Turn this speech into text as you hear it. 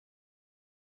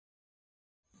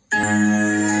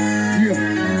Yeah,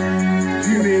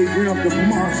 28 grams of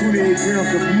moss, 28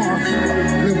 grams of moss.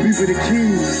 Little people the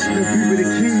king, little people the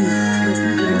king, little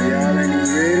people the king. Y'all ain't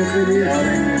ready for this, y'all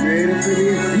ain't ready for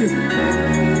this.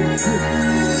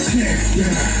 Yeah,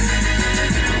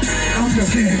 I'm the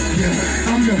champion,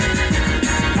 I'm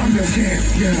the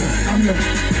champion, I'm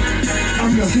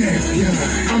the champion,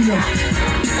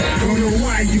 don't know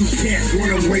why you can't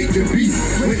wanna wait to be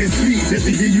when it's sweet just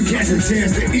to give you cats a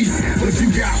chance to eat. What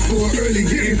you got for early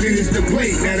didn't finish the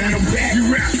plate. Now that I'm back,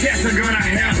 you rap cats are gonna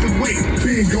have to wait.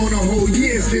 Been gone a whole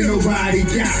year, still nobody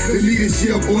got the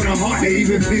leadership or the heart to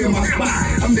even feel my spot.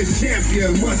 I'm the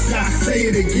champion, must I say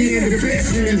it again? The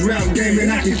best in this rap game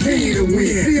and I continue to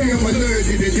win. See, I'm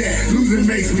allergic to that, losing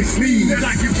makes me sneeze.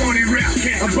 Like your phony rap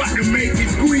cat, about to make me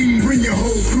squeeze. Bring your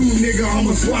whole crew, nigga,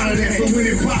 I'ma swallow that. So when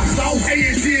it pops off,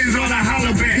 A&T is on a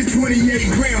holler back. It's 28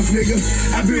 grams, nigga.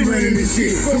 I've been running this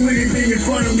shit. So anything in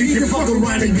front of me can fuck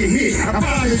around and get hit. I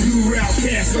follow you, rap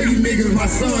cats, so you niggas my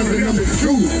sons, and I'm the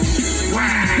truth.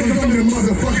 Wow, cause I'm the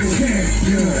motherfucking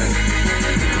champion.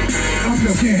 I'm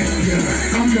the champion.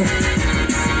 I'm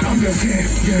the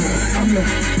champion. I'm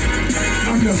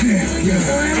the champion.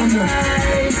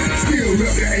 Still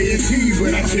rep the A&T,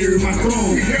 but I carry my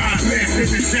throne. God bless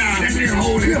every child that can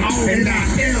hold it home. And I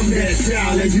am that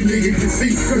child, as you niggas can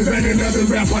see. Cause ain't another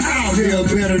rapper out there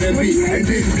better than me. And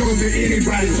this goes to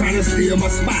anybody trying to steal my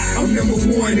spot. I'm number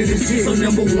one in this shit, so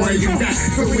number one you not.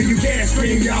 So when you can't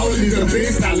scream, y'all is the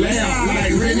best, I laugh.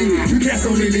 Like really, you cats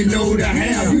don't really know the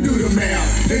how. You do the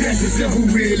math, and that's yourself who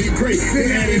really great.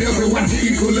 Then add it up and watch it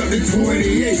equal up to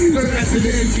 28. So that's the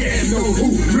damn cats know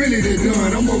who really the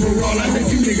done. I'm overall, I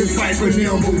let you niggas fight for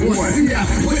number one. Yeah,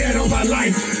 put that on my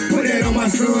life, put that on my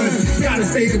son. Gotta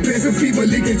stay the best of people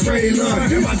licking trade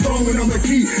love. And my throne and I'm the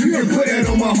key. You can put that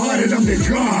on my heart and I'm the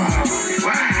God.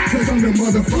 Cause I'm the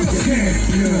motherfucking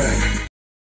champion.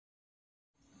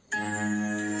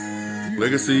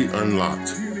 Legacy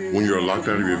Unlocked. When you're locked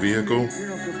out of your vehicle,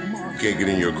 can't get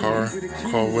in your car,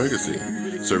 call Legacy.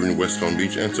 Serving West Palm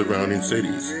Beach and surrounding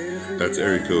cities. That's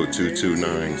area code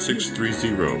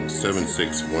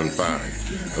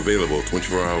 229-630-7615. Available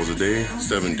 24 hours a day,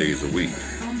 7 days a week.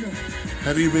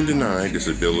 Have you been denied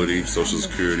disability, social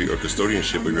security, or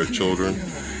custodianship of your children?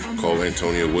 Call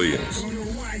Antonio Williams.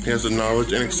 He has the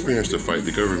knowledge and experience to fight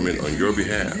the government on your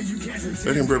behalf.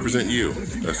 Let him represent you.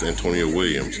 That's Antonio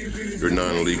Williams, your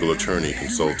non-legal attorney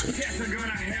consultant.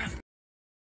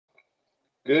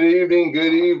 Good evening,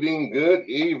 good evening, good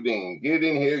evening. Get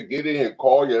in here.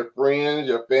 Call your friends,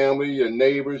 your family, your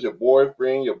neighbors, your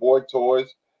boyfriend, your boy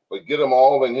toys, but get them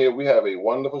all in here. We have a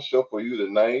wonderful show for you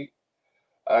tonight.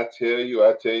 I tell you,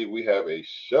 we have a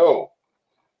show.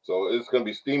 So it's going to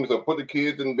be steamy. So put the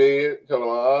kids in bed. Tell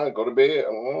them, go to bed.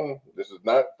 This is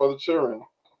not for the children.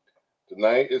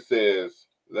 Tonight it says,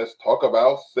 let's talk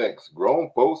about sex. Grown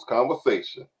folks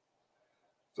conversation.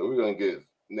 So we're going to get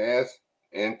nasty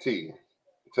and tea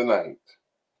tonight.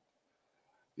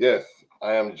 Yes,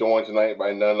 I am joined tonight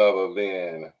by none other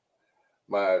than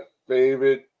my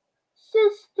favorite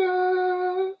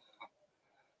sister,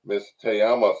 Miss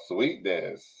Tayama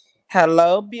Sweetness.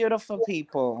 Hello, beautiful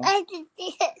people.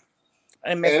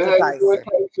 And Mr. Tyson.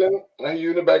 How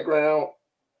you in the background?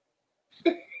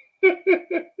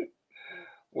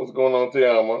 What's going on,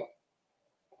 Tayama?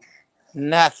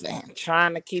 Nothing.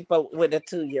 Trying to keep up with a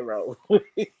 2-year-old.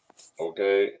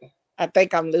 Okay. I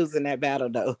think I'm losing that battle,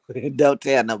 though. Don't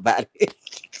tell nobody.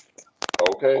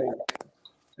 Okay.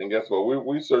 And guess what?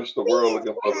 We searched the world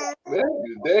looking for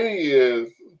there he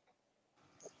is.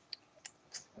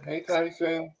 Hey,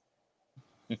 Tyson.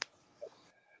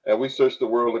 And we searched the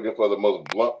world looking for the most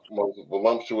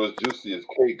voluptuous, juiciest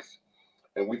cakes.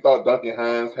 And we thought Duncan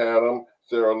Hines had them,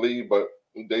 Sarah Lee, but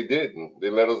they didn't. They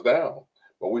let us down.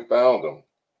 But we found them.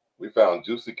 We found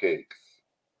juicy cakes.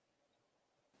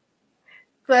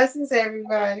 Blessings,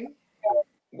 everybody.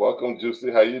 Welcome,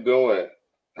 Juicy. How you doing?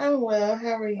 I'm well.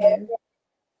 How are you?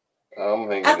 I'm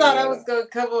hanging I thought in I was going to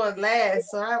come on last,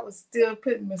 so I was still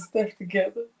putting my stuff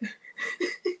together.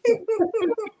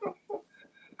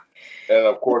 And,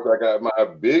 of course, I got my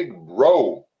big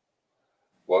bro.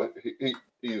 Well,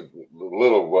 he's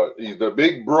little, but he's the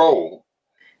big bro.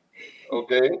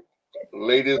 Okay?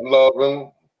 Ladies love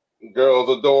him. Girls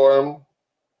adore him.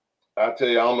 I tell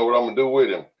you, I don't know what I'm going to do with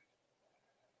him.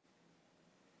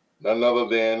 None other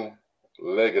than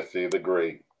Legacy the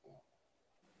Great.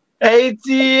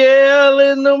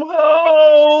 ATL in them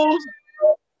hoes.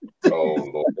 Oh,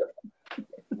 Lord.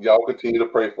 Y'all continue to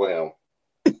pray for him.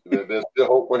 There's still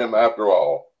hope for him after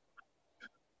all.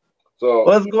 So,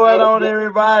 what's going on,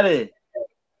 everybody?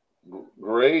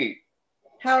 Great.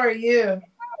 How are you?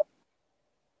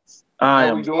 I How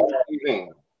are we am. doing this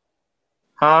evening?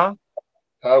 Huh?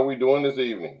 How are we doing this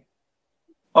evening?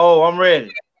 Oh, I'm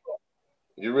ready.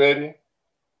 You ready?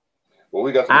 Well,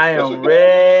 we got some I special am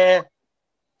guests.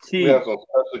 We ready. have some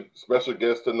special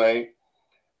guests tonight.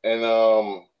 And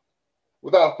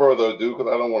without further ado,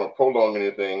 because I don't want to prolong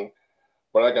anything,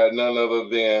 but I got none other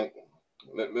than,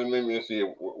 let me see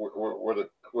where the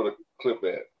clip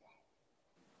at.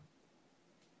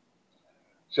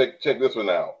 Check this one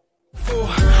out.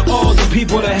 All the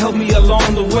people that helped me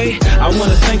along the way, I want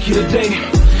to thank you today.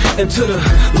 And to the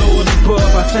Lord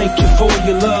above, I thank you for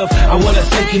your love. I want to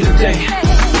thank you today.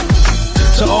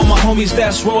 To all my homies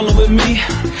that's rolling with me,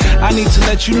 I need to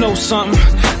let you know something,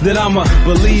 that I'ma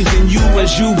believe in you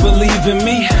as you believe in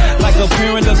me, like a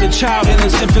parent does a child in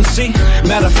its infancy.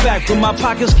 Matter of fact, when my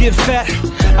pockets get fat,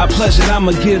 I pledge that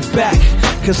I'ma give back,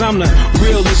 cause I'm the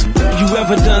realest you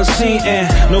ever done seen, and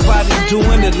nobody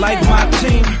doing it like my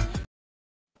team.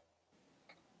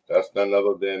 That's none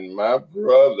other than my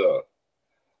brother,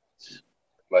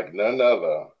 like none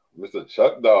other, Mr.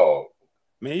 Chuck Dog.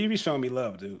 Man, you be showing me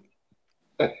love, dude.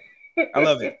 I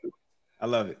love it. I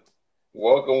love it.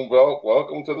 Welcome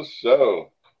to the show.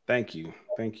 Thank you.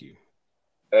 Thank you.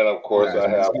 And of course, Guys, I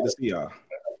have. it's good to see y'all.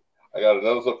 I got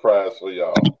another surprise for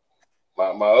y'all.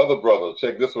 My other brother.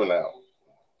 Check this one out.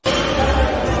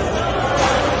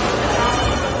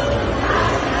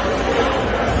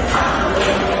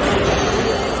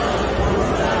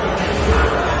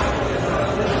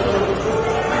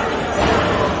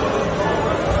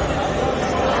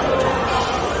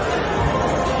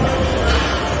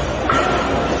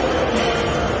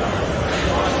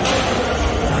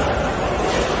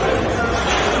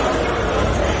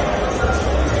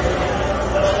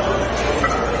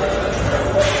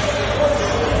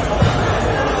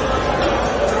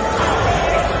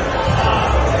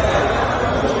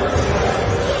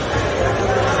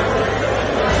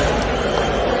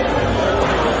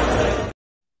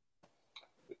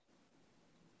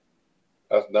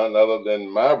 That's none other than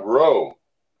my bro.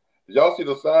 Did y'all see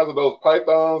the size of those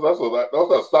pythons? Those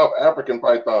are South African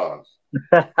pythons.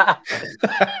 That's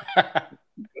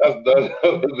none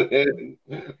other than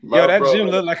my Yo, that brother. gym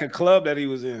looked like a club that he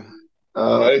was in.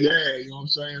 Right? Yeah, you know what I'm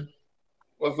saying?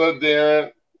 What's up,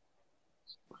 Darren?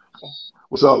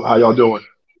 What's up? How y'all doing?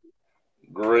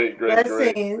 Great.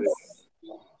 Blessings.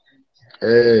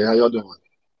 Hey, how y'all doing?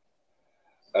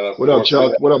 And of What up, course,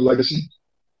 Chuck? What up, Legacy?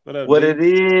 What up, What G? it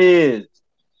is?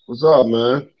 What's up,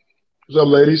 man? What's up,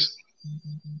 ladies?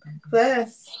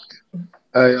 Bless.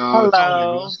 Hey, Tony,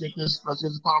 Hello. let's get this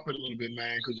popping a little bit,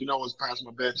 man, because you know it's past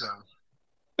my bedtime.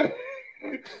 That's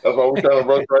why we're trying to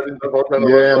rush right in. That's why we're trying to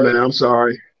Yeah, rush right man, in. I'm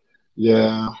sorry.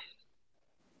 Yeah.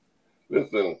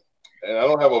 Listen, and I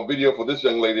don't have a video for this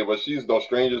young lady, but she's no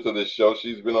stranger to this show.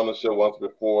 She's been on the show once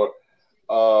before,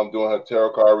 doing her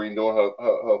tarot card reading, doing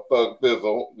her thug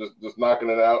fizzle, just knocking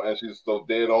it out, and she's so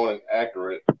dead on and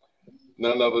accurate.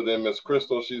 None other than Miss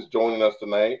Crystal. She's joining us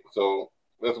tonight. So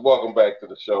let's welcome back to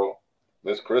the show,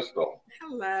 Miss Crystal.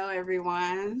 Hello,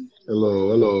 everyone.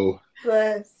 Hello.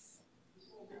 Bless.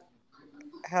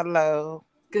 Hello.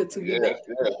 Good to be Yes.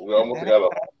 We almost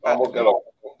got a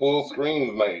full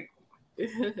screen tonight.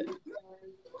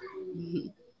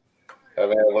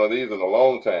 Haven't had one of these in a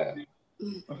long time.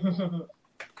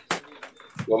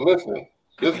 Well, listen,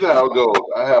 this is how it goes.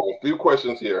 I have a few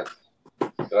questions here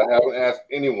that I haven't asked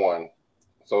anyone.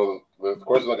 So the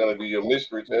questions are going to be a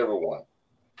mystery to everyone.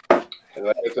 And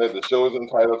like I said, the show is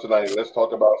entitled tonight, Let's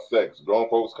Talk About Sex, Grown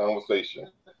Folks Conversation.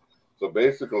 So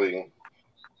basically,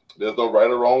 there's no right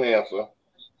or wrong answer.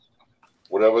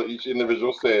 Whatever each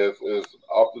individual says is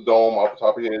off the dome, off the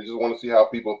top of your head. You just want to see how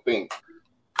people think.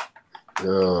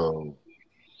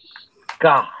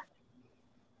 God.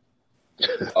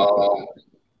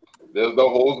 There's no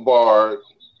holds barred.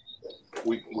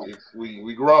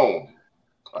 We grown.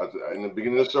 In the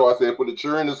beginning of the show, I said put the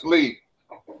children to sleep.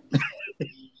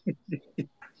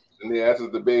 And the answer's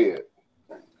the bed.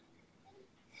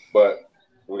 But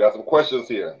we got some questions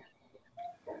here.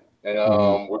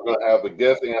 And we're going to have the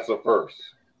guest answer first.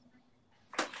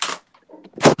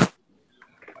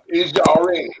 Is y'all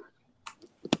ready?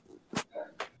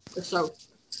 So,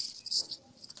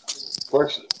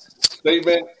 Question.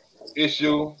 Statement,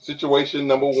 issue, situation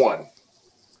number one.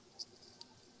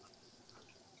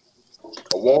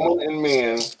 A woman and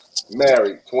man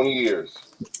married 20 years.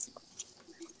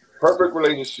 Perfect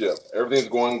relationship. Everything's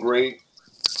going great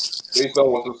based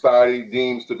on what society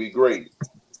deems to be great.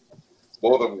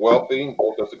 Both are wealthy,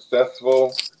 both are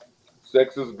successful,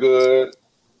 sex is good,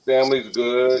 family's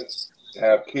good,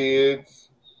 have kids.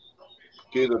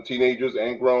 Kids are teenagers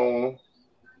and grown.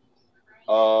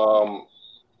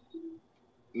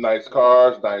 nice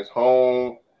cars, nice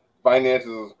home, finances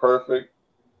is perfect,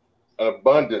 an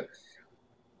abundance.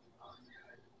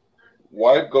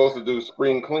 Wife goes to do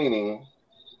spring cleaning,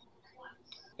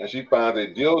 and she finds a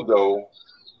dildo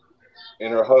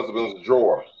in her husband's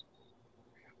drawer.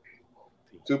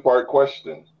 Two-part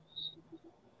question.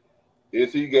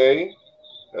 Is he gay?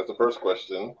 That's the first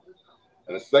question.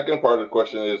 And the second part of the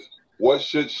question is, what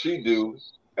should she do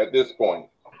at this point?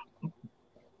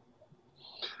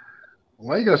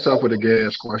 Why you gotta start with a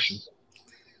gas question?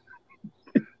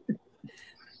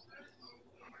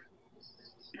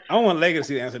 I want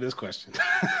Legacy to answer this question.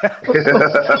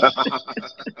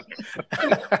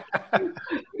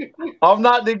 I'm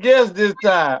not the guest this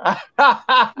time. Well,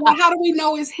 how do we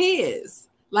know it's his?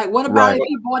 Like, what about if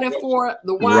he bought it for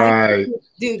the wife?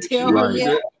 Didn't tell her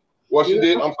yet. Well, she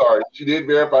did. I'm sorry. She did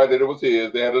verify that it was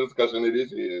his. They had a discussion. It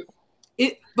is his.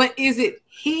 But is it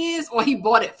his or he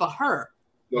bought it for her?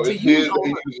 No, it's his. He uses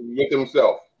with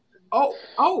himself.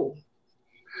 Oh.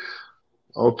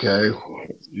 Okay,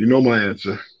 you know my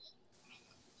answer.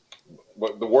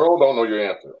 But the world don't know your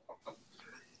answer.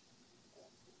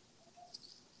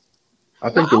 I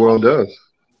think the world does.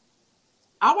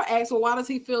 I would ask, well, why does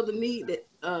he feel the need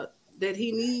that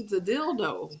he needs a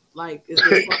dildo? Like, is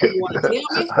this what you want to tell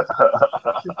me?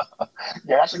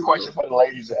 Yeah, that's a question for the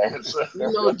ladies to answer.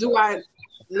 Do I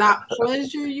not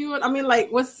pleasure you? I mean, like,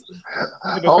 what's?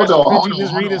 Hold on. You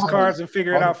just read his cards and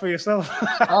figure it out for yourself.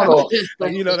 Hold on.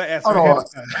 Like, you know the answer. Hold on.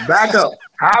 Back up.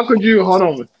 How could you? Hold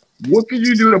on. What could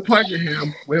you do to pleasure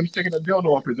him with him sticking a dildo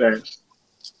off his ass?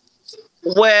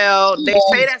 Well, they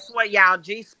say that's where y'all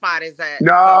G spot is at.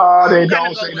 No, they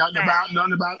don't say nothing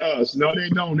about us. No, they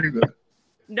don't either.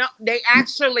 No, they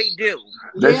actually do.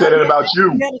 They said it about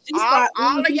you.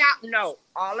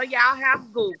 All of y'all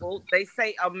have Google. They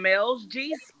say a male's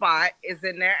G spot is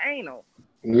in their anal.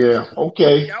 Yeah.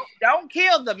 Okay. Don't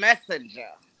kill the messenger.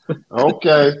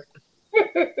 Okay.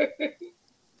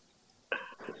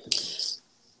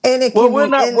 And it well, we're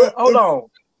not.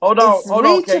 Hold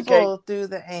on, KK. Through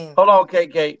the anal. Hold on,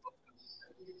 KK.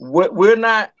 We're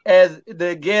not as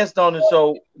the guest on the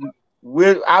show.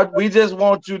 We just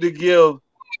want you to give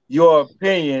your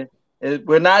opinion.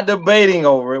 We're not debating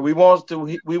over it. We want to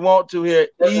hear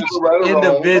each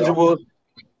individual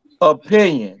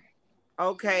opinion.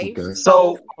 Okay.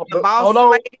 So the boss hold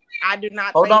on. lady, I do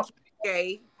not think he's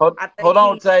gay. Hold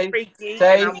on, Tay.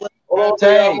 Tay. Who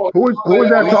is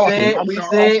that talking? We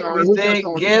said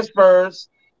guest first.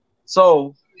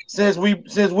 So since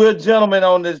we're gentlemen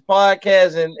on this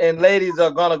podcast and ladies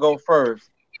are gonna go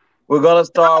first, we're gonna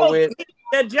start with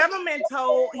the gentleman.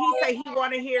 He said he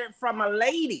want to hear it from a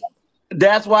lady.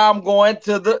 That's why I'm going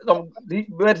to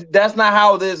but that's not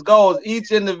how this goes.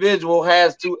 Each individual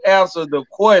has to answer the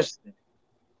question.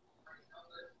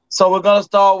 So we're gonna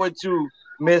start with you,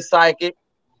 Miss Psychic.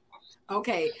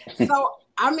 Okay, so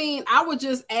I mean, I would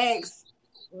just ask,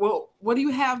 well, what do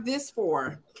you have this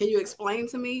for? Can you explain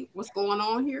to me what's going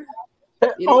on here?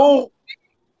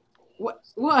 What?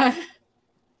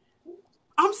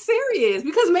 I'm serious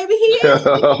because maybe he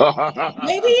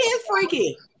is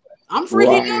freaky. I'm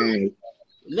freaky.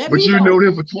 But you know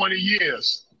him for 20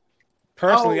 years.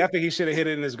 Personally, I think he should have hit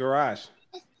it in his garage.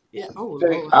 Yeah.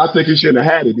 I think he should have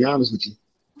had it, to be honest with you.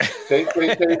 Tay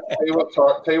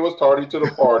was tardy to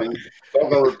the party, so I'm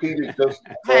going to repeat it just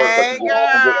for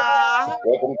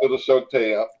welcome to the show,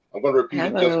 Tay. I'm going to repeat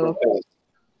it just for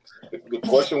Tay. The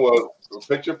question was,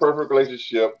 picture perfect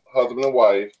relationship, husband and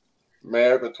wife,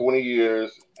 married for 20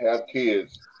 years, have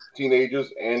kids,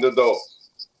 teenagers and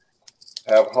adults,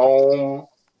 have home,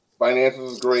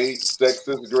 finances is great, sex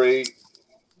is great,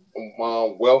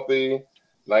 wealthy,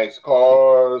 nice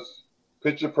cars,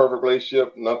 picture perfect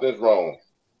relationship, nothing's wrong.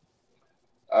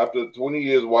 After 20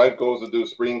 years, wife goes to do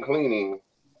spring cleaning,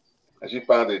 and she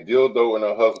finds a dildo in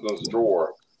her husband's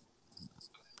drawer.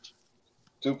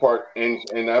 Two-part,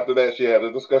 and after that, she had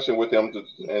a discussion with him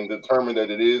and determined that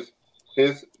it is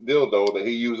his dildo that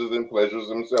he uses and pleasures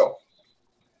himself.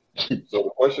 So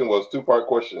the question was, two-part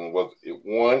question was,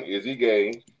 one, is he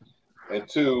gay? And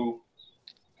two,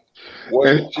 hold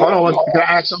on, can I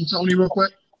ask something, Tony, real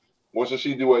quick? What should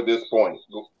she do at this point?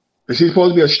 Is he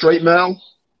supposed to be a straight male?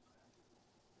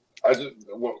 I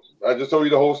just told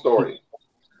you the whole story.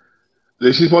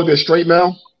 Is he supposed to be a straight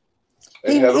male?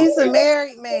 He's a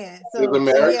married man. So he's a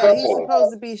married couple. He's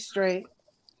supposed to be straight.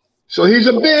 So he's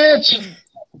a bitch.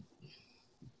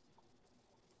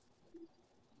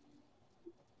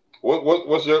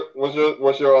 What's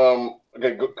your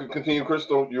okay, continue,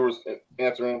 Crystal. You were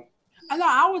answering. No,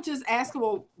 I would just ask him,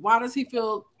 well, why does he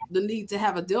feel the need to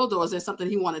have a dildo? Is there something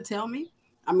he want to tell me?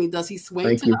 I mean, does he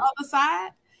swing to the other side?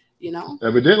 You know,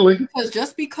 Evidently, because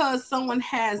just because someone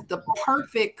has the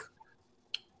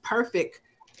perfect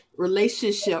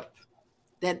relationship,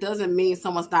 that doesn't mean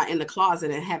someone's not in the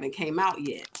closet and haven't came out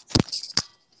yet.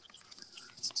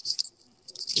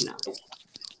 You know,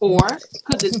 or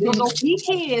could the dildo be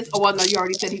his? Oh, well, no, you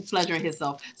already said he's pleasuring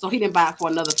himself, so he didn't buy it for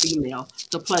another female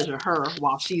to pleasure her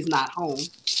while she's not home.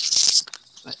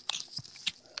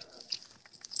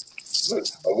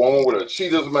 But a woman with a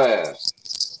cheater's mind.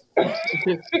 I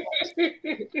mean,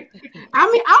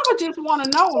 I would just want to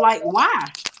know, like, why?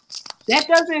 That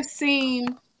doesn't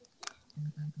seem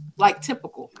like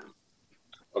typical.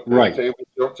 Okay, right.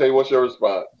 Tell you what's your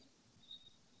response.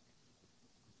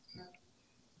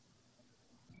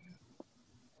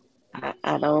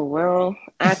 I don't. Well,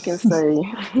 I can say.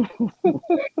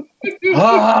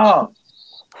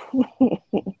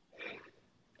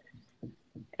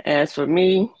 As for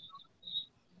me,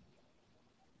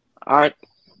 I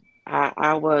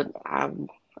wouldn't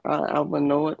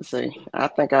know what to say. I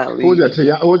think I'll leave. Who was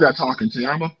that? Who was that talking?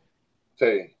 Tiyama?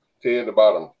 Tay at the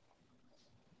bottom.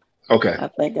 Okay. I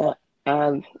think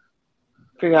I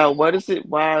figure out what is it.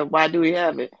 Why do we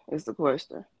have it? Is the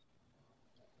question.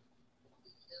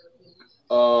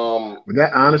 Would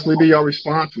that honestly be your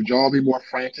response? Would y'all be more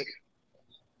frantic,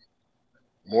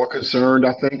 more concerned?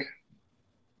 I think.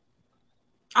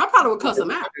 I probably would cuss him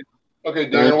out. Okay,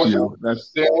 Darren, what's your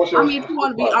I mean, if you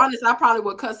want to be honest, I probably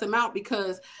would cuss him out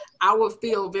because I would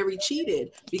feel very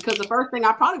cheated. Because the first thing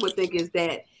I probably would think is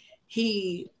that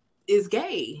he is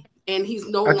gay and he's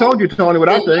no. I told you, Tony, what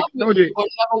I think. Told you. Or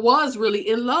never was really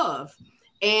in love,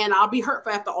 and I'll be hurt for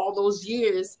after all those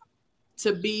years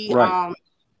to be. Right.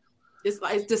 It's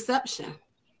like deception.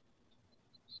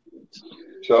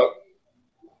 Chuck.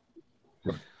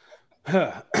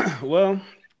 Well,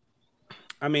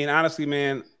 I mean, honestly,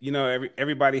 man, you know,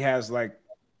 everybody has like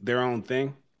their own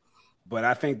thing, but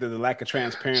I think that the lack of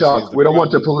transparency. Chuck, we don't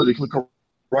want the politically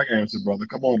correct answer, brother.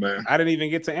 Come on, man. I didn't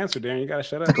even get to answer, Darren. You gotta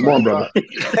shut up. Come on, brother.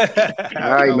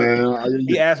 All right, man.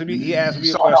 He asked me a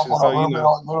question, so you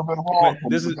know.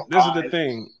 This is the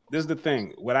thing. This is the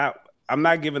thing. I'm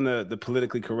not giving the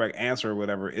politically correct answer or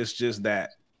whatever. It's just that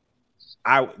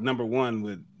I, number one,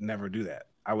 would never do that.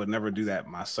 I would never do that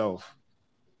myself.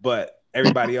 But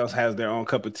everybody else has their own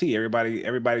cup of tea.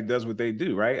 Everybody does what they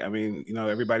do, right? I mean, you know,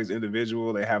 everybody's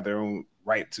individual. They have their own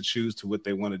right to choose to what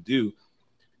they want to do.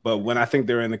 But when I think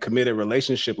they're in a committed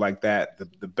relationship like that,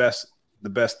 the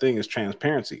best thing is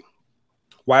transparency.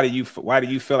 Why do you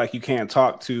feel like you can't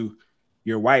talk to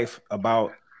your wife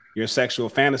about your sexual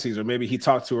fantasies, or maybe he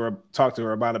talked to her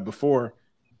about it before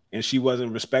and she wasn't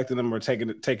respecting them or taking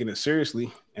it seriously,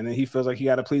 and then he feels like he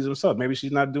got to please himself. Maybe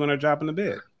she's not doing her job in the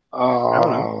bed. I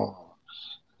don't know.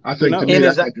 I think to me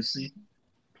that's like to see.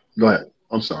 Go ahead.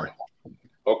 I'm sorry.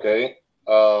 Okay.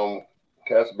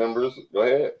 Cast members, go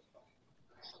ahead.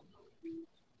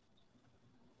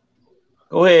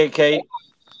 Go ahead, Kate.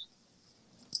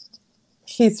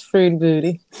 He's free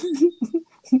booty.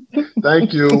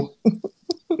 Thank you.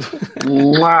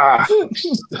 Mwah.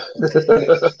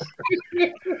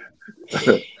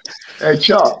 Hey,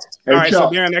 Chuck. All right, so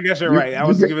Darren, I guess you're right. I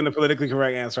was giving the politically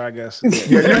correct answer, I guess. Yeah,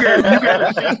 you get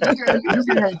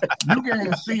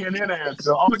a CNN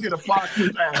answer. I'm gonna get a Fox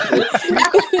News answer.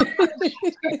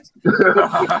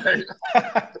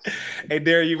 Hey,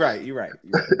 Darren, you're right. You're right.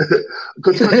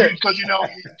 Because you know,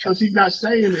 because he's not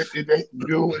saying it.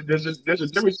 There's a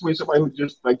difference between somebody who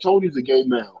just like Tony's a gay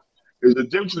male. There's a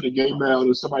difference between a gay male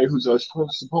and somebody who's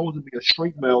supposed to be a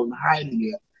straight male and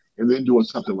hiding it and then doing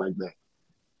something like that.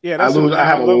 Yeah, I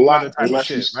have a lot less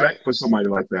respect for somebody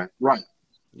like that. Right.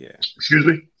 Yeah. Excuse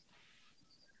me?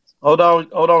 Hold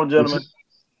on, gentlemen.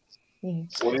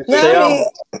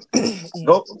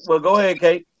 Go ahead,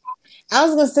 Kate. I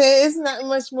was gonna say it's not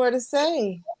much more to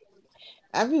say.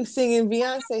 I've been singing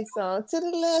Beyonce song to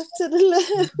the left,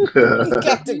 you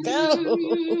got to go.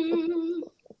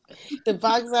 The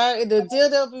box art, the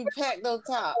dildo be packed on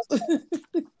top.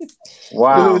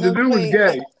 Wow. If the dude was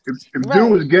gay, if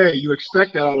dude was gay, you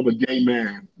expect that out of a gay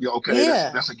man. Okay,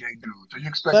 yeah. That's a gay dude. So you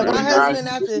expect but that. My husband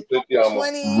after 20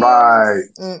 years. Right.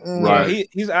 Right. Yeah,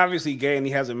 he's obviously gay and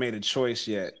he hasn't made a choice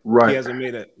yet. Right. He hasn't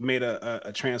made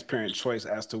a transparent choice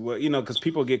as to what, you know, because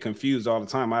people get confused all the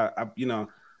time. I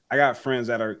got friends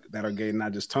that are gay,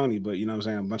 not just Tony, but you know what I'm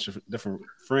saying, a bunch of different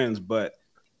friends, but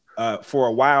for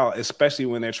a while, especially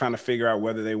when they're trying to figure out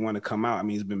whether they want to come out. I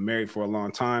mean, he's been married for a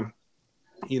long time.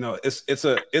 You know, it's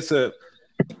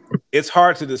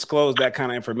hard to disclose that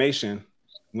kind of information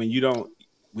when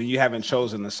you haven't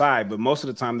chosen the side. But most of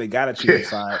the time, they gotta choose a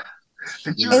side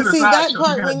And see that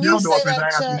part when you say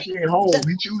that, Chuck,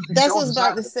 that's what I was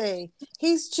about to say.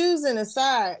 He's choosing a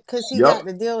side because he got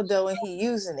the dildo and he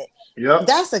using it. Yep.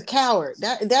 That's a coward.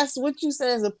 That's what you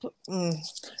say as a.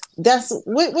 That's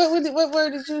what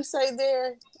word did you say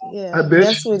there? Yeah,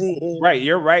 that's what he is. Right,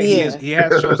 you're right. Yeah. He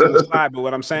has chosen the side, but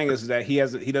what I'm saying is that he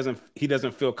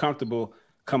doesn't feel comfortable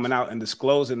coming out and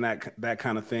disclosing that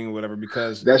kind of thing or whatever,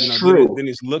 because that's true. Then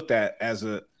he's looked at as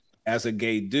a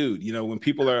gay dude. You know, when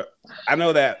people are, I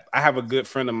know that I have a good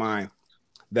friend of mine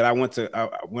that I went to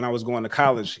when I was going to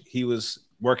college. He was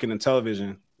working in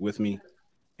television with me,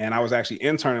 and I was actually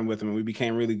interning with him, and we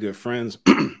became really good friends.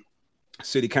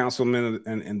 City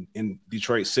councilman in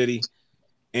Detroit City.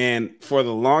 And for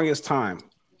the longest time,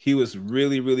 he was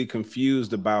really, really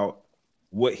confused about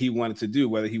what he wanted to do,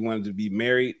 whether he wanted to be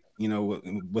married, you know,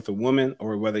 with a woman,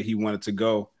 or whether he wanted to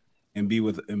go and be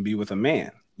with a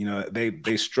man. You know,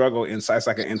 they struggle inside. It's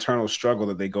like an internal struggle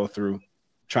that they go through,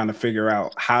 trying to figure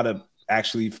out how to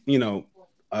actually, you know,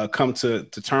 come to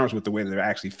terms with the way that they're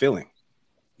actually feeling.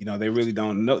 You know, they really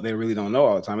don't know. They really don't know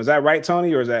all the time. Is that right,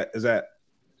 Tony, or is that?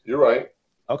 You're right.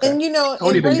 Okay. And you know,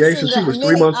 embracing the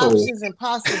many options and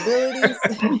possibilities.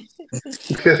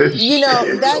 You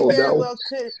know, that very well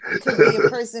could be a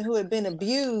person who had been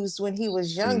abused when he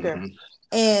was younger,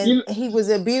 and he was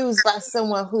abused by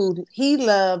someone who he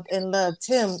loved and loved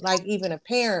him, like even a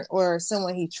parent or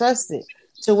someone he trusted,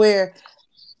 to where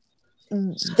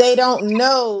they don't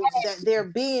know that they're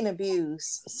being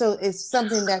abused. So it's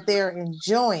something that they're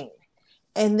enjoying.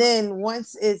 And then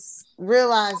once it's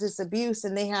realized it's abuse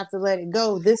and they have to let it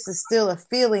go, this is still a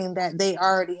feeling that they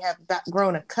already have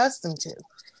grown accustomed to.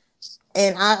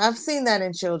 And I've seen that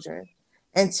in children.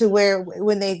 And to where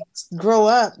when they grow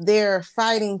up, they're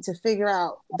fighting to figure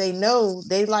out, they know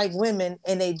they like women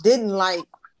and they didn't like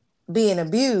being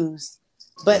abused,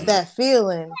 but that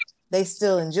feeling, they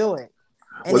still enjoy it.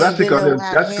 And well, that's because they were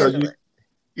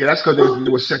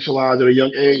sexualized at a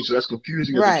young age, so that's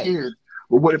confusing as a kid.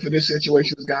 But what if in this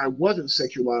situation this guy wasn't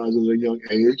sexualized at a young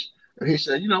age, and he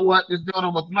said, "You know what? This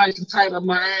dildo was nice and tight up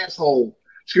my asshole."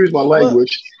 Excuse my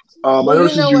language. I know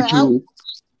this is YouTube.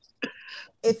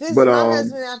 If it's my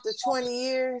husband after 20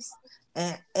 years,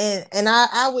 and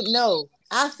I would know.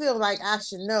 I feel like I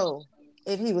should know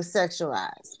if he was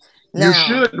sexualized. Now, you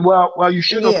should. Well, you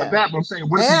should know for that. But I'm saying,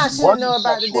 what if I he should know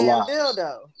about the damn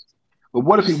dildo. But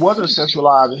what if he wasn't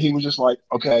sexualized and he was just like,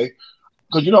 okay?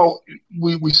 Because, you know,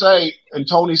 we say, and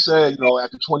Tony said, you know,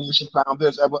 after 20 years she found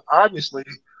this. But obviously,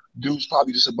 dude's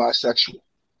probably just a bisexual.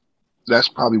 That's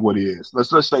probably what he is. Let's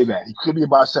say that. He could be a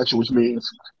bisexual, which means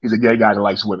he's a gay guy that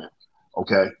likes women.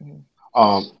 Okay?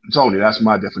 Tony, that's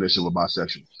my definition of a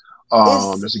bisexual.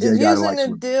 That's a gay guy that likes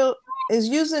women. Is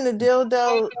using a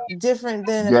dildo different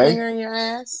than a finger in your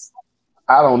ass?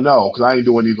 I don't know, because I ain't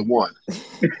doing either one.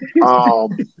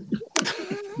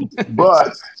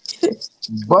 But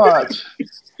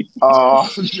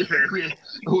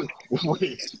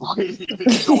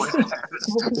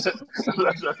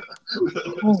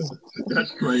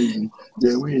that's crazy.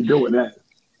 Yeah, we ain't doing that.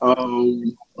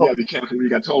 Yeah, be careful when you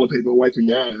got toilet paper wiping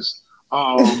your ass.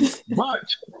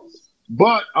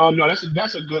 But no,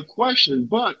 that's a good question.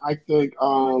 But I think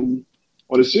on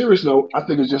a serious note, I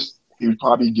think it's just he was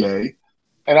probably gay.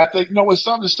 And I think, you know, it's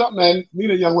something, man. Me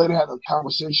and a young lady had a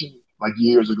conversation like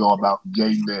years ago about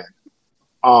gay men.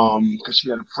 Because she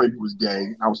had a friend who was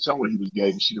gay. I was telling her he was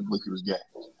gay, but she didn't believe he was gay.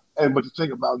 But the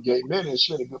thing about gay men is,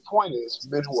 she had a good point, is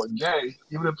men who are gay,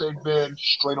 even if they've been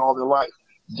straight all their life,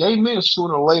 gay men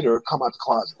sooner or later come out the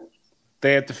closet.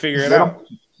 They have to figure it out.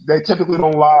 They typically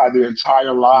don't lie their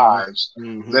entire lives.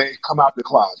 Mm-hmm. They come out the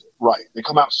closet, right? They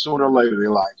come out sooner or later.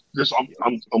 They're like, "This,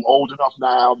 I'm old enough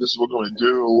now. This is what we're going to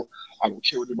do. I don't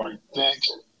care what anybody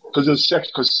thinks."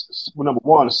 Because number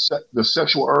one, the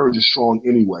sexual urge is strong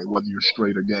anyway, whether you're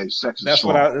straight or gay. Sex is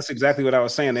strong. That's exactly what I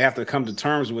was saying. They have to come to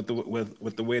terms with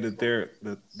the way that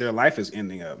their life is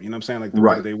ending up. You know what I'm saying? Like the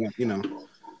way they want. You know.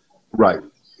 Right.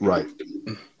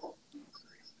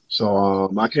 So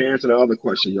I can't answer the other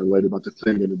question, young lady, about the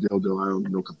thing and the dildo. I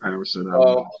don't know comparison.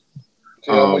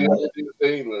 Tell me anything to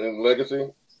say in Legacy.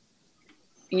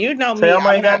 You know me.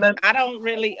 I don't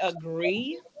really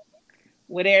agree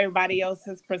with everybody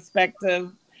else's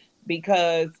perspective,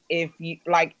 because if you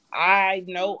like, I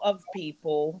know of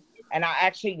people, and I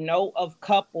actually know of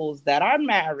couples that are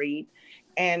married,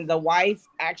 and the wife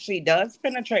actually does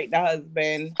penetrate the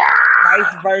husband,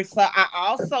 vice versa. I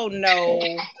also know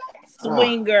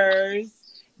swingers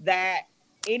that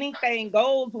anything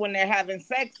goes when they're having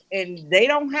sex, and they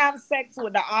don't have sex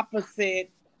with the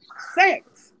opposite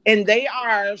sex, and they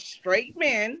are straight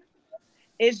men.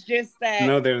 It's just that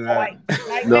no, they're not.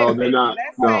 No, they're not.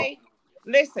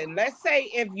 listen, let's say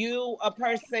if you a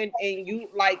person and you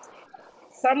like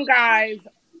some guys,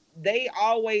 they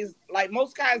always like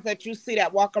most guys that you see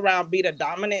that walk around be the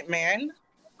dominant man.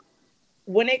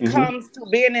 When it comes to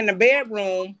being in the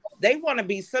bedroom, they want to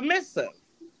be submissive.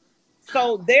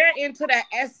 So they're into that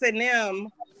S&M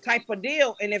type of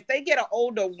deal. And if they get an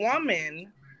older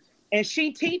woman and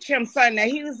she teach him something that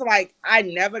he was like, I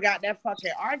never got that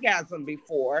fucking orgasm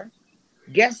before,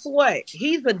 guess what?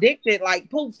 He's addicted like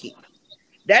Pookie.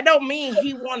 That don't mean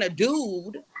he want a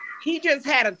dude. He just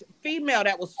had a female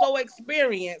that was so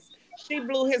experienced, she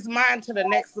blew his mind to the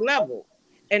next level.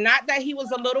 And not that he was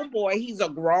a little boy, he's a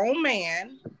grown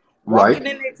man walking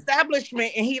in the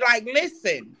establishment, and he like,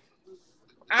 listen,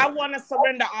 I want to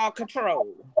surrender all control.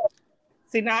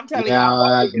 See, now I'm telling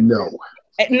you.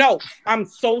 No, I'm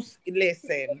so,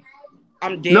 listen,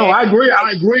 I'm dead. No, I agree.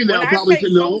 I agree that probably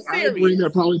I agree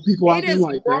that probably people out there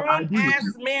like that. I agree with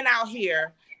you. Men out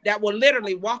here that will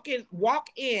literally walk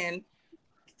in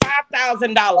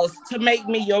 $5,000 to make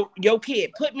me your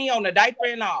kid, put me on a diaper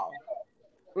and all.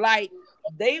 Like,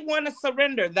 they want to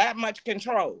surrender that much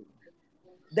control.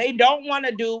 They don't want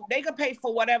to do, they could pay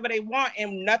for whatever they want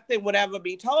and nothing would ever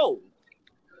be told.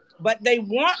 But they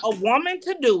want a woman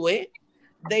to do it.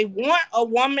 They want a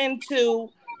woman to,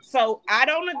 so I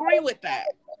don't agree with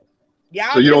that.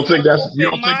 Y'all, so you don't think that's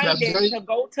gay? To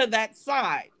go to that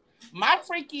side. My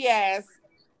freaky ass,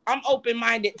 I'm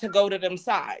open-minded to go to them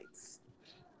sides.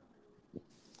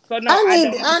 So no, I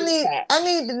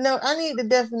need to know. I need the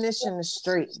definition of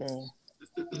straight then.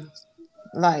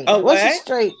 Like, what's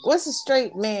a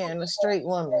straight man, a straight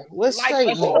woman? What's like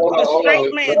straight man? A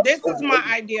straight man. This is my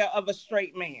idea of a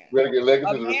straight man. A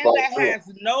man that has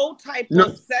no type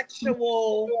of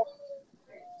sexual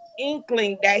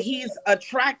inkling that he's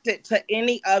attracted to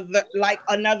any other, like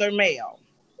another male.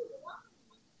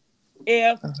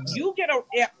 If you get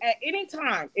at any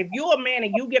time, if you're a man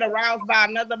and you get aroused by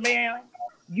another man,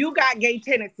 you got gay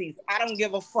tendencies. I don't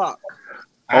give a fuck.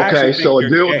 Okay, so a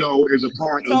dildo is a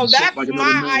part of. So that's like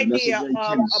my idea of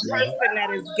a person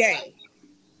that is gay.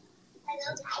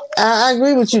 I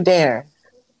agree with you, Darren.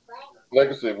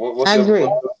 Legacy, what's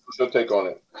your take on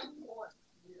it?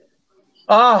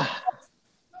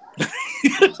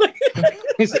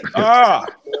 He said,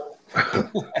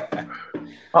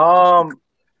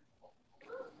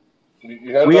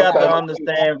 we have to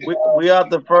understand. We have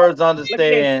to first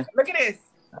understand. Look at this.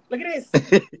 This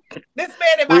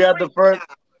man is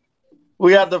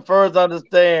we have to first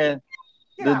understand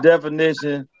the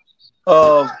definition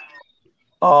of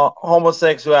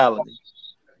homosexuality.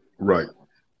 Right.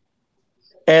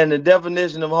 And the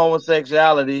definition of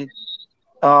homosexuality,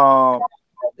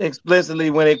 explicitly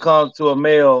when it comes to a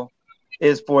male,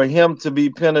 is for him to be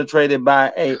penetrated by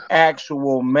an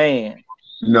actual man.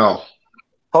 No.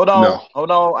 Hold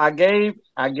on. I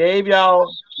gave y'all.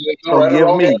 So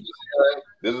give me.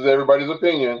 This is everybody's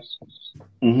opinion.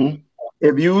 Mm-hmm.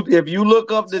 If you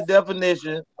look up the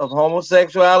definition of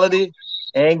homosexuality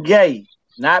and gay,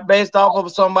 not based off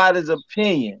of somebody's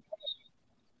opinion,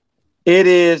 it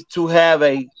is to have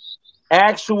a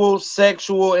actual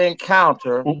sexual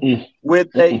encounter with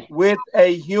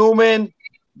a human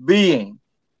being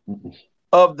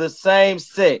of the same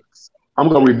sex. I'm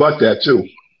gonna rebut that too.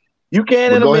 You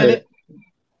can in a minute.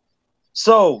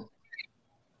 So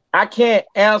I can't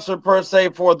answer per se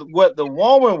for what the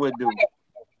woman would do,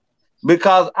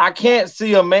 because I can't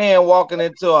see a man walking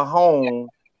into a home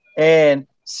and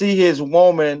see his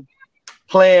woman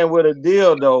playing with a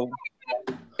dildo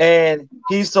and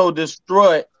he's so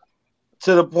distraught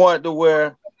to the point to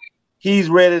where he's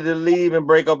ready to leave and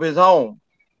break up his home.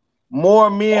 More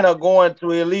men are going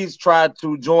to at least try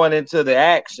to join into the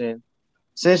action.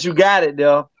 Since you got it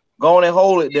there, go on and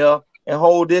hold it there and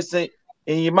hold this in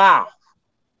your mouth.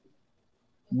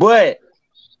 But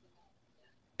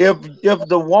if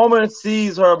the woman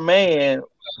sees her man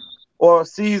or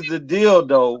sees the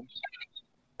dildo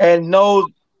and knows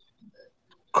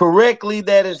correctly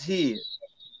that it's his,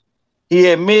 he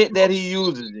admit that he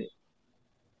uses it.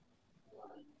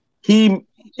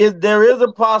 There is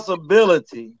a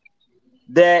possibility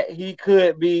that he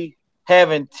could be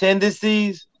having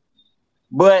tendencies,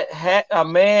 but a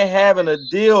man having a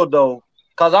dildo,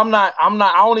 because I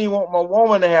don't even want my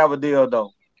woman to have a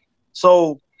dildo.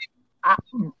 So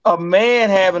a man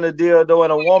having a dildo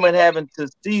and a woman having to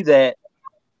see that,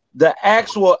 the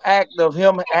actual act of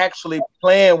him actually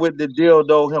playing with the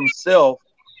dildo himself,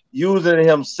 using it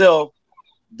himself,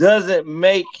 doesn't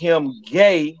make him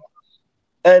gay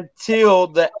until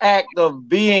the act of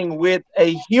being with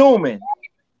a human.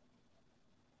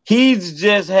 He's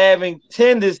just having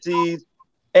tendencies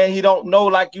and he don't know,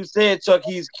 like you said, Chuck,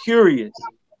 he's curious.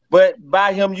 but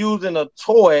by him using a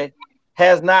toy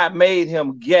has not made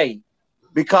him gay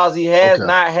because he has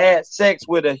not had sex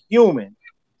with a human.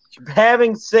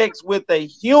 Having sex with a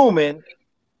human,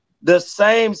 the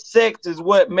same sex is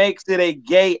what makes it a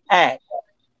gay act,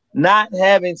 not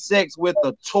having sex with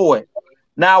a toy.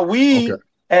 Now we,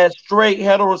 as straight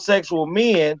heterosexual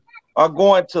men, are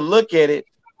going to look at it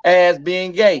as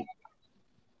being gay.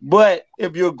 But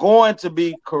if you're going to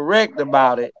be correct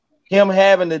about it, him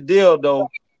having the dildo,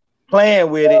 playing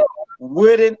with it,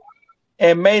 wouldn't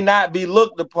and may not be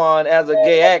looked upon as a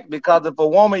gay act, because if a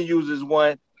woman uses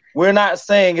one, we're not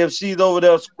saying if she's over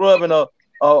there scrubbing a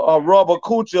rubber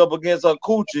coochie up against her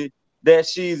coochie that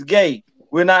she's gay.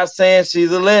 We're not saying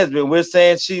she's a lesbian. We're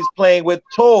saying she's playing with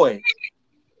toys.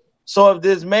 So if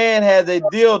this man has a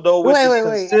dildo, which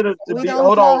is considered to be,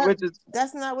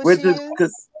 that's not what she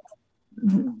is.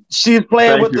 She's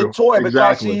playing with the toy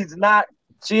because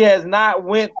she has not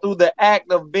went through the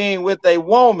act of being with a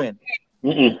woman.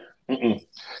 Can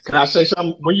I say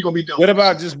something? When you gonna be done? What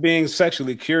about just being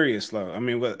sexually curious, though? I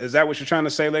mean, is that what you're trying to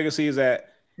say, Legacy? Is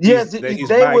that yes? They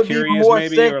would be more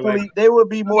sexually. They would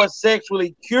be more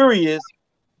sexually curious,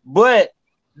 but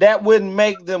that wouldn't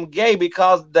make them gay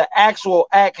because the actual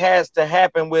act has to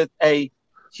happen with a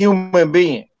human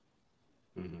being.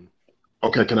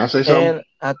 Okay, can I say something? And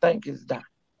I think it's done.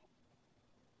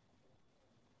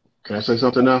 Can I say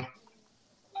something now?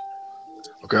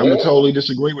 Okay, I'm gonna totally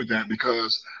disagree with that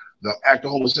because the act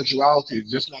of homosexuality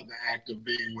is just not the act of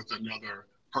being with another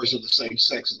person of the same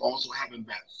sex. It's also having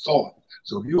that thought.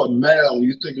 So if you're a male and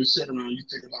you think you're sitting around, you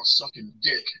think about sucking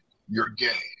dick, you're gay.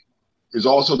 It's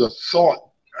also the thought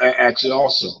actually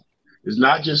also. It's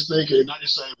not just thinking, not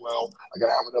just saying, well, I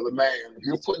gotta have another man. If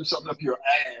you're putting something up your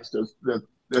ass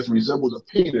that resembles a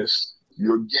penis,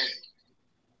 you're gay.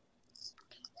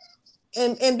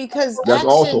 And because that's action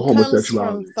also comes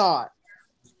from thought.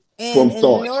 And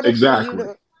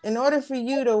in order for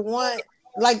you to want,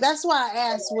 like, that's why I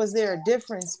asked, was there a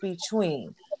difference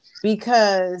between?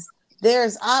 Because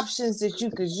there's options that you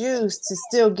could use to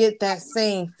still get that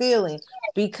same feeling,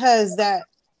 because that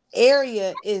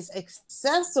area is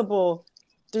accessible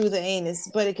through the anus,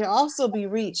 but it can also be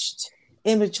reached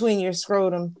in between your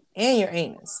scrotum and your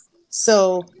anus.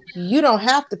 So you don't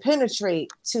have to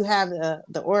penetrate to have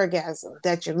the orgasm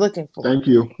that you're looking for. Thank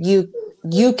you.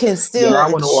 You can still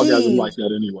achieve like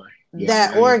that anyway.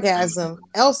 that orgasm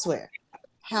elsewhere.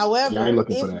 However,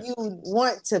 if you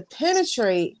want to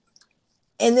penetrate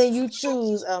and then you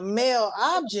choose a male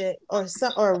object or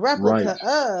a replica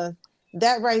of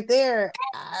that right there,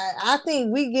 I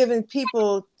think we giving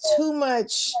people too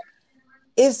much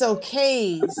it's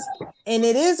okays, and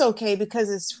it is okay because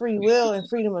it's free will and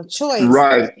freedom of choice.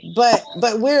 Right. But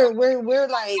we're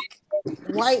like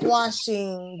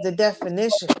whitewashing the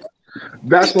definition.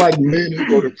 That's like men who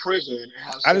go to prison.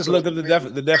 I just looked up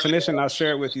the definition. I'll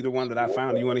share it with you, the one that I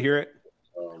found. You want to hear it?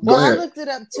 Well, I looked it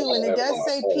up too, and it does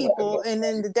say people, and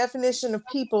then the definition of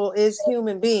people is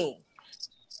human being.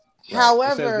 Right.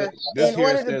 However, in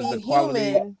order to be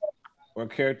human, or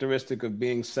characteristic of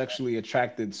being sexually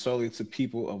attracted solely to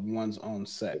people of one's own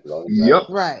sex. Yep.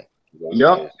 Right.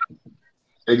 Yep.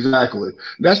 Exactly.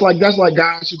 That's like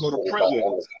guys who go to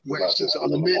prison where since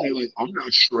other men they're like, I'm not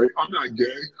straight, I'm not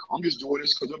gay, I'm just doing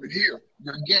this because I'm in here.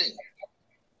 You're gay.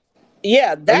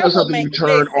 Yeah, that will something make you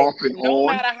turn off and no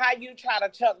on. matter how you try to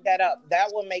chuck that up,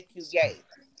 that will make you gay.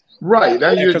 Right.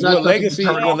 Because what Legacy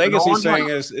saying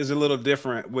is a little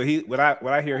different. What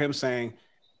I hear him saying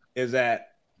is that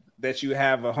you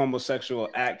have a homosexual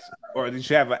act, or that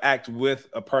you have an act with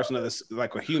a person of this,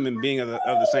 like a human being of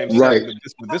the same sex. Right. But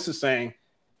what this is saying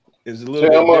is a little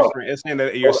bit different. It's saying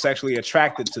that you're sexually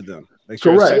attracted to them. Like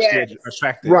you're sexually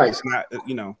attracted. Right. It's not,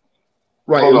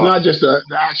 Right. It's not just the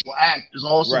actual act. It's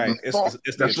also the thought.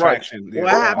 It's the attraction. Right. Yeah.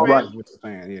 What happened?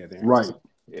 Right.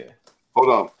 Yeah. Hold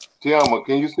on. Tiama,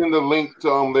 can you send the link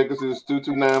to Legacy's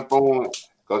 229 phone?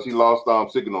 Because he lost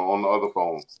signal on the other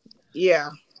phone. Yeah.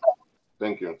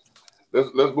 Thank you. Let's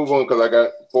move on because I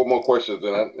got 4 more questions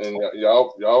and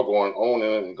y'all going on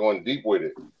and going deep with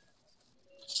it.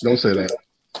 Don't say that.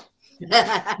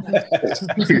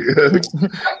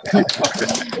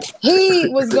 He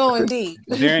was going deep.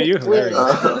 Darren, you hilarious.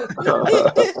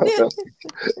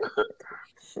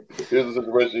 Here's the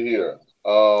situation here.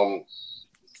 Hold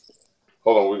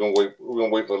on, we're gonna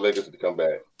wait for Legacy to come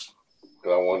back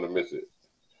because I wanted to miss it.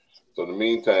 So in the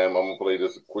meantime, I'm gonna play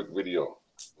this quick video.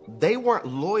 They weren't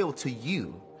loyal to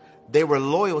you. They were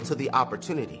loyal to the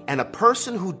opportunity. And a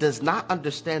person who does not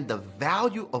understand the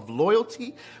value of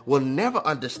loyalty will never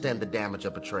understand the damage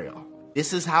of betrayal.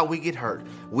 This is how we get hurt.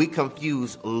 We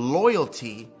confuse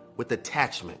loyalty with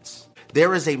attachments.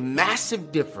 There is a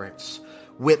massive difference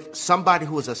with somebody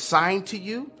who is assigned to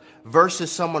you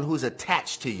versus someone who's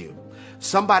attached to you.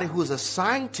 Somebody who is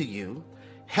assigned to you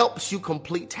helps you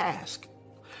complete tasks.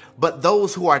 But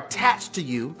those who are attached to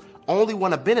you only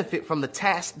want to benefit from the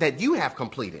task that you have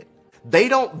completed. They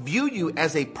don't view you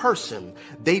as a person.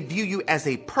 They view you as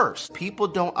a purse. People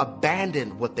don't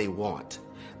abandon what they want.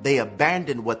 They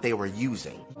abandon what they were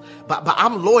using. But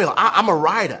I'm loyal. I'm a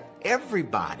rider.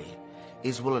 Everybody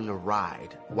is willing to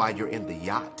ride while you're in the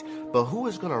yacht. But who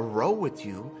is going to row with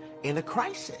you in a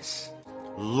crisis?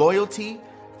 Loyalty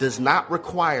does not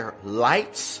require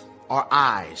lights or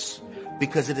eyes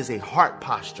because it is a heart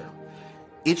posture.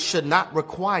 It should not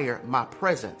require my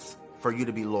presence for you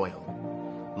to be loyal.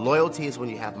 Loyalty is when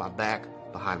you have my back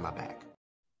behind my back.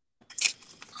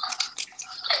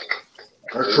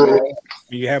 That's true.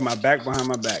 You have my back behind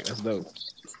my back. That's dope.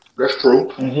 That's true.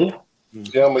 Mm-hmm.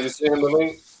 Jim, are you seeing the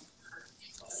link?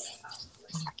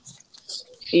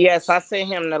 Yes, I sent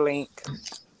him the link.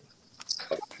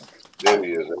 There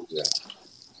he is. Right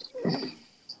there.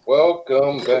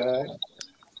 Welcome back.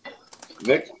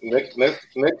 Next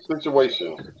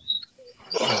situation.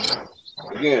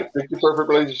 Again, 50 perfect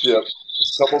relationship.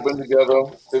 Couple been together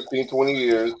 15, 20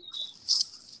 years.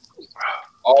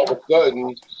 All of a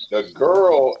sudden, the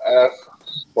girl asks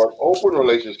for an open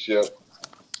relationship.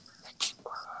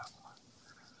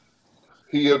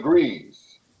 He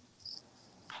agrees.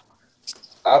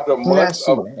 After months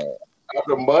of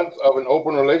an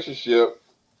open relationship,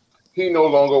 he no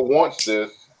longer wants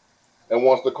this and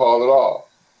wants to call it off.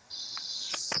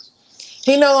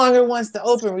 He no longer wants the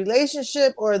open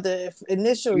relationship or the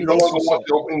initial relationship.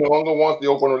 He no longer wants the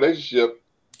open relationship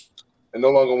and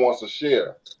no longer wants to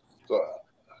share. So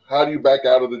how do you back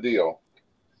out of the deal?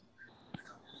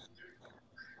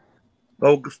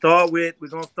 We're gonna start with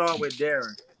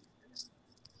Darren.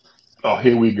 Oh,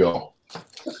 here we go.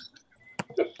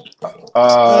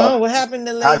 What happened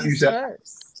to ladies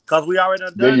first? Because we already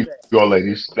done there you that. go,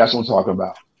 ladies. That's what I'm talking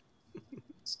about.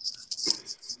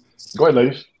 Go ahead,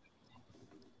 ladies.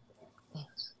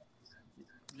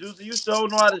 Juicy, you sure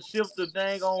know how to shift the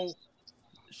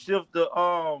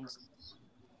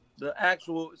the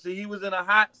actual. See, he was in a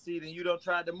hot seat and you don't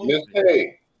try to move.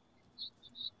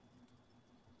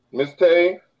 Miss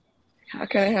Tay. How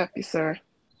can I help you, sir?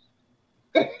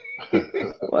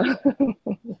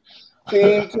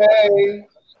 Team Tay.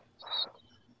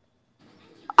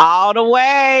 All the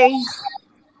way.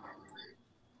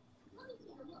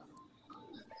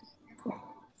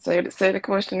 Say the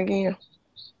question again.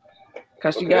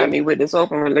 Because you got me with this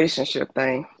open relationship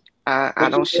thing. I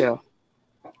don't share.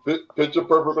 Picture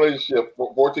perfect relationship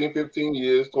for 14, 15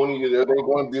 years, 20 years, everything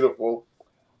going beautiful.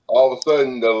 All of a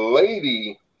sudden, the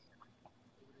lady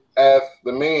asks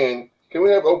the man, can we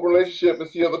have an open relationship and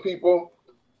see other people?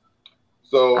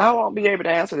 So I won't be able to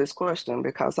answer this question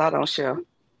because I don't share.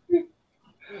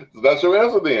 So that's your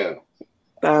answer then.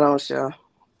 I don't share.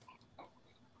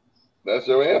 That's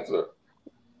your answer.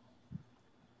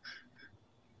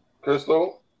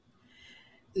 Crystal?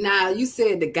 Now, you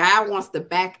said the guy wants to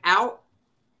back out.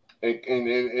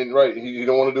 And right, he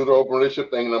don't want to do the open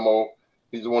relationship thing no more.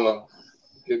 He just want to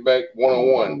get back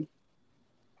one-on-one.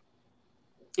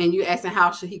 And you asking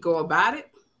how should he go about it?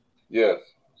 Yes.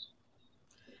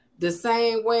 The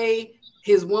same way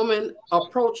his woman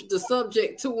approached the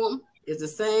subject to him is the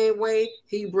same way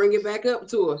he bring it back up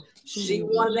to her. She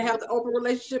wanted to have the open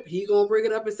relationship. He gonna bring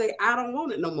it up and say, I don't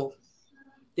want it no more.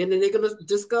 Then they're gonna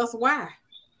discuss why.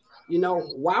 You know,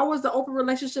 why was the open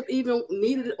relationship even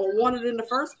needed or wanted in the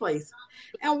first place?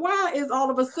 And why is all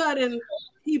of a sudden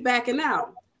he backing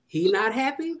out? He not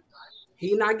happy?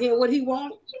 He not getting what he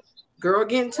want? Girl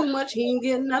getting too much? He ain't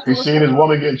getting nothing. He's seeing his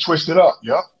woman getting twisted up.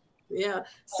 Yep. Yeah.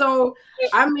 So,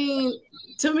 I mean,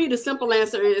 to me, the simple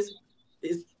answer is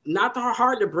it's not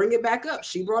hard to bring it back up.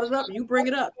 She brought it up. You bring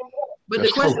it up. But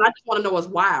that's the question I just want to know is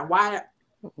why?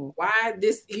 Why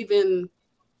this even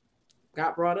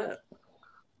got brought up?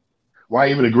 Why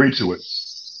even agree to it?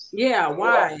 Yeah,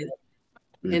 why?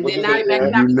 And then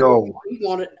now he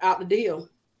wanted out the deal.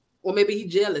 Or maybe he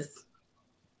jealous.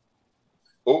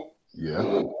 Oh.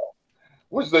 Yeah.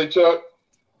 What'd you say, Chuck?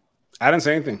 I didn't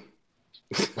say anything.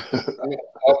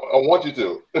 I want you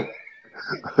to.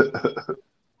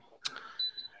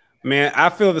 Man, I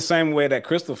feel the same way that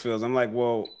Crystal feels. I'm like,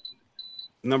 well,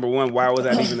 number one, why was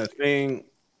that even a thing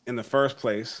in the first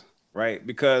place, right?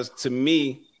 Because to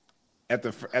me, at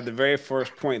the very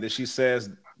first point that she says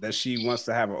that she wants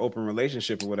to have an open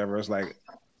relationship or whatever, it's like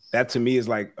that to me is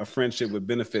like a friendship with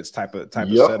benefits type of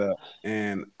setup.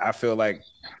 And I feel like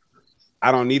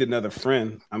I don't need another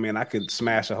friend. I mean, I could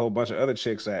smash a whole bunch of other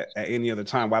chicks at any other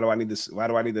time. Why do I need this? Why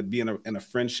do I need to be in a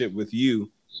friendship with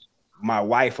you, my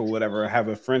wife or whatever? Have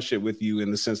a friendship with you in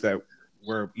the sense that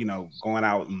we're, you know, going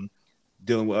out and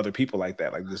dealing with other people like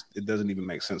that. Like this, it doesn't even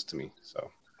make sense to me. So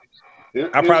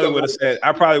I probably would have said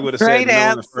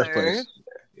no in the first place.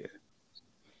 Yeah.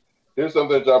 Here's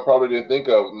something that y'all probably didn't think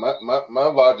of. My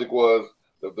logic was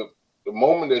the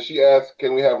moment that she asked,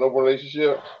 "Can we have an open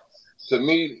relationship?" To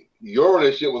me, your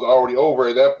relationship was already over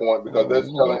at that point because that's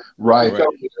telling at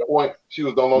that point she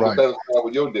was no longer satisfied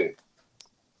with your dick.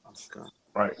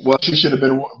 Right. Well, she should have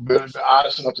been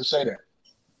honest enough to say that.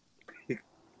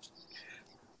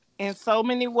 In so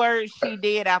many words, she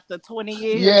did after 20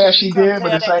 years. Yeah, she did,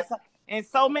 but it's like in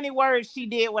so many words, she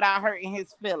did without hurting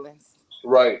his feelings.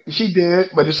 Right. She did,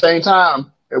 but at the same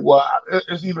time,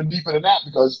 it's even deeper than that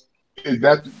because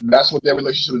that's what their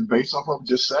relationship is based off of,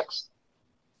 just sex.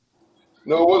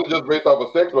 No, it wasn't just based off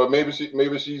of sex, but maybe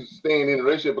she's staying in a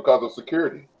relationship because of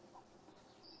security.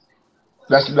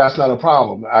 That's not a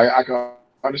problem. I can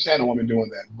understand a woman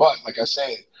doing that, but like I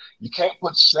said, you can't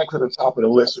put sex at the top of the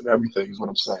list of everything. Is what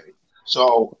I'm saying.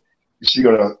 So is she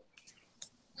for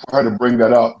her to bring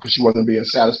that up because she wasn't being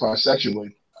satisfied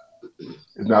sexually?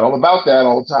 It's not all about that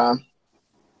all the time,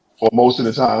 or most of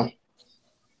the time.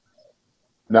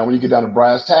 Now, when you get down to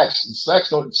brass tacks, sex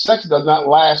does not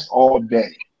last all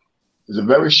day. It's a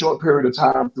very short period of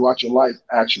time throughout your life,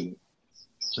 actually.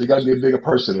 So you got to be a bigger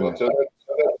person than that.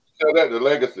 Tell that the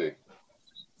legacy.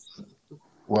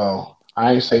 Well,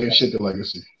 I ain't saying shit to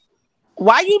legacy.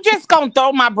 Why you just gonna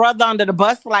throw my brother under the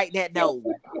bus like that, though?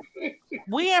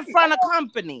 We in front of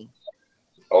company.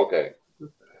 Okay.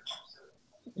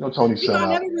 Tony said I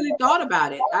never really thought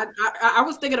about it. I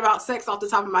was thinking about sex off the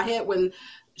top of my head when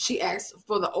she asked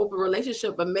for the open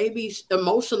relationship, but maybe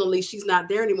emotionally she's not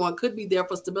there anymore and could be there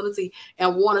for stability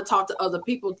and want to talk to other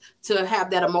people to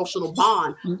have that emotional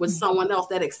bond with someone else,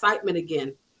 that excitement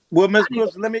again. Well, Miss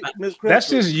Chris, that's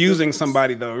just using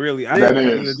somebody though, really.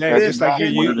 It's like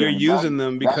you're using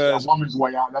them because that's a woman's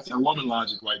way out. That's a woman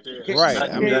logic right there.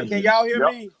 Can y'all hear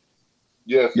me?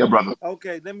 Yes. Yeah, brother.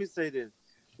 Okay, let me say this.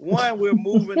 One, we're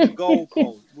moving the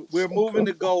goalposts. We're moving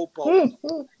the goalposts.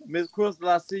 Miss Crystal,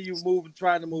 I see you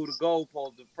trying to move the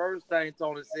goalposts. The first thing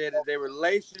Tony said is their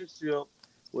relationship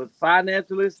was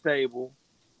financially stable.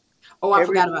 Oh, I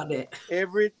forgot about that.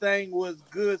 Everything was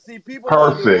good. See, people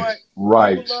perfect.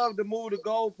 People love to move the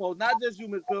goalposts. Not just you,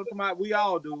 Miss Crystal. We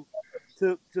all do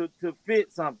to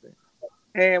fit something.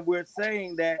 And we're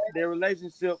saying that their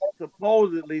relationship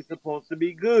supposedly supposed to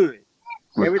be good.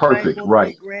 Everything's perfect, supposed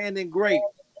to be grand and great.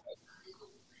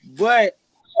 But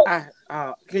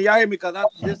can y'all hear me? Because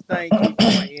this thing keeps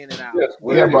going in and out. Yes,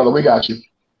 yeah, brother, we got you.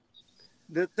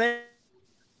 The thing.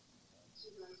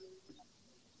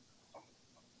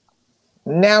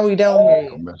 Now we don't hear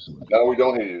you. Now we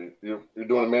don't hear you. You're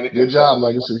doing a mannequin. Good job,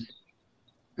 Legacy.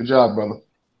 Good job, brother.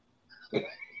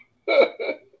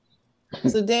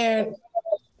 So Darren,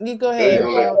 you go ahead.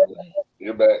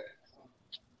 You're back.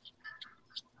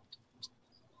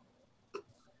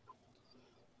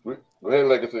 Go ahead,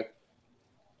 Legacy.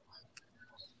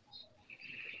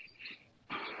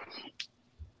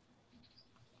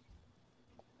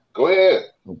 Go ahead.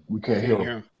 We can't hear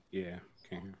him. Yeah,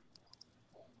 can't hear.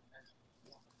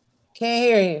 Can't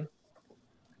hear you.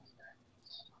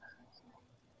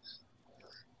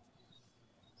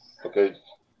 Okay.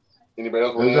 Anybody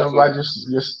else?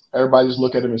 Everybody just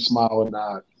look at him and smile and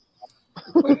nod.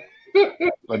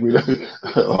 like we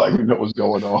know what's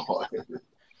going on.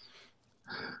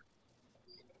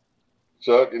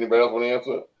 Chuck, anybody else want to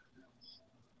answer?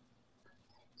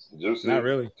 Juicy? Not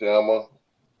really. Tiama?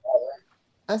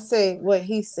 I say what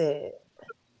he said.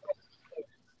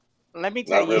 Let me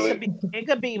tell you, it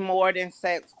could be more than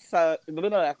sex.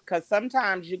 Because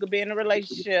sometimes you could be in a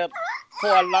relationship for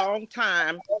a long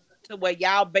time to where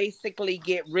y'all basically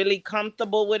get really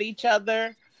comfortable with each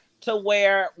other to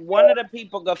where one of the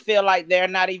people could feel like they're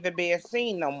not even being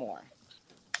seen no more.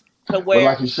 To where, but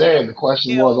like you said, the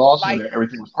question was also that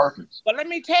everything was perfect. But let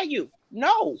me tell you,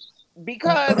 no.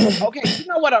 Because, okay, you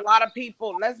know what a lot of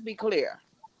people, let's be clear.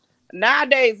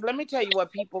 Nowadays, let me tell you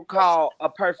what people call a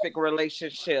perfect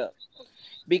relationship.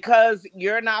 Because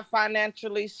you're not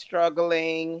financially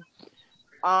struggling.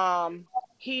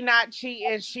 He not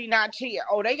cheating, she not cheating.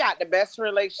 Oh, they got the best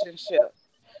relationship.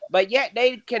 But yet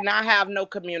they cannot have no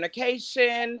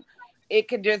communication. It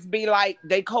could just be like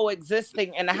they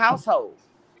coexisting in the household.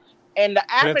 And the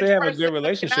average but if they have a good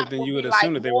relationship, then you would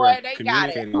assume that they were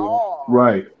communicating.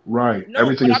 Right. No,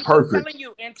 everything is perfect. I'm telling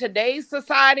you, in today's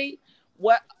society,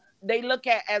 what they look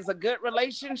at as a good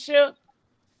relationship,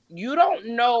 you don't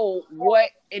know what.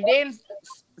 And then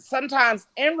sometimes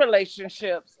in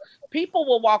relationships, people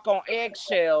will walk on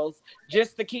eggshells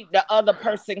just to keep the other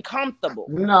person comfortable.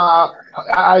 Nah,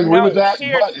 I agree with that.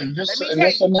 But Seriously, let me tell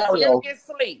you, scenario,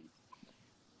 seriously,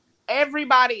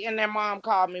 everybody and their mom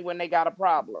called me when they got a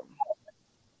problem.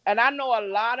 And I know a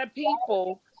lot of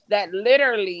people that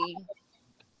literally,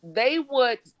 they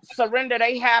would surrender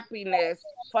their happiness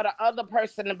for the other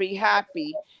person to be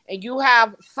happy. And you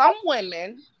have some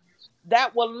women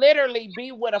that will literally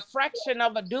be with a fraction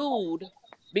of a dude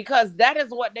because that is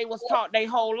what they was taught their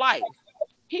whole life.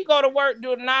 He go to work,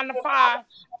 do 9 to 5.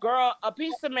 Girl, a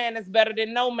piece of man is better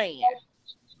than no man.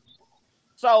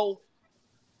 So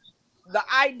the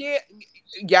idea,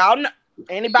 y'all know,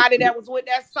 anybody that was with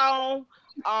that song,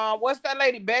 what's that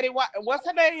lady, Betty? What's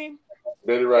her name?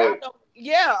 Betty Wright.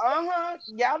 Yeah,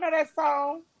 y'all know that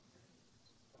song.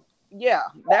 Yeah,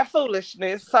 that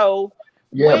foolishness. So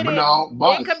yeah,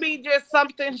 with it could be just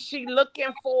something she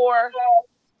looking for.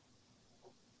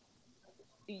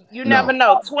 You never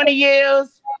know. 20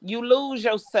 years, you lose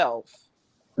yourself.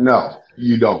 No,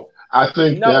 you don't. I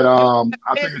think that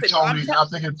I think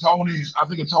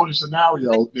in Tony's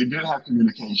scenario, they did have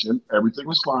communication. Everything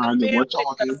was fine. They weren't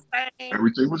talking.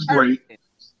 Everything was great.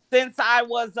 Since I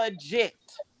was a jit.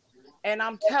 And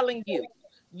I'm telling you,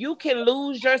 you can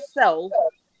lose yourself.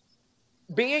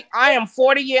 I am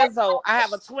 40 years old. I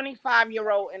have a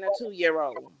 25-year-old and a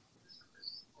 2-year-old.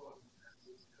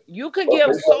 You could give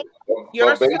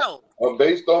yourself. But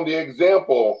based on the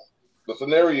example, the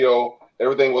scenario,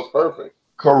 everything was perfect.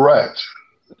 Correct.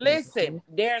 Listen,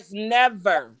 there's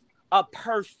never a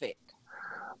perfect.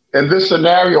 And this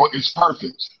scenario is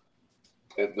perfect.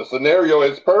 The scenario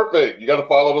is perfect. You got to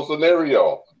follow the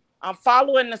scenario. I'm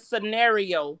following the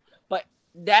scenario, but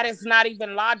that is not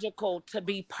even logical to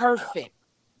be perfect.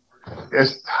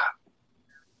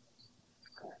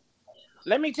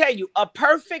 Let me tell you, a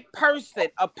perfect person,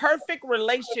 a perfect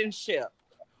relationship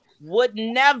would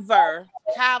never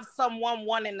have someone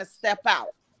wanting to step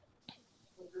out.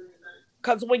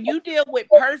 Because when you deal with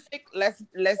perfect, let's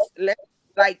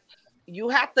like, you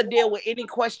have to deal with any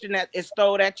question that is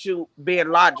thrown at you being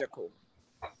logical.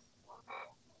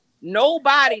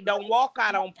 Nobody don't walk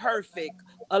out on perfect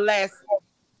unless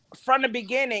from the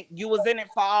beginning you was in it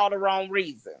for all the wrong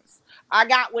reasons. I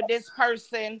got with this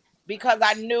person because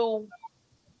I knew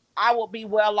I would be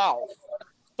well off.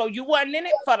 So you wasn't in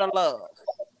it for the love.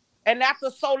 And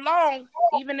after so long,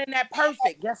 even in that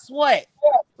perfect, guess what?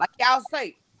 Like y'all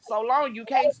say, so long you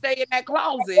can't stay in that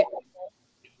closet.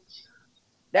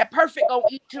 That perfect gonna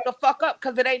eat you the fuck up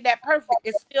because it ain't that perfect.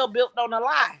 It's still built on a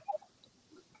lie.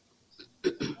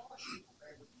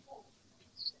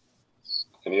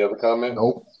 Any other comments?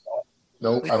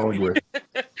 Nope, I don't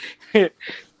agree.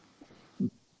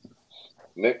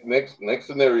 Next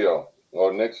scenario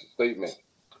or next statement.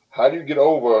 How do you get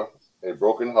over a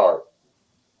broken heart?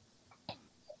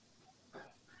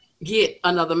 Get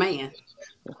another man.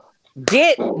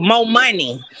 Get more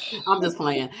money. I'm just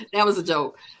playing. That was a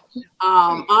joke.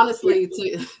 Honestly,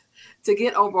 to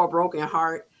get over a broken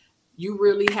heart, you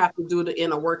really have to do the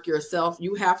inner work yourself.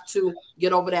 You have to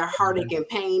get over that heartache and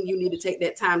pain. You need to take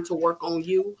that time to work on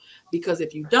you, because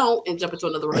if you don't and jump into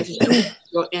another relationship,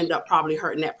 you'll end up probably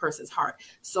hurting that person's heart.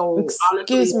 So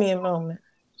excuse me a moment.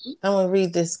 I'm going to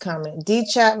read this comment. D.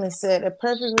 Chapman said, a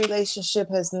perfect relationship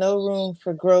has no room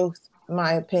for growth, in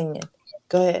my opinion.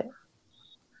 Go ahead.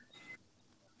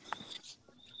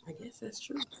 I guess that's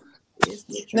true. Yes,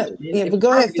 that's true. No, yeah, but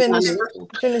go ahead.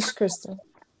 Finish, Crystal.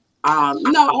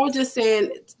 No, I was just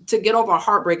saying, to get over a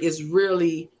heartbreak is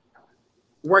really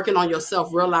working on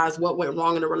yourself, realize what went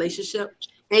wrong in the relationship,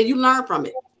 and you learn from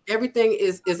it. Everything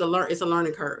is a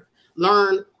learning curve.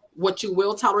 Learn what you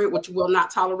will tolerate, what you will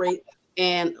not tolerate,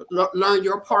 and learn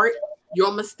your part,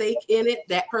 your mistake in it,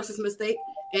 that person's mistake,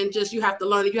 and just you have to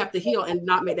learn it. You have to heal and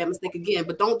not make that mistake again.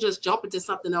 But don't just jump into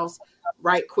something else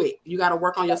right quick. You got to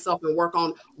work on yourself and work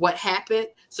on what happened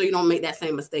so you don't make that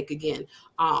same mistake again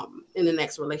in the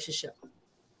next relationship.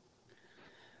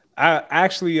 I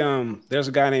actually there's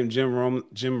a guy named Jim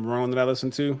Rohn that I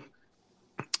listen to,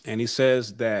 and he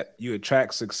says that you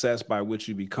attract success by what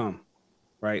you become,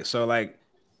 right? So like,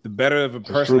 the better of a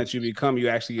person that you become, you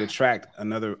actually attract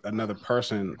another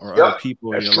person or other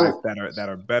people in your life that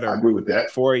are better. I agree with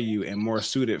that. For you and more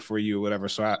suited for you or whatever.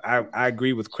 So I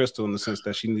agree with Crystal in the sense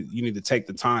that you need to take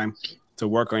the time to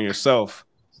work on yourself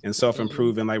and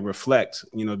self-improve and like reflect,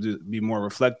 be more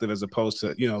reflective, as opposed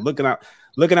to,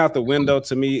 looking out the window.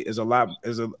 To me is a lot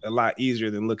easier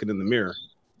than looking in the mirror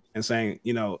and saying,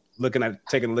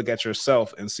 taking a look at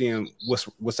yourself and seeing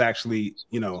what's actually,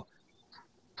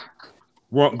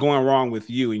 going wrong with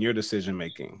you and your decision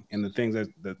making and the things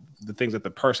that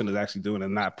the person is actually doing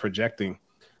and not projecting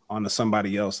onto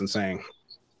somebody else and saying,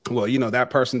 well, you know, that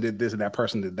person did this and that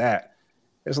person did that.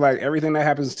 It's like everything that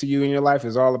happens to you in your life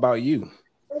is all about you.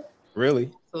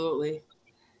 Really. Absolutely.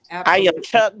 I am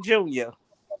Chuck Jr.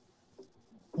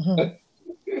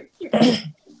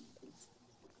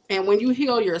 And when you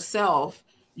heal yourself,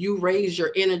 you raise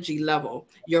your energy level,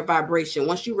 your vibration.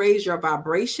 Once you raise your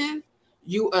vibration,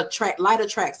 you attract light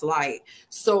attracts light.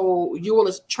 So you will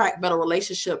attract better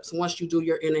relationships once you do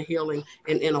your inner healing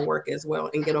and inner work as well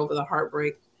and get over the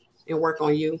heartbreak and work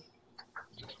on you.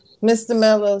 Mr.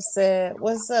 Mello said,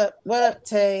 "What's up? What up,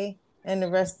 Tay and the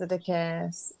rest of the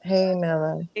cast?" Hey,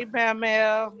 Mello. Hey,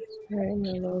 Mel. Hey,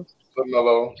 Mello. What's up,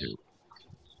 Mello?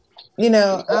 You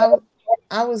know,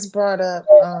 I was brought up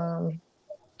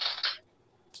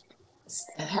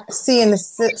seeing the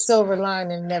silver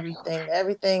lining in everything.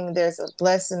 Everything, there's a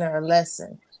blessing or a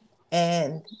lesson,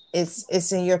 and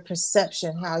it's in your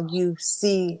perception how you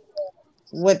see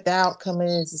what the outcome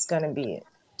is going to be.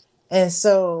 And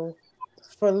so,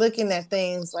 for looking at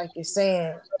things like you're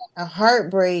saying, a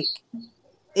heartbreak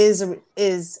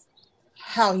is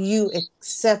how you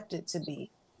accept it to be.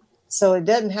 So it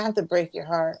doesn't have to break your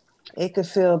heart. It could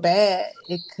feel bad.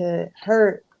 It could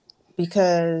hurt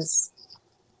because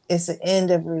it's the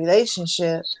end of a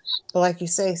relationship. But like you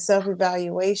say,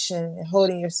 self-evaluation and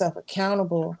holding yourself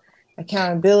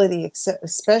accountability,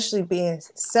 especially being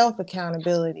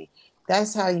self-accountability,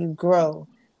 that's how you grow.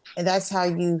 And that's how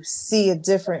you be a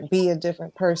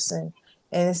different person.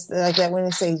 And it's like that when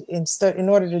they say, in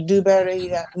order to do better, you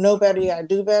got to know better, you got to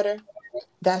do better.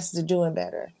 That's the doing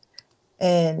better.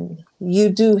 And you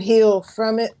do heal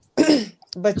from it,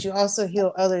 but you also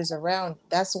heal others around.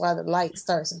 That's why the light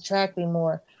starts attracting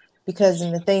more, because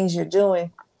in the things you're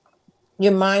doing,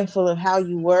 you're mindful of how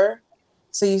you were.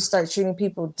 So you start treating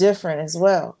people different as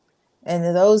well. And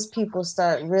then those people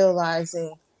start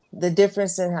realizing the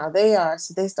difference in how they are.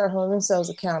 So they start holding themselves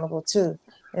accountable too.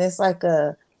 And it's like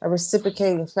a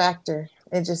reciprocating factor.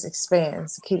 It just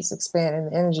expands, it keeps expanding.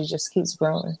 The energy just keeps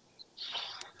growing.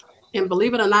 And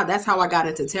believe it or not, that's how I got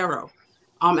into tarot.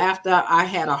 After I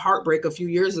had a heartbreak a few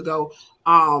years ago,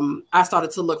 I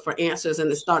started to look for answers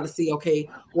and started to see, okay,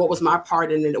 what was my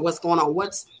part in it? What's going on?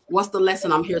 What's the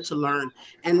lesson I'm here to learn?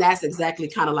 And that's exactly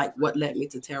kind of like what led me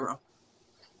to tarot.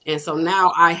 And so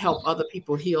now I help other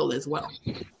people heal as well.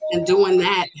 And doing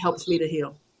that helps me to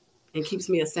heal and keeps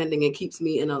me ascending and keeps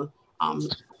me in a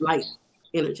light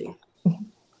energy.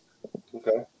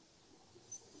 Okay.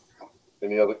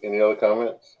 Any other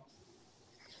comments?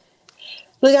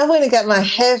 Look, I went and got my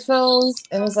headphones,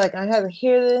 and it's like I had to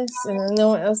hear this, and no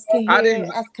one else can hear it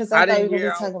because I thought we were going to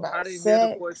be talking about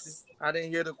sex. I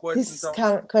didn't hear the question. These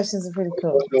questions are pretty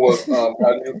cool. The question was,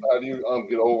 how do you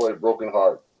get over a broken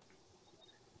heart?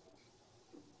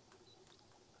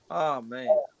 Oh man,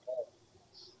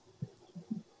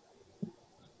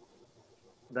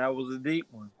 that was a deep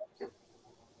one.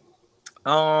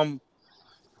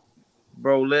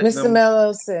 Bro, Mr.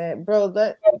 Mello said, "Bro,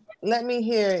 let me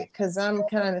hear it because I'm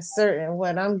kind of certain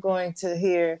what I'm going to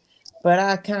hear, but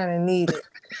I kind of need it."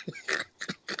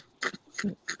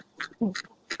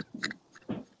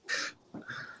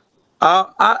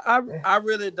 I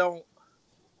really don't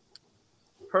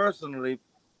personally.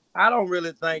 I don't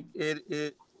really think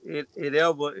it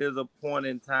ever is a point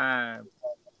in time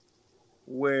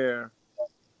where,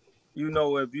 you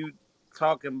know, if you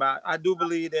talking about, I do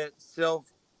believe that self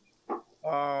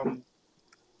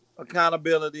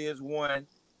accountability is one,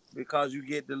 because you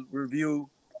get to review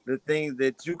the things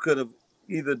that you could have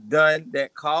either done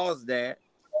that caused that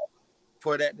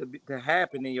for that to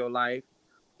happen in your life,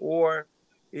 or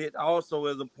it also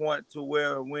is a point to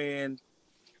where when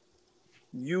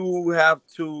you have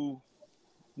to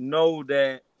know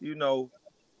that, you know,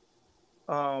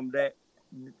 that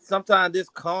sometimes this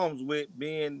comes with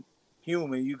being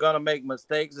human. You're gonna make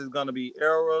mistakes. There's gonna be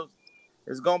errors.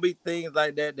 There's gonna be things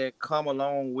like that that come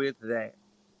along with that,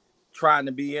 trying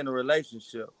to be in a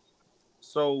relationship.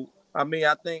 So, I mean,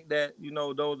 I think that, you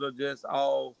know, those are just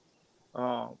all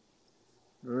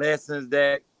lessons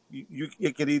that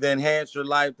it could either enhance your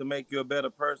life to make you a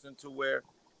better person, to where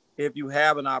if you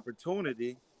have an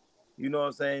opportunity, you know what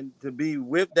I'm saying, to be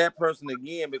with that person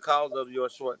again because of your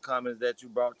shortcomings that you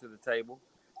brought to the table,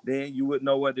 then you would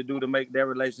know what to do to make that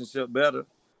relationship better.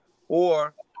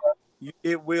 Or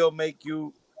it will make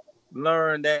you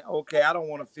learn that, okay, I don't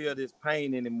want to feel this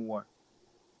pain anymore.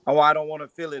 Oh, I don't want to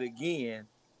feel it again.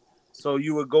 So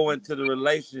you would go into the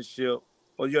relationship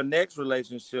or your next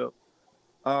relationship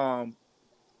trying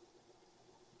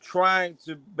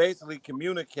to basically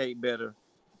communicate better,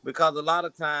 because a lot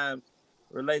of times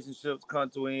relationships come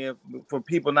to an end for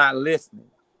people not listening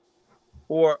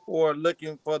or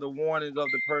looking for the warnings of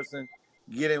the person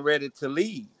getting ready to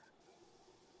leave,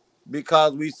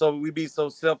 because we be so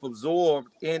self-absorbed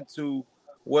into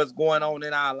what's going on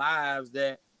in our lives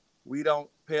that we don't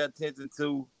pay attention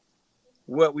to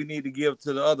what we need to give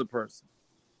to the other person.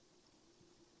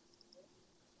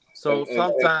 So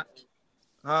sometimes,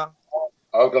 huh?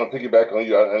 I was gonna piggyback on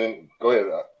you. I didn't. Go ahead.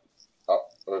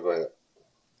 Go ahead.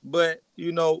 But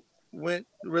you know, when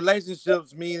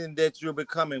relationships meaning that you're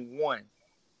becoming one,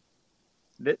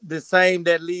 the same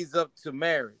that leads up to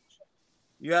marriage.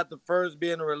 You have to first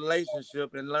be in a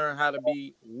relationship and learn how to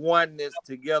be oneness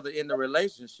together in the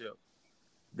relationship.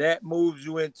 That moves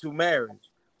you into marriage,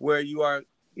 where you are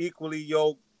equally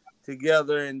yoked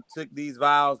together and took these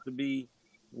vows to be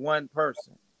one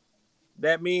person.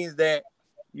 That means that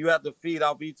you have to feed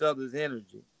off each other's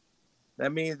energy.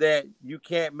 That means that you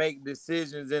can't make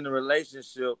decisions in a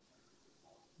relationship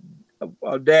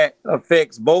that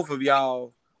affects both of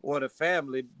y'all or the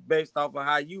family based off of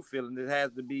how you feeling. It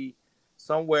has to be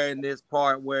somewhere in this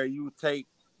part where you take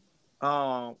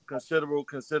considerable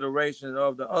consideration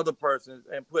of the other person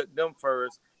and put them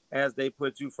first as they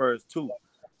put you first too.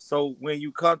 So when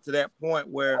you come to that point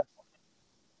where,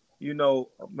 you know,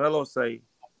 Mello say,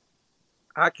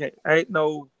 ain't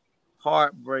no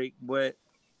heartbreak, but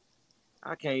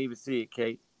I can't even see it,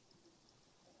 Kate.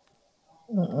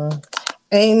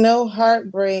 Ain't no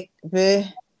heartbreak, but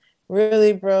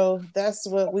really, bro, that's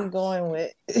what we going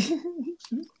with.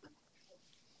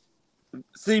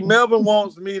 See, Melvin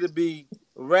wants me to be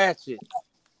ratchet,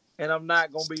 and I'm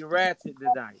not gonna be ratchet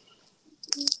tonight.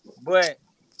 But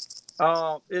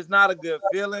it's not a good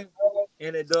feeling,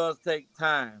 and it does take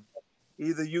time.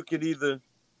 You could,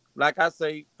 like I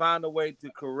say, find a way to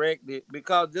correct it,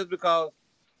 because just because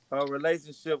a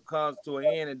relationship comes to an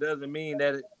end, it doesn't mean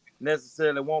that it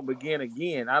necessarily won't begin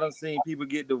again. I done seen people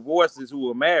get divorces who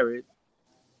were married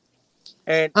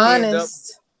and end up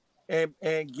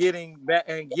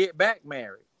and get back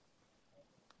married.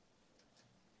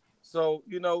 So,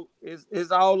 you know,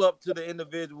 it's all up to the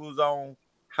individuals on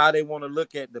how they want to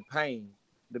look at the pain.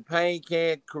 The pain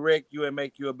can't correct you and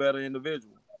make you a better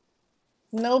individual.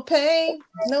 No pain,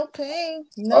 no pain,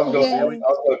 I was no gonna gain.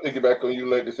 piggyback on you,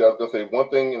 Legacy. I was gonna say one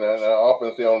thing, and I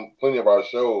often say on plenty of our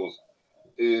shows,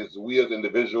 is we as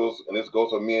individuals, and this goes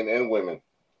for men and women.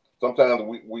 Sometimes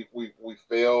we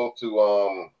fail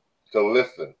to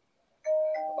listen.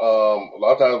 A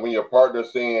lot of times when your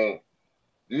partner's saying,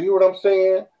 "Do you hear what I'm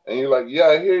saying?" and you're like, "Yeah,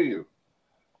 I hear you."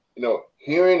 You know,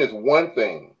 hearing is one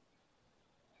thing.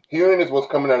 Hearing is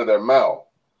what's coming out of their mouth,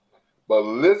 but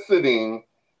listening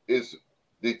is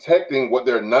detecting what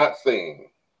they're not saying.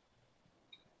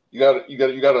 You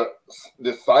gotta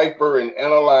decipher and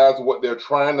analyze what they're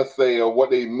trying to say or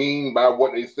what they mean by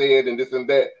what they said and this and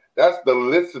that. That's the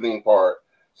listening part.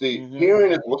 See,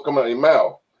 hearing is what's coming out of your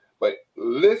mouth, but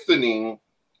listening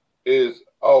is,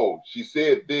 oh, she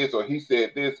said this or he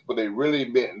said this, but they really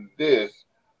meant this.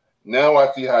 Now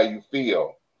I see how you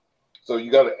feel. So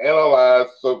you got to analyze.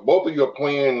 So both of you are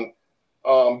playing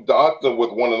doctor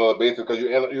with one another, basically,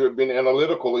 because you're being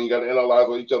analytical and you got to analyze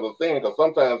what each other's saying. Because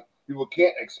sometimes people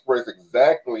can't express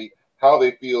exactly how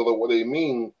they feel or what they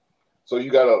mean. So you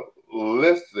got to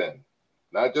listen,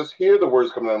 not just hear the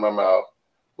words coming out of my mouth,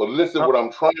 but listen what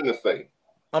I'm trying to say.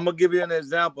 I'm gonna give you an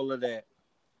example of that.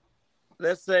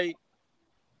 Let's say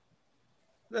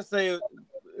it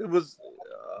was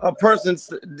a person,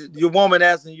 your woman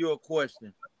asking you a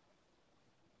question.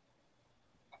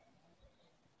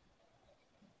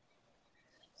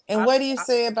 And what do you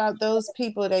say about those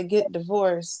people that get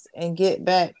divorced and get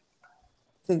back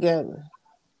together?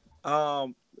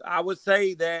 I would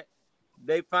say that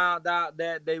they found out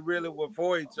that they really were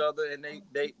for each other, and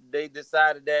they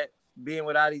decided that being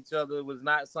without each other was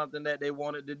not something that they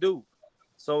wanted to do.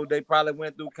 So they probably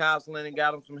went through counseling and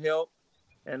got them some help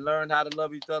and learned how to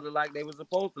love each other like they were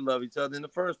supposed to love each other in the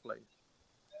first place.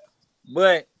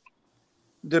 But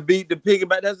to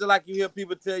piggyback, that's just like you hear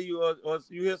people tell you, or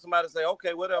you hear somebody say,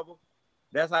 "Okay, whatever,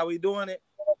 that's how we doing it.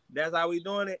 That's how we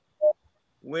doing it."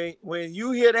 When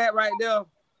you hear that right there,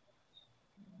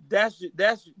 that's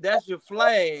your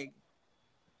flag.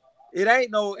 It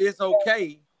ain't no it's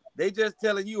okay. They just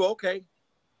telling you okay,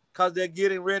 because they're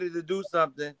getting ready to do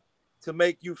something to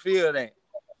make you feel that.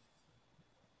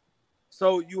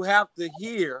 So you have to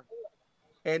hear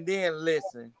and then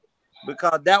listen,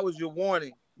 because that was your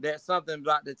warning that something's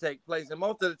about to take place. And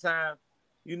most of the time,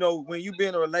 you know, when you've been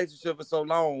in a relationship for so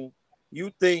long,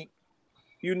 you think,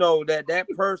 you know, that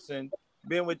person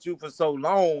been with you for so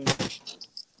long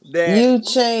that you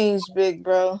changed, big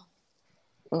bro.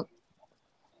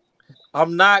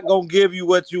 I'm not gonna give you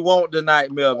what you want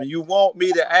tonight, Melvin. You want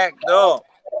me to act up.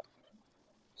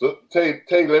 So, Tay,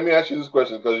 let me ask you this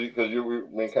question because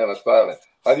you've been kind of silent.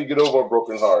 How do you get over a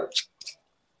broken heart?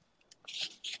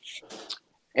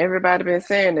 Everybody been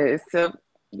saying it, except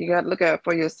you got to look out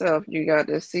for yourself. You got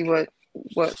to see what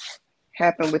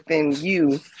happened within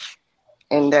you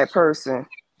and that person,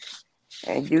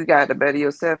 and you got to better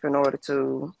yourself in order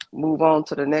to move on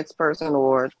to the next person,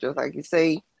 or just like you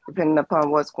say, depending upon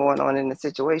what's going on in the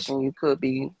situation, you could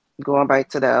be going back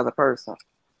to the other person.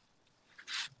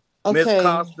 Okay. Miss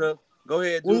Costa, go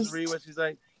ahead, just read what she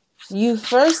say. You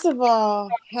first of all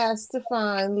has to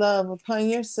find love upon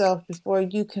yourself before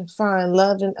you can find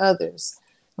love in others.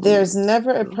 There's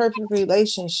never a perfect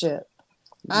relationship.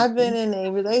 I've been in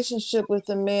a relationship with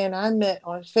a man I met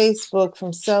on Facebook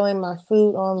from selling my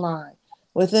food online.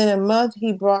 Within a month,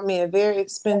 he brought me a very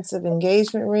expensive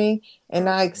engagement ring, and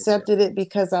I accepted it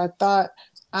because I thought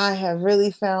I have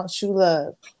really found true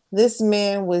love. This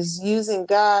man was using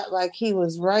God like he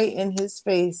was right in his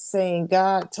face, saying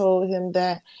God told him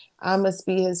that I must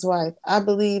be his wife. I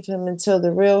believed him until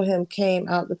the real him came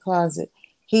out the closet.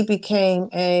 He became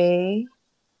a...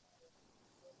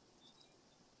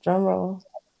 drum roll.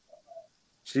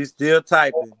 She's still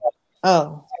typing.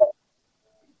 Oh.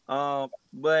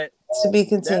 But to be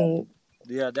continued.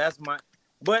 That's my.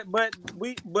 But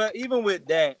even with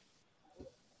that,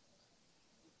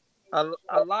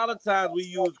 a lot of times we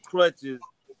use crutches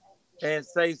and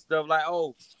say stuff like,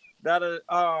 "Oh,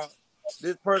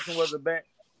 this person was a bad."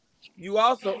 You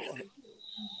also.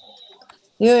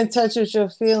 You're in touch with your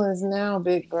feelings now,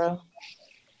 big bro.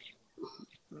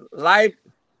 Life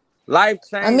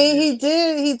changes. I mean, he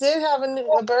did have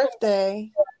a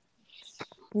birthday.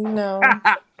 No.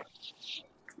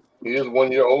 He is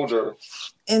 1 year older.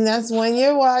 And that's 1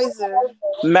 year wiser.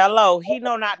 Mello, he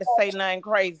know not to say nothing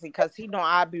crazy because he know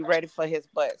I'll be ready for his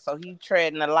butt. So he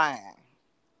treading the line.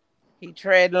 He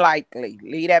tread lightly.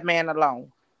 Leave that man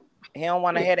alone. He don't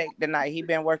want a headache tonight. He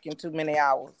been working too many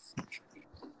hours.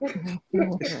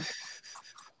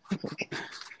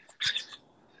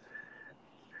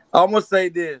 I'm gonna say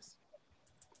this.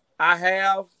 I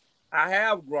have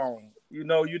grown. You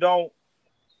know,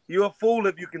 you're a fool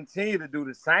if you continue to do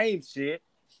the same shit.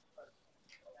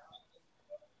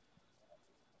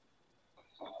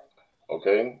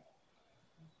 Okay.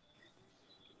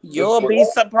 You'll be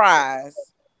surprised.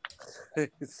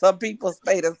 Some people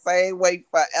stay the same way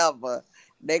forever.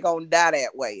 They're gonna die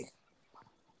that way.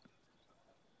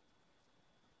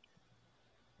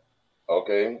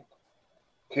 Okay.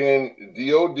 Can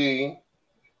DOD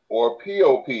or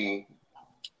POP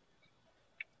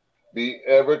be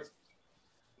ever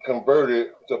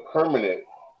converted to permanent?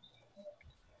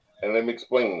 And let me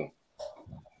explain.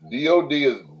 DOD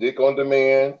is dick on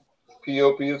demand.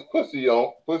 POP is pussy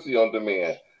on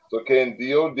demand. So can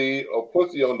DOD or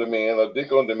pussy on demand or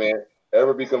dick on demand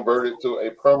ever be converted to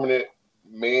a permanent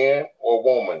man or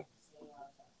woman?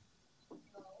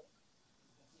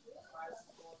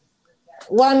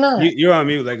 Why not? You're on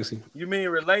mute, Legacy. You mean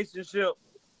relationship?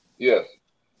 Yes.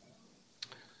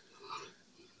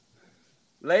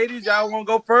 Ladies, y'all want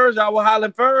to go first? Y'all will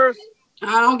holler first?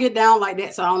 I don't get down like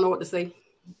that, so I don't know what to say.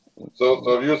 So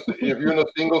if you're in a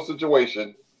single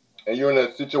situation and you're in a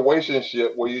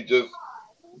situationship where you just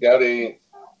got a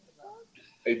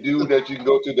dude that you can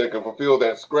go to that can fulfill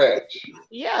that scratch.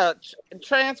 Yeah,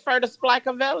 transfer the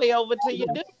Splicavelli over to your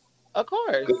dude. Of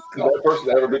course. Could that person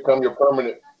ever become your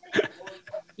permanent?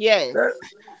 Yes.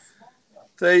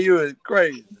 Tell you it's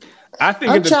crazy. I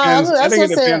think it depends. I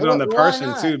think it depends on the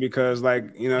person too, because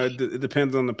it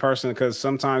depends on the person. Because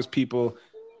sometimes people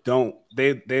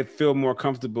they feel more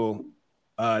comfortable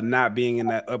not being in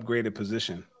that upgraded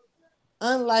position.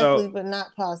 Unlikely, but not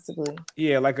possibly.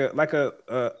 Yeah, like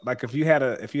if you had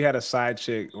a side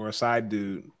chick or a side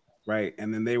dude, right,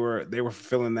 and then they were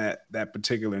fulfilling that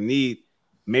particular need,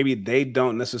 maybe they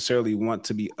don't necessarily want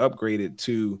to be upgraded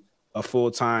to a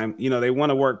full-time. You know, they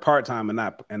want to work part-time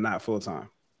and not full-time.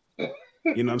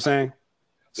 You know what I'm saying?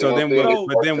 So then,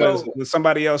 when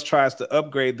somebody else tries to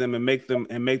upgrade them and make them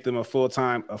a full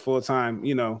time,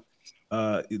 you know,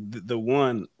 the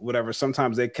one whatever,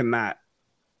 sometimes they cannot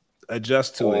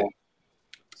adjust to it.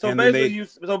 So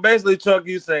basically, Chuck,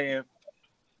 you saying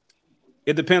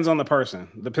it depends on the person,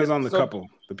 depends on the couple,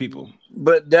 the people.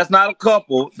 But that's not a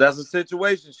couple; that's a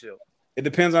situationship. It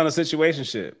depends on the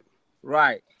situationship,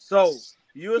 right? So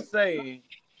you're saying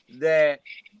that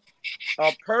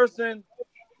a person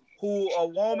who a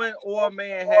woman or a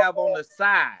man have on the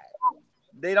side,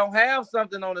 they don't have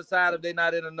something on the side if they're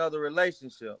not in another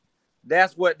relationship.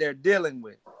 That's what they're dealing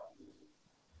with.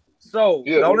 So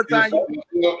the only time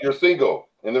you're single.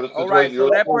 In the All right, so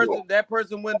situation, that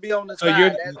person wouldn't be on the So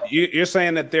side. you're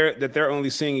saying that they're only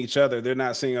seeing each other. They're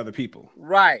not seeing other people.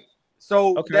 Right.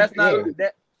 So Okay, that's not yeah.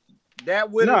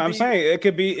 that wouldn't. No, I'm be, saying it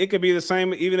could be the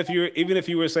same. Even if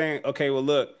you were saying, okay, well,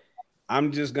 look,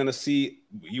 I'm just gonna see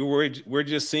you. We're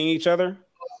just seeing each other,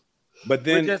 but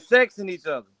then we're just sexing each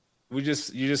other. you're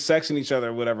just sexing each other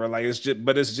or whatever. Like it's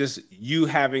just you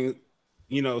having,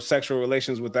 sexual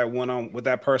relations with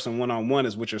that person one-on-one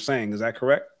is what you're saying. Is that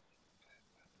correct?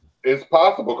 It's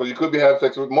possible because you could be having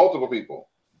sex with multiple people.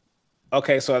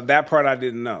 Okay, so that part I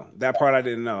didn't know.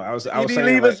 I was saying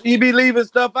he be leaving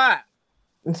stuff out.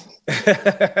 Well,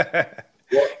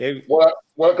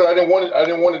 because I didn't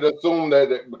want it to assume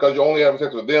that because you're only having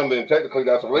sex with them, then technically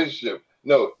that's a relationship.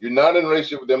 No, you're not in a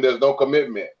relationship with them. There's no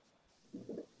commitment.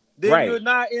 Then you're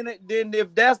not in it. Then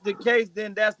if that's the case,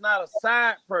 then that's not a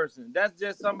side person. That's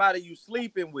just somebody you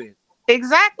sleeping with.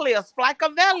 Exactly, a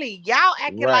splackavelli. Y'all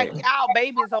acting like y'all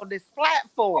babies on this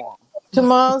platform.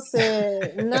 Jamal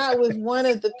said, not with one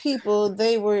of the people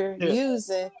they were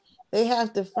using. They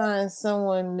have to find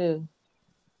someone new.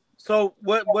 So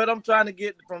what I'm trying to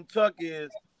get from Chuck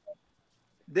is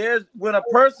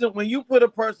when you put a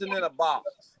person in a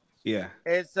box,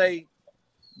 and say,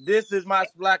 this is my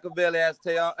splackavelli, as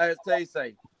Tay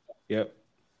say. Yep.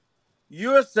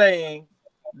 You're saying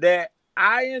that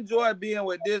I enjoy being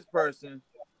with this person,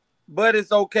 but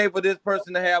it's okay for this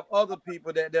person to have other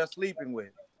people that they're sleeping with.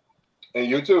 And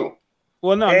you too.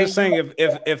 Well, no, I'm just saying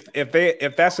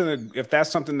if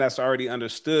that's something that's already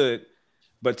understood.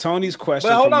 But Tony's question.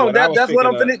 But hold on, that's what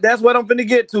I'm finna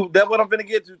get to. That's what I'm finna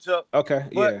get to, Chuck. Okay.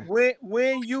 But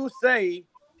when you say,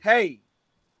 hey,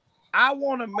 I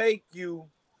want to make you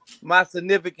my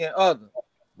significant other.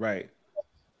 Right.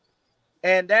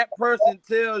 And that person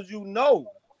tells you no.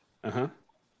 Uh-huh.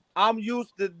 I'm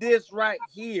used to this right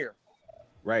here.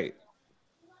 Right.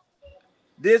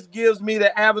 This gives me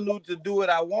the avenue to do what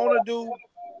I want to do.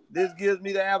 This gives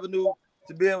me the avenue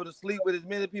to be able to sleep with as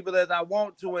many people as I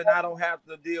want to, and I don't have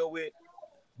to deal with.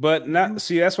 But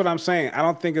that's what I'm saying. I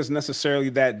don't think it's necessarily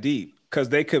that deep because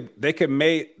they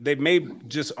may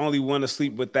just only want to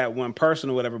sleep with that one person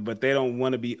or whatever, but they don't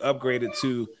want to be upgraded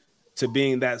to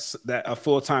being that a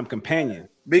full-time companion.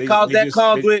 Because that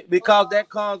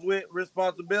comes with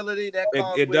responsibility.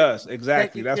 It does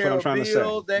exactly. That's what I'm trying to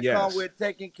say. That comes with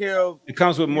taking care of. It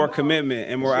comes with more commitment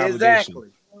and more obligation.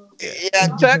 Exactly. Yeah,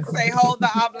 Chuck say hold the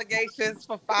obligations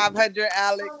for 500,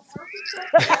 Alex.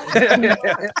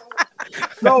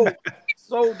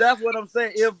 So that's what I'm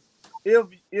saying. If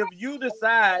you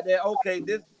decide that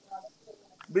this,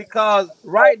 because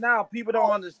right now people don't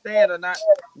understand or not,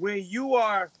 when you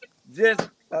are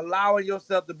just allowing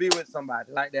yourself to be with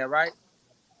somebody like that, right?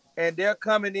 And they're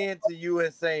coming in to you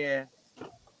and saying,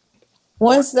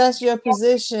 once that's your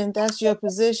position, that's your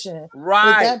position.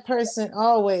 Right. But that person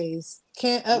always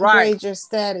can't upgrade your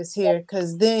status here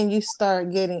because then you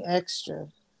start getting extra.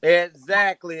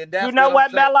 Exactly. And that's you know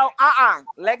what Mello?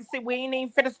 Legacy, we ain't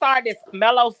even finna start this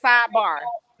Mello sidebar.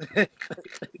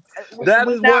 That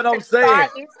is what I'm saying.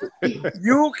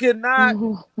 You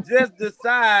cannot just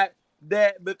decide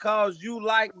that because you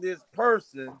like this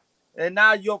person and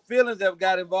now your feelings have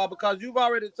got involved because you've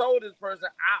already told this person,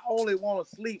 I only want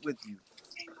to sleep with you.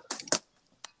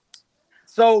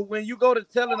 So when you go to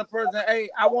telling a person, hey,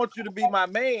 I want you to be my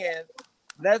man,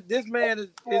 that this man is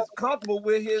comfortable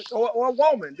with his or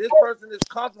woman. This person is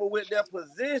comfortable with their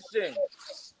position.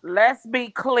 Let's be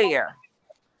clear.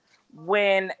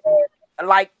 When,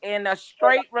 like in a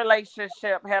straight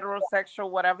relationship, heterosexual,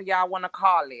 whatever y'all want to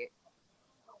call it,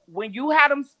 when you have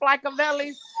them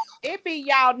splackavellis, it be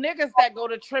y'all niggas that go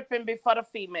to tripping before the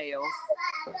females.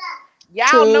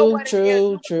 Y'all know what it is.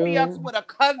 You see us with a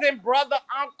cousin, brother,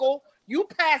 uncle. You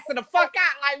passing the fuck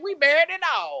out like we married and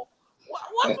all.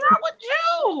 What's wrong with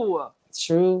you?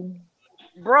 True.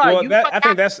 Bro, well, I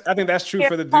think that's true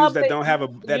for the dudes that don't have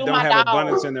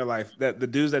abundance in their life. That the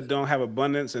dudes that don't have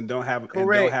abundance and don't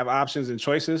have options and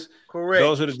choices. Correct.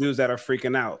 Those are the dudes that are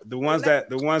freaking out. The ones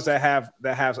that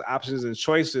have options and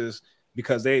choices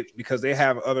because they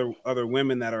have other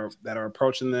women that are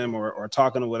approaching them or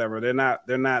talking or whatever. They're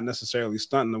not necessarily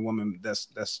stunting the woman that's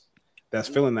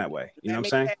feeling that way. You know what I'm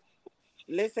saying?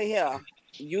 Listen here,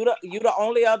 you the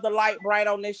only other light bright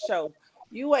on this show.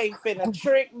 You ain't finna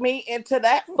trick me into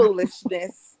that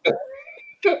foolishness.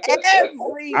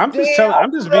 I'm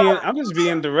just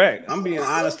being direct. I'm being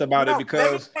honest about it because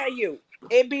let me tell you,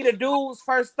 it be the dudes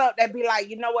first up that be like,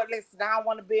 you know what? Listen, I don't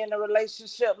want to be in a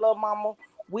relationship, little mama.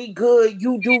 We good.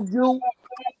 You do you.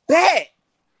 Bet.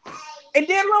 And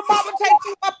then little mama take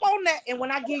you up on that. And when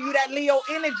I give you that Leo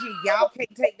energy, y'all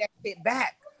can't take that shit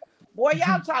back. Boy,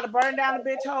 y'all try to burn down a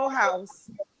bitch whole house.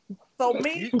 So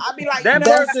me, I be like, that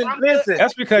person. Listen,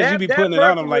 that's because you be putting it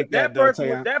on them like that, though.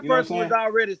 That person was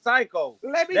already psycho.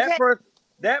 Let me tell you,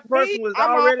 that person was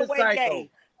I'm all already the way psycho. gay.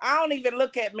 I don't even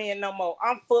look at men no more.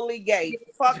 I'm fully gay.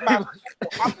 Fuck my.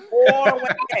 I'm all the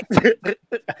way gay.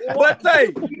 But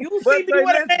say, you see me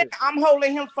with a man, I'm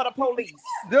holding him for the police.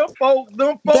 Them folks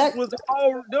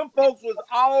was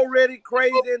already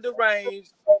crazy and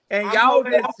deranged, and y'all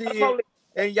didn't see it.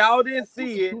 And y'all didn't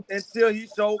see it until he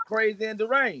showed crazy and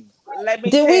deranged. Let me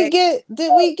Did we get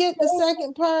the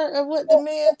second part of what the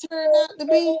man turned out to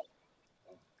be?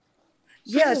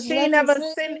 Yeah, she ain't never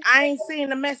seen. I ain't seen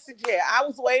the message yet. I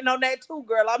was waiting on that too,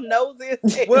 girl. I'm nosy.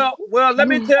 Well, let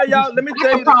me tell y'all. Let me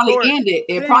tell you the story.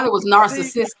 It probably was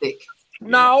narcissistic.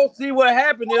 No, see what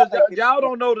happened is y'all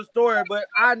don't know the story, but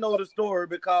I know the story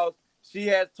because she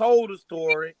has told the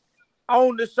story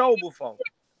on the show before.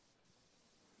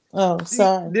 Oh,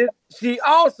 sorry. She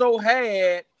also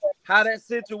had how that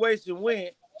situation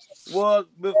went was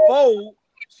before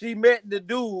she met the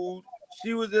dude.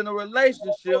 She was in a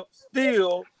relationship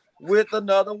still with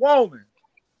another woman.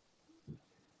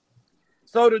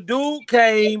 So the dude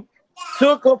came,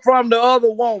 took her from the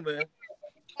other woman,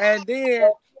 and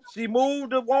then she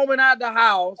moved the woman out the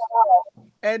house,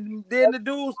 and then the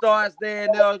dude starts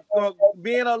staying there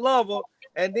being a lover,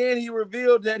 and then he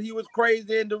revealed that he was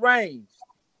crazy and deranged.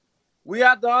 We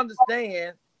have to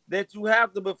understand that you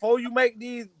have to, before you make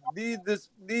these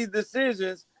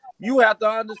decisions, you have to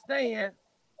understand.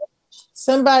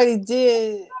 Somebody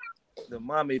did the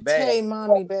mommy bad. Hey,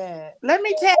 mommy bad. Let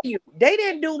me tell you, they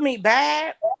didn't do me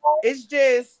bad. It's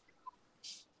just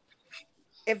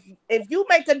if you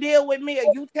make a deal with me or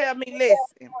you tell me,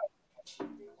 listen,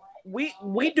 we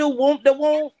do whoop the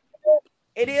whoop.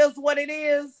 It is what it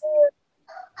is.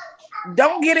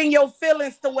 Don't get in your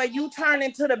feelings the way you turn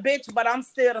into the bitch, but I'm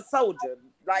still the soldier.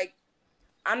 Like,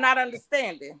 I'm not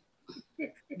understanding.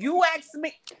 You asked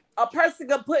me, a person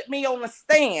could put me on the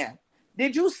stand.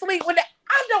 Did you sleep with that?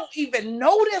 I don't even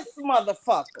know this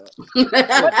motherfucker.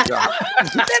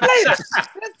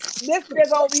 This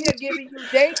nigga over here giving you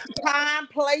dates, time,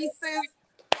 places.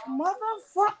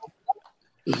 Motherfucker.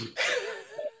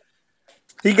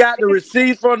 He got the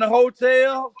receipts from the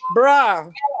hotel.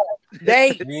 Bruh.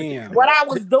 Dates. What I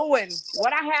was doing.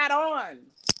 What I had on.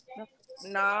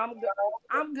 Nah,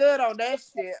 I'm good on that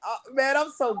shit. Man,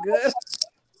 I'm so good.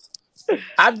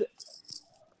 I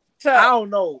don't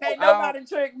know. Can't nobody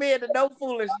trick me into no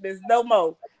foolishness no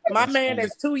more. My man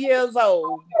is 2 years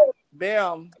old.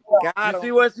 Bam. Got him.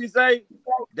 See what she say?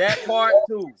 That part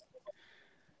too.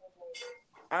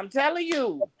 I'm telling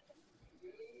you.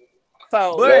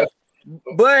 So,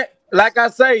 but like I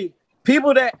say,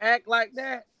 people that act like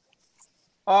that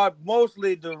are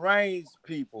mostly deranged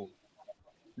people.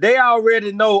 They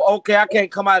already know, okay, I can't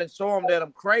come out and show them that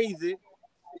I'm crazy.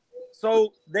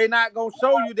 So they're not going to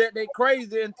show you that they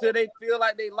crazy until they feel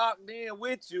like they locked in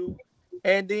with you.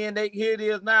 And then here it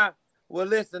is now. Well,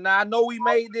 listen, now I know we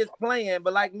made this plan,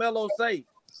 but like Mello say,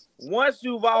 once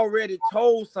you've already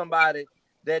told somebody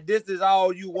that this is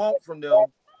all you want from them,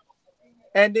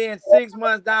 and then 6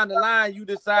 months down the line, you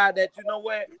decide that, you know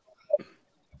what?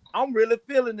 I'm really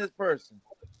feeling this person.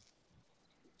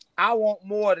 I want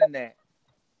more than that.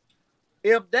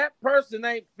 If that person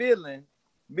ain't feeling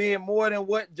being more than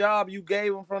what job you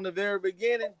gave them from the very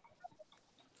beginning,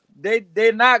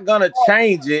 they're not going to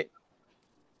change it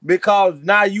because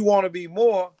now you want to be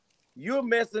more. You're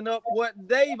messing up what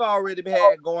they've already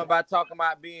had going by talking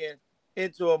about being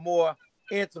into a more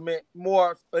intimate,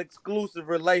 more exclusive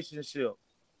relationship.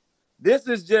 This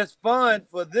is just fun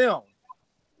for them.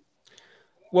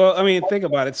 Well, I mean, think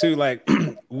about it too. Like,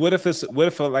 what if and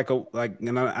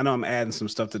I know I'm adding some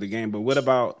stuff to the game, but what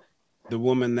about the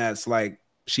woman that's like,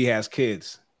 she has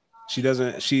kids,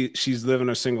 she's living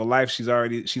her single life, she's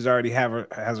already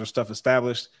has her stuff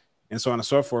established, and so on and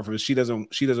so forth. But she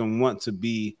doesn't want to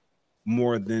be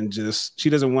more than just, she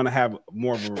doesn't want to have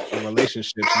more of a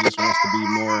relationship. She just wants to be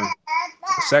more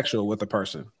sexual with a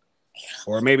person.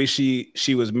 Or maybe she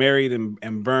was married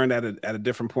and burned at a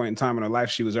different point in time in her life.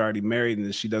 She was already married,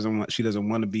 and she doesn't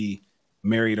want to be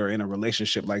married or in a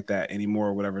relationship like that anymore,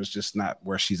 or whatever. It's just not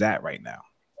where she's at right now.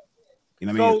 You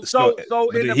know what I mean? So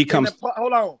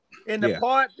in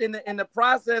the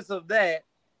process of that,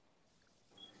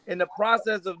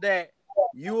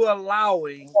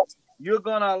 you're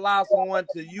gonna allow someone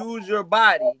to use your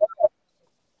body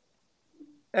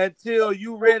until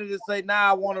you ready to say, now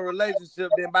I want a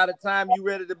relationship. Then by the time you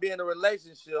ready to be in a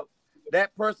relationship,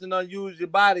 that person done use your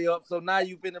body up. So now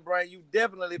you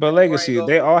definitely. But Legacy,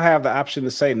 they all have the option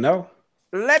to say no.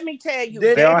 Let me tell you,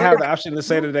 they don't have the option to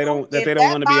say that they don't want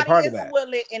to be a part of that.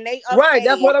 Willing and they right,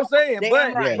 that's what I'm saying.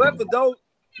 Right.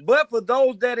 But for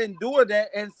those that endure that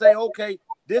and say, okay,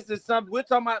 this is something, we're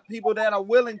talking about people that are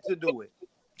willing to do it.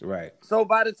 Right. So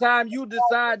by the time you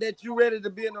decide that you're ready to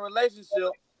be in a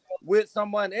relationship with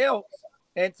someone else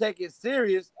and take it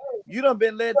serious, you done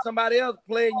been letting somebody else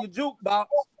play in your jukebox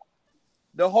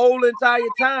the whole entire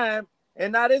time,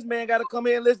 and now this man got to come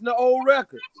in and listen to old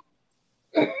records.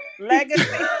 Legacy,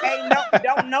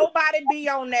 don't nobody be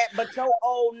on that but your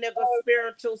old nigga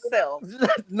spiritual self.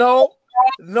 No,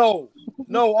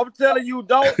 I'm telling you,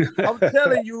 I'm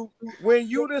telling you, when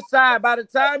you decide, by the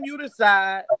time you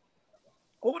decide,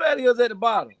 who that is at the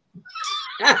bottom?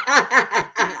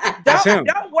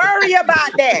 Don't worry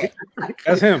about that.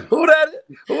 That's him. Who that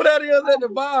is at the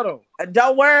bottom?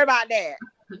 Don't worry about that.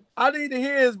 I need to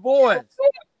hear his voice.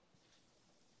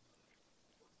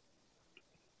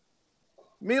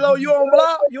 Milo, you on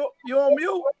block? You on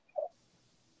mute?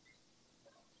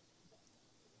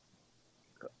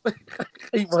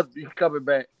 He must be coming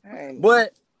back.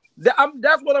 But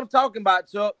that's what I'm talking about,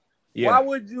 Chuck. Yeah. Why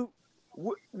would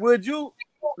you?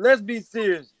 Let's be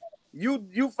serious.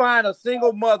 You find a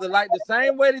single mother like the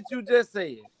same way that you just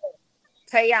said.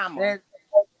 Tayama.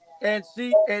 And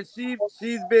she's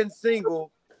been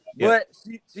single, but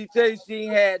she tell you she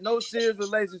ain't had no serious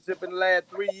relationship in the last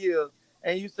 3 years.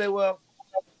 And you say, well,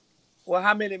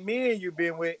 how many men you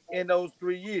been with in those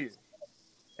 3 years?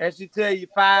 And she tell you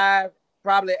 5,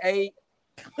 probably 8.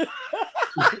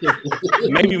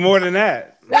 Maybe more than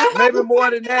that. Maybe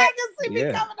more than that.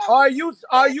 Yeah. Are you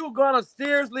gonna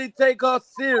seriously take her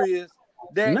serious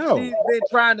that she's been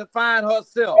trying to find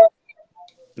herself?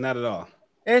 Not at all.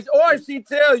 Or she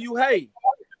tell you, hey,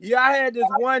 I had this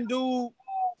one dude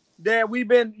that we've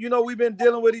been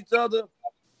dealing with each other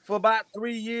for about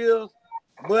 3 years,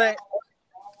 but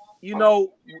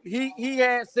he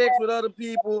had sex with other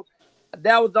people.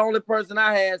 That was the only person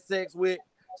I had sex with.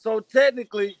 So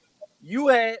technically, you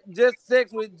had just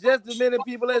sex with just as many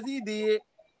people as he did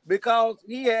because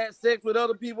he had sex with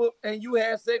other people and you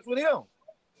had sex with him.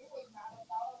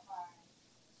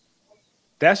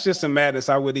 That's just a madness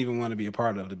I wouldn't even want to be a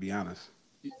part of, to be honest.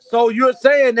 So you're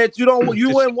saying that you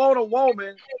wouldn't want a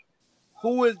woman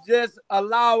who is just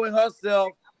allowing herself,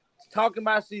 talking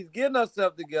about she's getting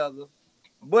herself together,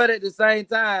 but at the same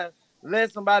time,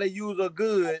 let somebody use her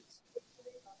goods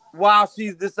while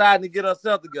she's deciding to get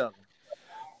herself together.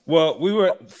 Well,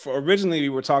 originally we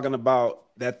were talking about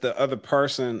that the other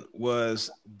person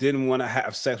didn't want to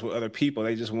have sex with other people.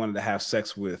 They just wanted to have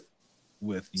sex with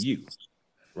you,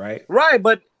 right? Right,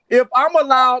 but if I'm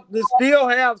allowed to still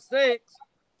have sex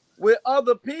with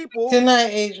other people. Good night,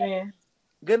 Adrian.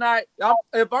 Good night.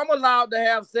 If I'm allowed to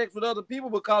have sex with other people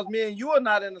because me and you are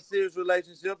not in a serious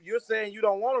relationship, you're saying you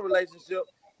don't want a relationship.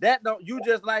 You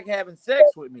just like having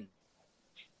sex with me.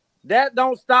 That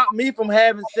don't stop me from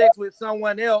having sex with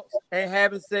someone else and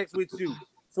having sex with you.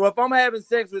 So if I'm having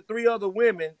sex with 3 other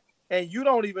women and you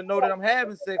don't even know that I'm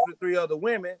having sex with 3 other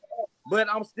women, but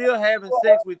I'm still having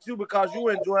sex with you because you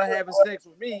enjoy having sex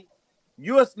with me,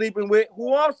 you're sleeping with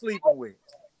who I'm sleeping with.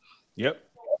 Yep.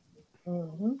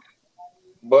 Mm-hmm.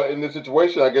 But in this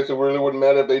situation, I guess it really wouldn't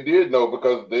matter if they did know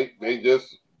because they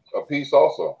just a piece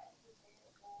also.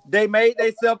 They made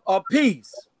themselves a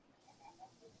piece.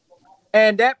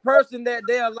 And that person that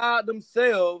they allowed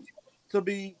themselves to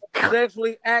be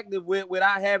sexually active with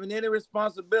without having any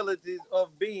responsibilities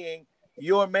of being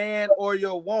your man or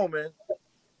your woman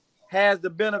has the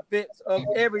benefits of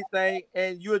everything,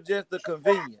 and you're just the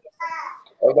convenience.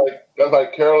 That's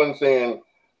like Carolyn saying,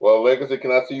 well, Legacy,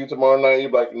 can I see you tomorrow night?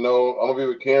 You're like, no, I'm gonna be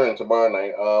with Karen tomorrow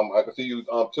night. I can see you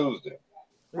on Tuesday.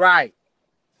 Right.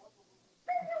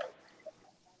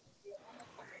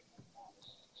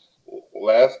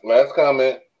 Last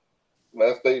comment,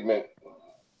 last statement.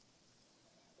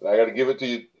 And I got to give it to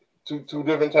you two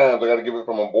different times. I got to give it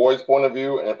from a boy's point of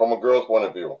view and from a girl's point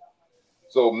of view.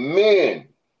 So men.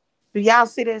 Do y'all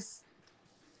see this?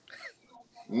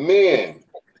 Men.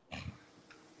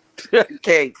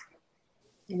 Okay.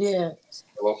 Yeah.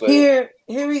 Here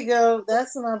we go.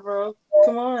 That's my bro.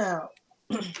 Come on out.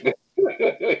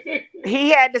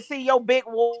 He had to see your big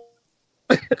wall.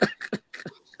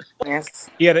 Yes.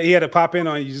 He had to pop in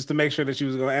on you just to make sure that you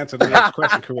was going to answer the next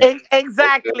question correctly.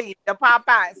 Exactly. The pop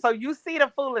out. So you see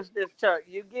the foolishness, Chuck.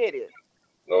 You get it.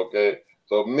 Okay.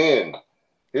 So men,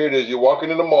 here it is. You're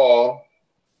walking in the mall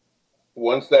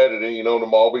one Saturday. The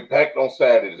mall be packed on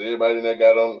Saturdays. Everybody in there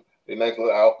got on their nice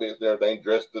little outfits and everything,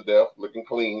 dressed to death, looking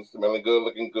clean, smelling good,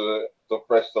 looking good, so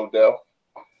fresh, so deaf.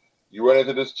 You run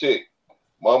into this chick.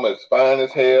 Mama is fine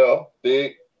as hell,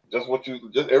 thick, just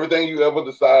everything you ever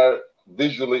desired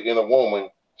visually in a woman,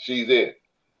 she's it.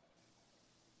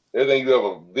 Everything you have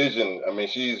a vision. I mean,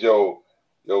 she's your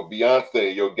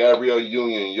Beyonce, your Gabrielle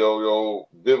Union, your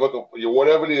Vivica, your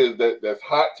whatever it is that's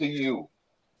hot to you.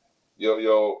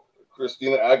 Your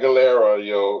Christina Aguilera,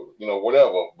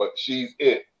 whatever. But she's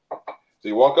it. So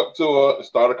you walk up to her,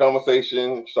 start a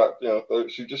conversation,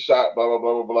 shoot your shot, blah blah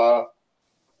blah blah blah.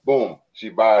 Boom, she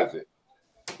buys it.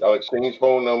 Y'all exchange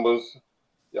phone numbers.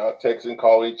 Y'all text and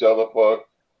call each other for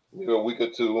maybe a week or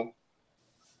two.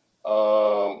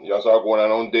 Y'all start going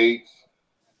out on dates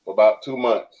for about 2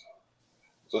 months.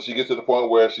 So she gets to the point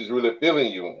where she's really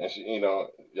feeling you, and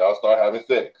y'all start having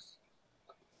sex.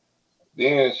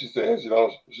 Then she says, she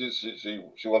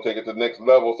want to take it to the next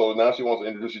level. So now she wants to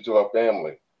introduce you to her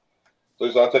family. So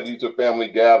she starts taking you to family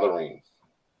gatherings.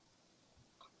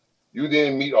 You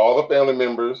then meet all the family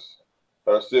members,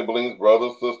 her siblings,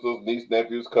 brothers, sisters, nieces,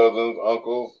 nephews, cousins,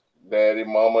 uncles, daddy,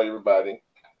 mama, everybody.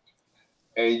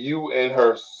 And you and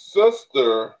her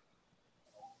sister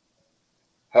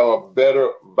have a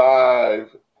better vibe,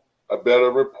 a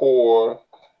better rapport.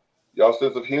 Y'all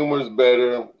sense of humor is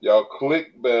better. Y'all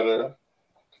click better.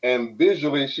 And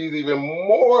visually, she's even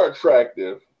more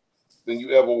attractive than you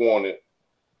ever wanted.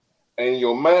 And in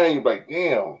your mind, you're like,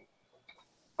 damn,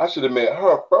 I should have met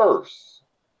her first.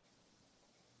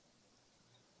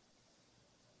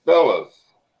 Fellas,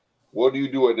 what do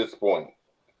you do at this point?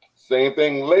 Same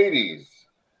thing, ladies.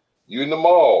 You in the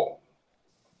mall.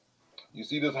 You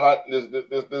see this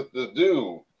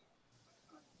dude.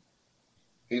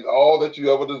 He's all that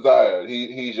you ever desired.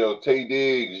 He's your Tay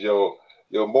Diggs, your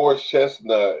Morris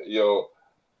Chestnut, your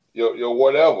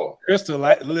whatever. Crystal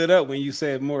lit up when you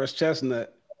said Morris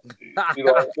Chestnut. You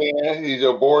know what I'm saying? He's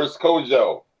your Boris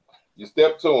Kojo. You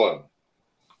step to him,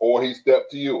 or he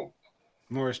stepped to you.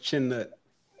 Morris Chinnut.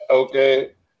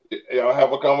 Okay. Y'all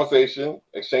have a conversation,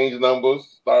 exchange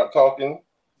numbers, start talking,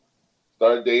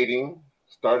 start dating,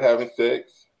 start having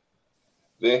sex.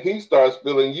 Then he starts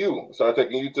feeling you, start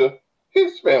taking you to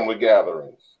his family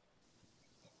gatherings.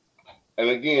 And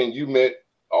again, you met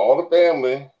all the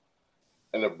family,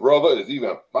 and the brother is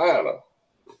even finer.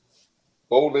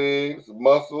 Bow legs,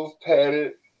 muscles,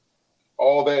 tatted,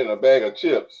 all that in a bag of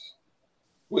chips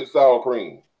with sour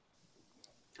cream.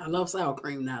 I love sour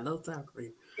cream now. I love sour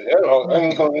cream. Yeah, I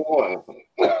ain't coming on.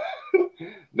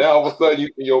 Now all of a sudden,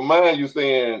 in your mind, you're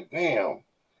saying, damn,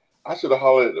 I should have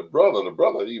hollered at the brother. The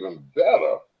brother even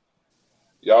better.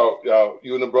 Y'all,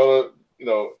 you and the brother,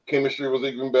 chemistry was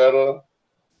even better.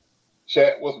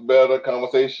 Chat was better.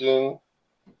 Conversation,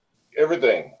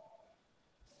 everything.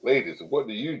 Ladies, what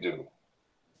do you do?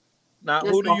 Now,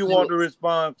 who do you want to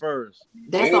respond first?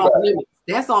 That's off limits.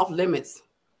 That's off limits.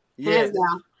 Hands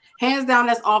down. Hands down,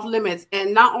 that's off limits.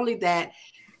 And not only that,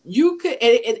 you could,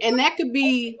 and that could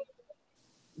be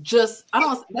just,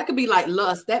 that could be like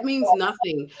lust. That means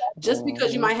nothing. Just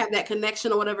because you might have that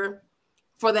connection or whatever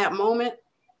for that moment,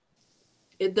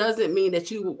 it doesn't mean that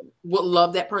you will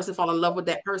love that person, fall in love with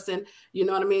that person. You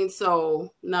know what I mean?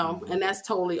 So no, and that's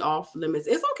totally off limits.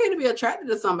 It's okay to be attracted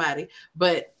to somebody,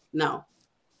 but no.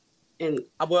 And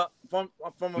well, from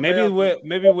maybe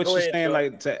what you're saying,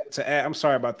 like to add. I'm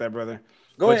sorry about that, brother.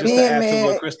 Go ahead. Just to add to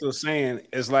what Crystal's saying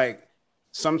is like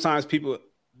sometimes people.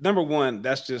 Number one,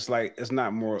 that's just like it's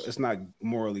not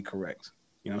morally correct.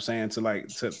 You know what I'm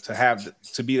saying?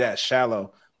 To be that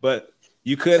shallow, but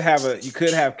you could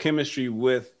have chemistry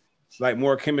with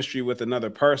more chemistry with another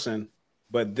person,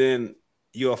 but then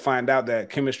you'll find out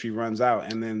that chemistry runs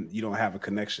out and then you don't have a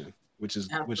connection, which is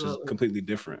completely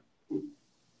different.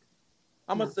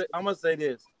 I'm gonna say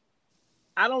this.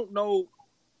 I don't know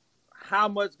how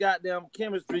much goddamn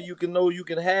chemistry you can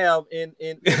have in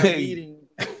a meeting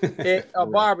at a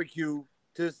barbecue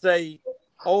to say,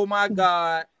 oh my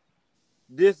God,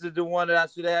 this is the one that I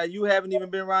should have. You haven't even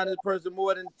been around this person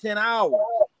more than 10 hours.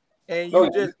 And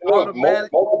you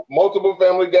multiple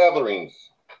family gatherings.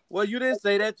 Well, you didn't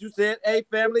say that. You said a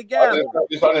family gathering. I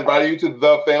just invited you to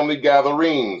the family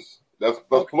gatherings. That's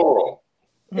plural.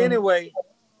 Anyway,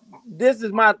 this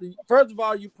is first of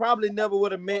all, you probably never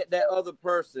would have met that other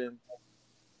person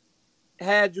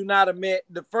had you not have met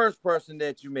the first person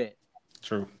that you met.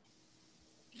 True.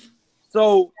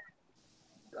 So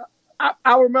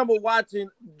I remember watching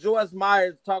Joyce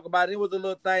Myers talk about it. It was a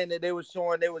little thing that they were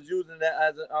showing. They was using that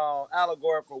as an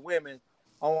allegory for women,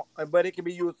 but it can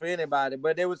be used for anybody.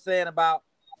 But they were saying about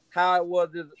how it was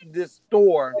this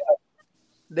store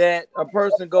that a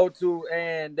person go to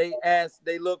and they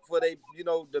look for the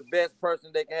best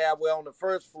person they can have. Well, on the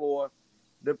first floor,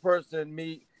 the person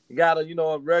got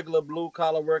a regular blue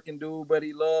collar working dude, but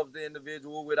he loves the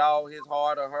individual with all his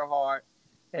heart or her heart,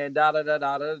 and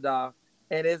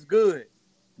and it's good.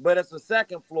 but it's a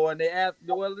second floor, and they ask,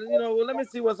 well, let me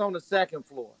see what's on the second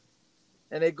floor.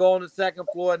 And they go on the second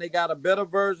floor, and they got a better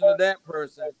version of that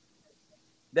person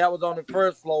that was on the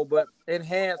first floor, but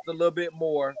enhanced a little bit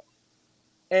more.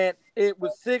 And it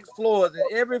was 6 floors, and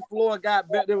every floor got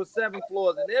better. There was 7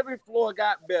 floors, and every floor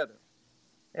got better.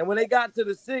 And when they got to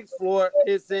the 6th floor,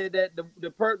 it said that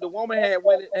the woman had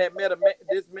met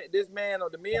this man, or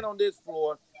the men on this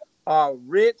floor are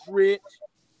rich.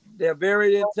 They're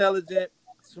very intelligent,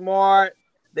 smart.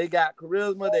 They got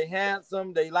charisma. They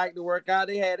handsome. They like to work out.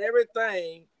 They had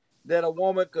everything that a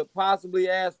woman could possibly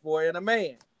ask for in a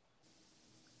man.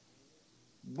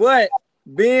 But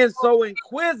being so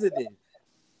inquisitive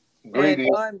and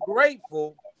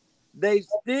ungrateful, they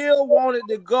still wanted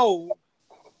to go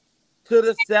to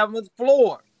the 7th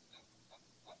floor.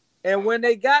 And when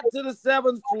they got to the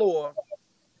 7th floor,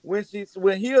 when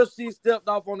he or she stepped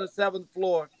off on the 7th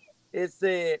floor, it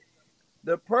said,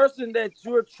 the person that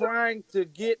you're trying to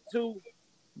get to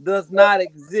does not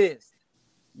exist.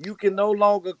 You can no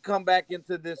longer come back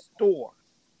into this store.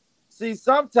 See,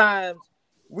 sometimes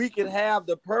we can have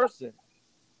the person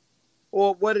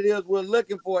or what it is we're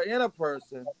looking for in a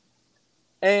person,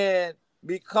 and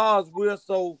because we're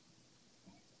so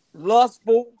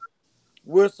lustful,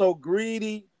 we're so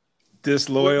greedy,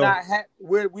 disloyal,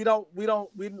 we don't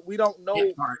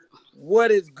know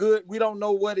what is good. We don't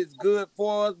know what is good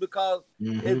for us, because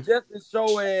it's just as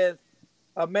show as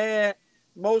a man.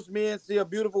 Most men see a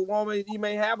beautiful woman. He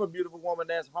may have a beautiful woman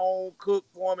that's home, cook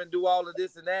for him, and do all of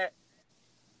this and that.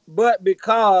 But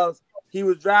because he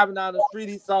was driving down the street,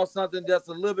 he saw something that's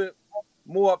a little bit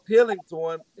more appealing to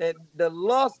him, and the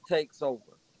lust takes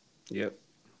over. Yep.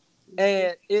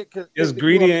 And it's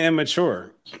greedy and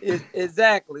immature.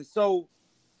 Exactly. So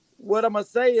what I'm gonna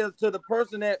say is, to the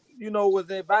person that was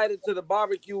invited to the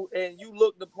barbecue, and you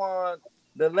looked upon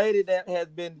the lady that has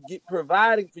been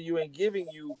providing for you and giving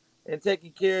you and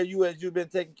taking care of you as you've been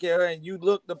taking care of her, and you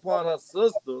looked upon her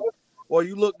sister, or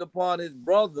you looked upon his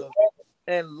brother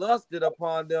and lusted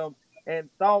upon them and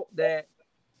thought that,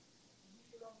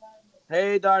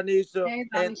 hey Darnisha,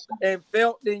 and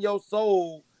felt in your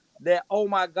soul that, oh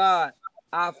my God,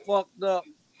 I fucked up.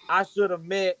 I should have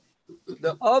met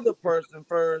the other person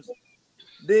first.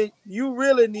 Then you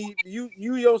really need, you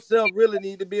yourself really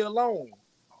need to be alone,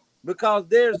 because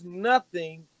there's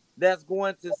nothing that's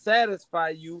going to satisfy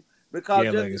you, because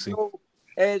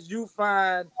as you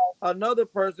find another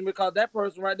person, because that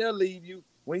person right there leave you,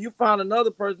 when you find another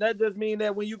person, that just means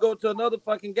that when you go to another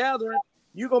fucking gathering,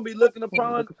 you're going to be looking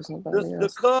upon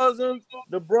the cousins,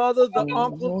 the brothers, the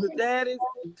uncles, the daddies,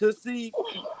 to see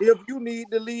if you need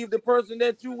to leave the person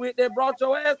that you with that brought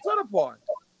your ass to the party.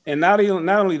 And not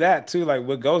only that too, like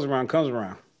what goes around comes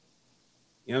around.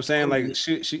 You know what I'm saying? Like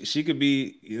she could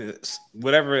be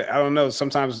whatever. I don't know.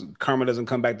 Sometimes karma doesn't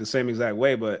come back the same exact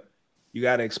way, but you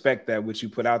got to expect that what you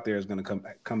put out there is going to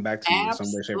come back to you in some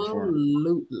way, shape, or form.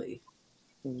 Absolutely.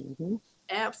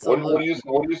 Absolutely.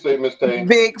 What do you say, Miss Tay?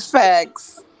 Big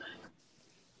facts.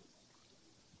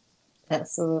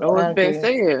 Absolutely. What's been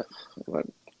said?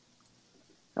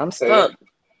 I'm stuck.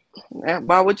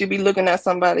 Why would you be looking at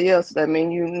somebody else? That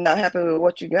mean you're not happy with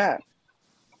what you got.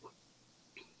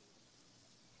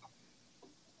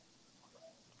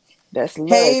 That's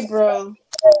lust. Hey, bro.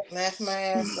 Laugh my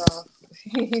ass off.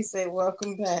 He said,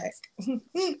 "Welcome back."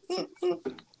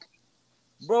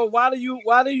 Bro, why do you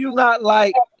not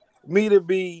like me to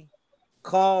be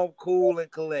calm, cool, and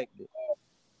collected?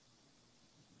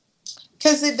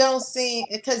 Because it don't seem,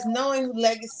 because knowing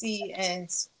legacy and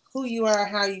who you are,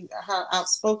 how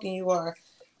outspoken you are,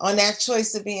 on that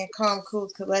choice of being calm, cool,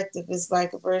 collective is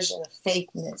like a version of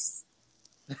fakeness.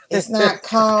 It's not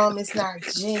calm, it's not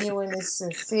genuine, it's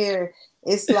sincere.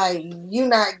 It's like you're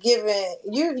not giving,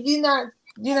 you're not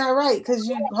right, because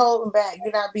you're holding back,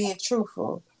 you're not being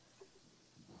truthful.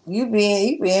 You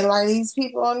being like these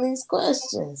people on these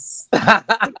questions.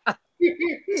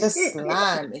 Just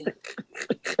slimy.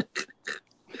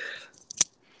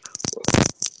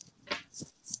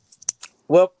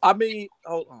 Well, I mean,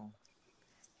 hold on.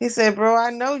 He said, "Bro,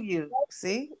 I know you.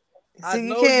 See, I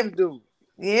know you do.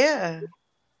 Yeah."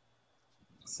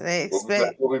 So they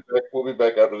expect. We'll be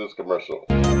back after this commercial.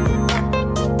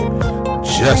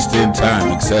 Just in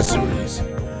time accessories.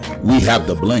 We have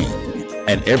the bling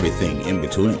and everything in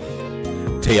between.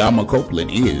 Tayama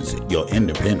Copeland is your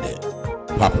independent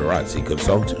paparazzi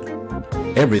consultant.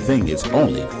 Everything is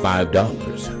only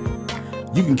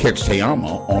 $5. You can catch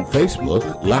Tayama on Facebook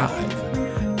Live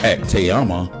at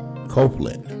Tayama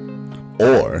Copeland,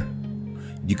 or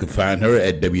you can find her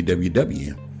at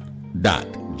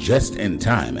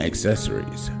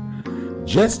www.justintimeaccessories.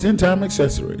 Just in Time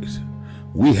Accessories.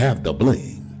 We have the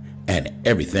bling and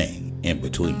everything in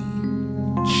between.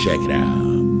 Check it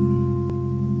out.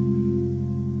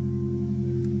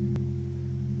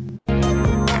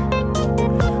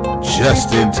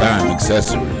 Just-in-time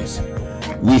accessories.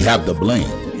 We have the bling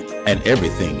and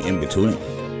everything in between.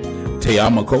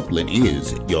 Tayama Copeland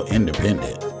is your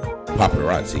independent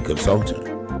paparazzi consultant.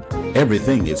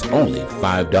 Everything is only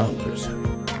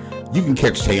 $5. You can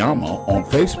catch Tayama on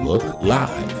Facebook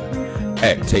Live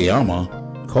at Tayama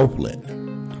Copeland,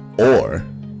 or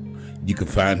you can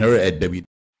find her at W.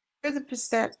 I just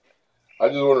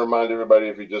want to remind everybody,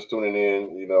 if you're just tuning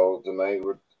in, tonight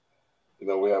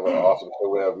we have an awesome show.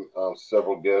 We have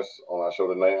several guests on our show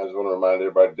tonight. I just want to remind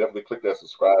everybody, definitely click that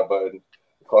subscribe button.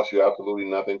 It costs you absolutely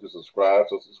nothing to subscribe,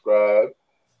 so subscribe.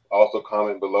 Also,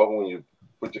 comment below. When you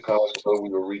put your comments below, we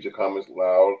will read your comments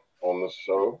loud on the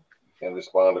show and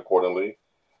respond accordingly.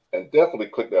 And definitely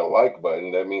click that like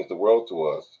button. That means the world to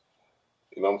us.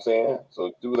 You know what I'm saying?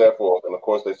 So do that for us. And of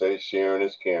course, they say sharing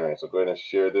is caring. So go ahead and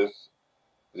share this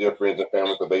with your friends and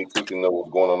family so they too can know what's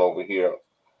going on over here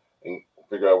and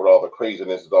figure out what all the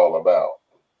craziness is all about.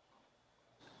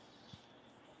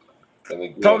 And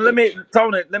again,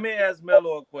 Tony, let me ask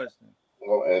Mello a question.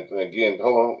 Well, and again,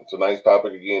 hold on. Tonight's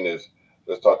topic again is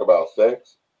let's talk about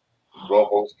sex, grown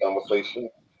folks conversation,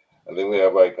 and then we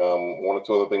have like one or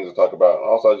two other things to talk about. And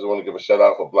also, I just want to give a shout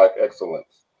out for Black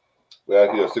Excellence. We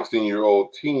have here a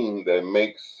 16-year-old teen that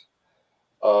makes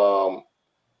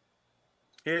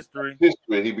history.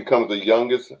 He becomes the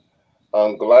youngest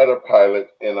glider pilot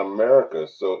in America.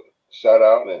 So shout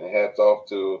out and hats off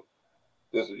to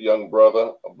this young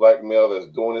brother, a black male that's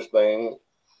doing his thing.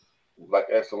 Black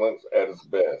excellence at its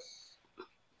best.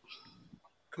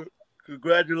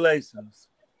 Congratulations.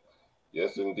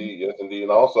 Yes, indeed. Yes, indeed.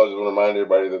 And also, I just want to remind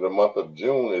everybody that the month of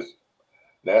June is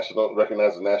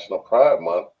recognized as National Pride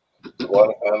Month. So go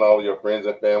out and find all your friends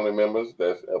and family members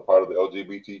that's a part of the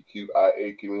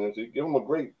LGBTQIA community. Give them a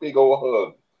great big old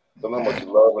hug. Tell them how much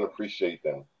you love and appreciate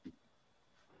them.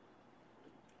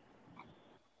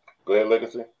 Go ahead,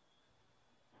 Legacy.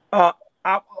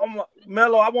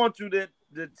 Mello, I want you to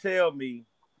tell me,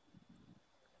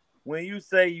 when you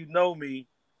say you know me,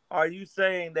 are you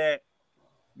saying that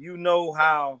you know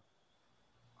how?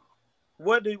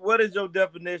 What is your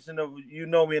definition of you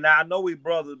know me? Now I know we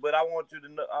brothers, but I want you to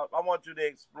know. I want you to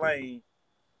explain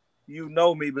you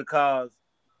know me, because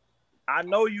I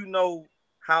know you know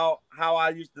how I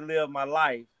used to live my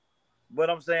life. But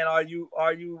I'm saying, are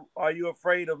you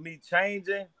afraid of me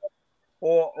changing,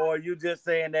 or are you just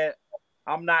saying that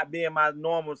I'm not being my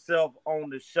normal self on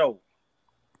the show?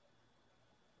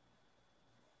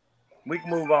 We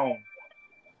can move on.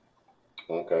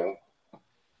 Okay.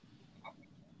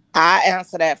 I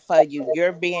answer that for you.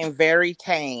 You're being very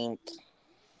tamed.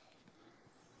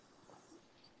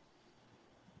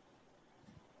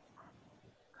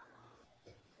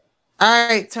 All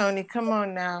right, Tony, come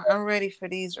on now. I'm ready for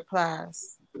these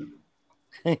replies.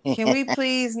 Can we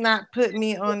please not put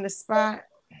me on the spot?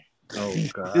 Oh,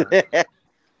 God.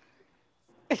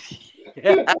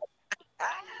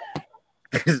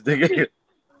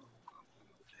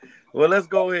 Well, let's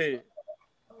go ahead.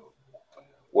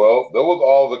 Well, those were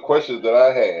all the questions that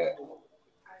I had.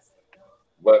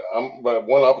 But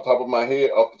one off the top of my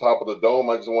head, off the top of the dome,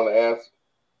 I just want to ask,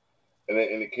 and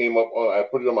it came up on. I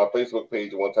put it on my Facebook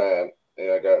page one time,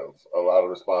 and I got a lot of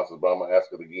responses. But I'm gonna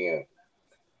ask it again.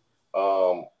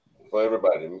 For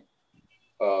everybody,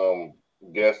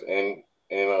 guests and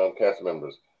cast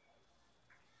members,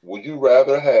 would you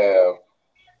rather have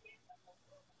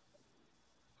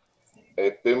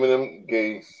a feminine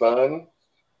gay son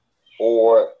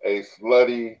or a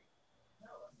slutty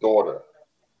daughter?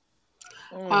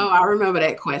 Oh, I remember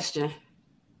that question.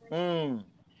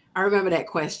 I remember that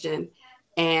question.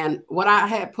 And what I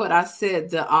had put, I said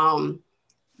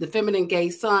the feminine gay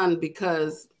son,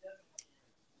 because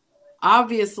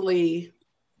obviously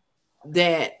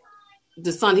that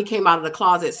the son, he came out of the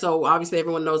closet. So obviously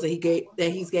everyone knows that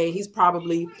he's gay. He's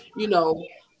probably,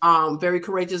 very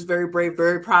courageous, very brave,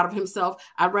 very proud of himself.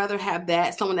 I'd rather have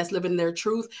that, someone that's living their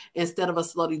truth, instead of a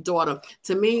slutty daughter.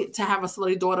 To me, to have a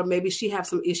slutty daughter, maybe she has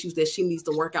some issues that she needs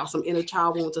to work out, some inner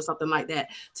child wounds or something like that,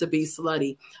 to be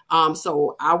slutty.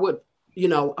 So I would,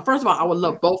 first of all, I would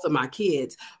love both of my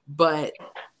kids, but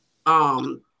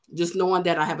just knowing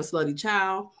that I have a slutty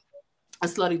child, a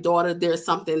slutty daughter, there's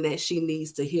something that she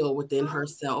needs to heal within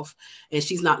herself, and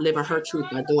she's not living her truth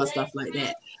by doing stuff like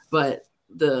that. But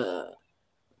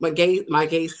my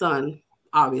gay son,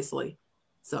 obviously.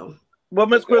 So, well,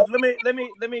 Miss Crystal, let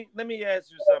me ask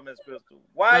you something, Miss Crystal.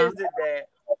 Why is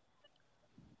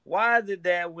it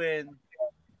that when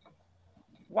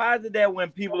why is it that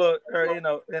when people are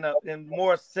in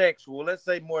more sexual, let's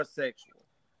say more sexual,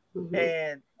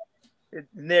 and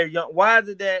they're young, why is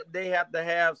it that they have to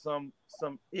have some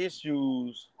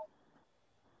issues,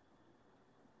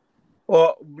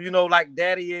 or like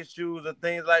daddy issues or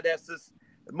things like that?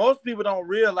 Most people don't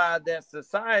realize that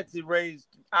society raised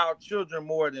our children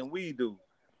more than we do.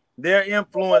 They're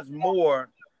influenced more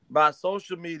by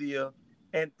social media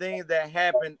and things that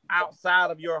happen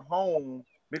outside of your home,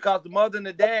 because the mother and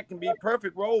the dad can be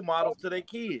perfect role models to their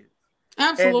kids.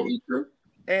 Absolutely true.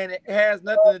 And it has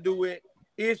nothing to do with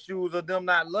issues of them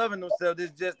not loving themselves.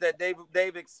 It's just that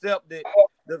they've accepted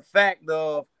the fact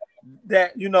of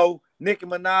that, Nicki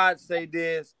Minaj say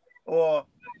this or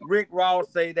Rick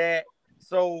Ross say that.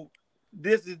 So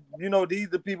this is, these are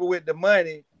the people with the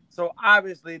money. So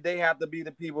obviously they have to be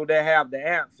the people that have the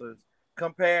answers,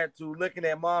 compared to looking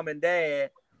at mom and dad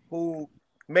who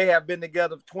may have been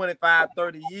together for 25,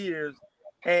 30 years,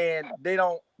 and they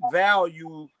don't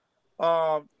value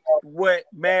what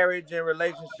marriage and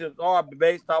relationships are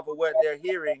based off of what they're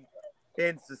hearing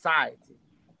in society.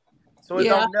 So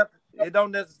it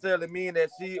don't necessarily mean that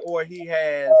she or he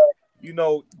has,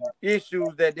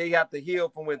 issues that they have to heal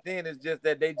from within. It's just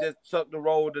that they just took the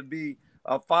role to be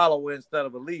a follower instead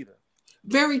of a leader.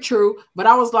 Very true. But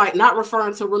I was like, not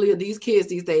referring to really these kids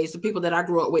these days, the people that I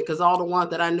grew up with, because all the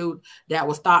ones that I knew that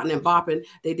was starting and bopping,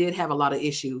 they did have a lot of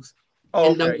issues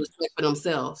and no respect for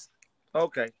themselves.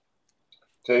 Okay.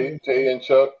 Tay and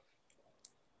Chuck.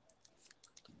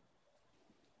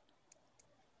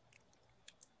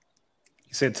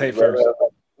 You said Tay first.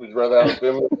 Would you rather have a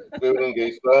feminine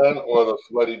gay son or the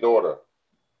slutty daughter?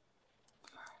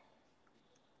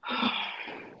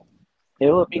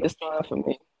 It would be the son for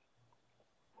me.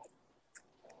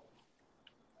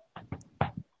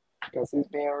 Because he's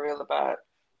being real about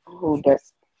who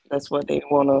that's what they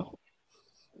want to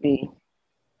be.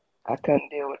 I couldn't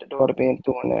deal with the daughter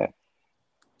doing that.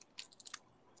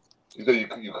 You said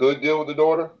you could deal with the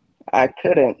daughter? I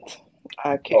couldn't.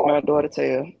 I kicked my daughter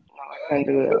tail. No, I couldn't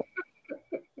do that.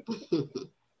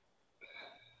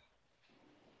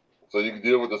 So you can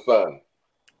deal with the son?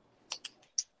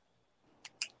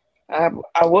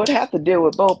 I would have to deal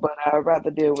with both, but I'd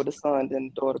rather deal with the son than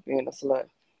the daughter being a slut.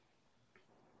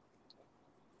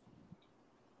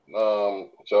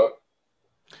 Chuck?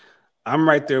 I'm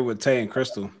right there with Tay and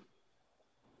Crystal.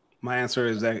 My answer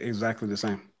is exactly the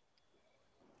same.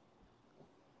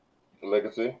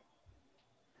 Legacy?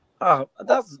 I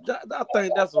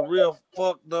think that's a real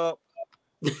fucked up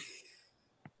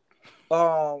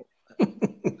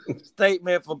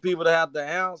statement for people to have to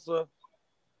answer.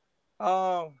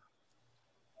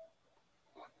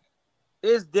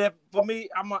 It's different for me.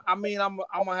 I'm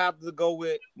gonna have to go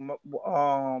with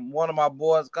one of my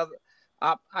boys, because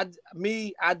I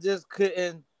just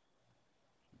couldn't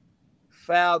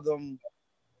fathom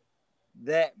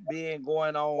that being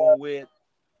going on with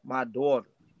my daughter.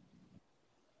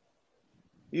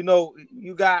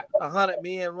 You got 100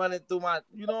 men running through my,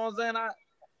 you know what I'm saying?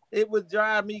 It would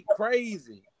drive me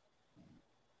crazy.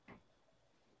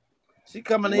 She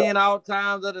coming in all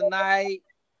times of the night.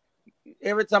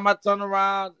 Every time I turn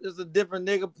around, there's a different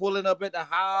nigga pulling up at the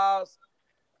house.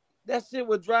 That shit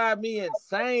would drive me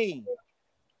insane.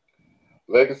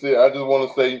 Legacy, I just want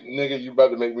to say, nigga, you about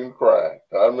to make me cry.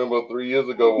 I remember 3 years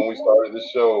ago when we started this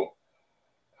show,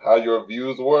 how your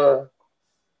views were.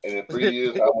 And in 3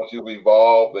 years, how much you've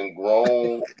evolved and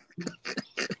grown.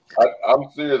 I'm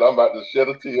serious. I'm about to shed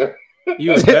a tear.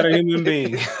 You a better human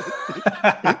being.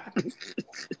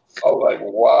 I'm like,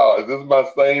 wow, is this my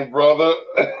same brother?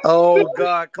 Oh,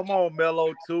 God. Come on,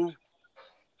 Mellow, too.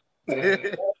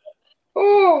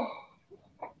 Oh.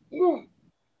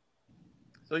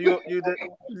 So you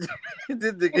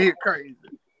did get crazy.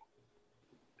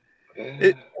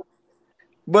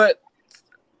 But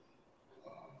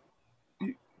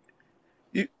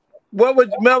what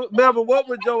would Melvin? What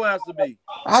would your answer be?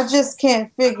 I just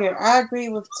can't figure. I agree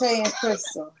with Tay and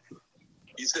Crystal.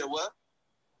 You said what?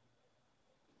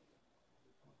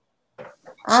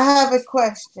 I have a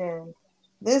question.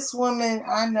 This woman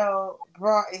I know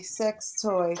brought a sex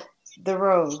toy, the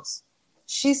rose.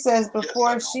 She says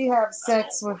before she have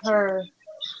sex with her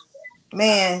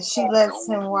man, she lets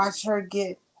him watch her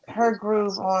get her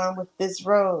groove on with this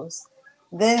rose,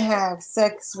 then have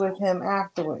sex with him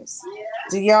afterwards.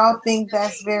 Do y'all think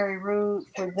that's very rude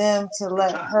for them to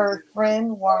let her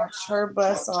friend watch her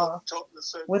bust off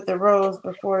with the rose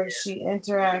before she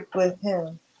interact with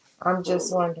him? I'm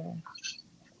just wondering.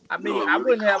 I mean, I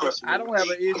don't have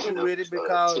an issue with it,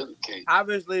 because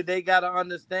obviously they got an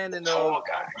understanding of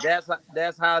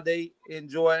that's how they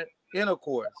enjoy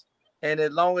intercourse. And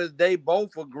as long as they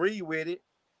both agree with it,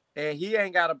 and he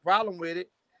ain't got a problem with it.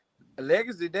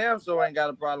 Legacy damn sure ain't got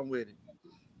a problem with it.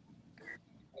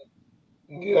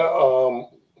 Yeah,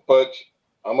 but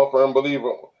I'm a firm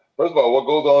believer. First of all, what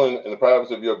goes on in the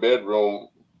privacy of your bedroom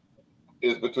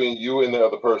is between you and the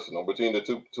other person, or between the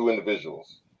two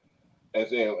individuals. And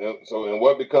so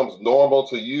what becomes normal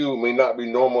to you may not be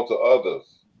normal to others.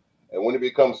 And when it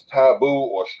becomes taboo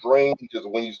or strange is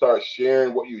when you start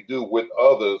sharing what you do with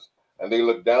others, and they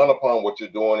look down upon what you're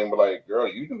doing and be like, "Girl,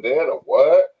 you do that or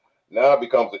what?" Now it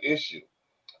becomes an issue.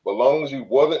 But as long as you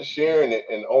wasn't sharing it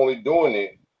and only doing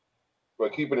it,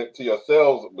 but keeping it to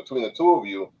yourselves between the two of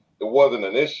you, it wasn't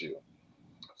an issue.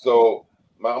 So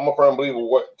I'm a firm believer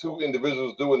what two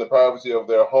individuals do in the privacy of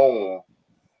their home,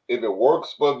 if it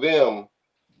works for them,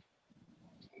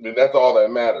 then that's all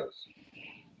that matters.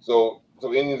 So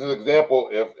in this example,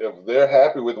 if they're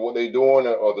happy with what they're doing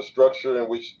or the structure in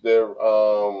which their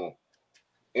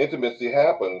intimacy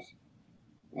happens,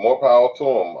 more power to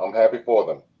them. I'm happy for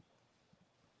them.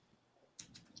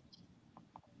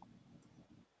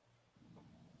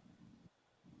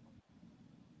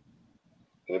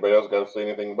 Anybody else got to say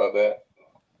anything about that?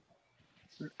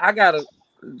 I gotta,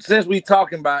 since we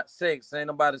talking about sex, ain't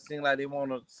nobody seem like they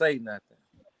want to say nothing.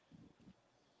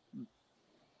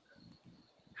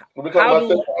 We've been talking about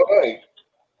sex all night.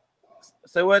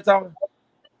 Say what, Tommy?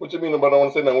 What you mean about I don't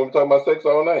want to say nothing? We've been talking about sex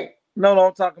all night. No,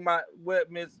 I'm talking about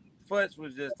what Miss Futch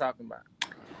was just talking about.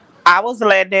 I was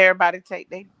letting everybody take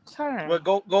their turn. Well,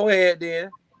 go ahead then.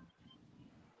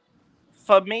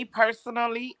 For me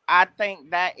personally, I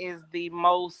think that is the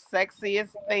most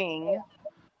sexiest thing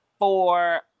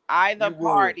for either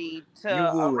party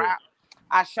to around.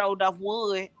 I showed up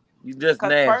would. You just because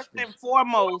nasty. First and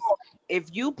foremost, if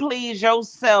you please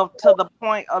yourself to the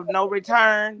point of no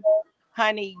return,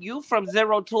 honey, you from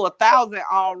 0 to 1,000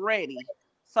 already.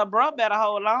 So, bro, better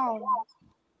hold on.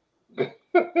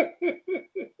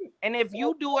 And if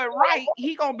you do it right,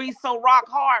 he gonna be so rock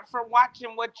hard for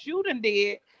watching what you done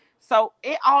did. So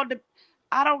it all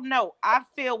I don't know. I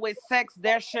feel with sex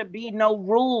there should be no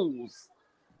rules.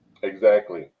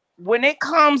 Exactly. When it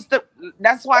comes to,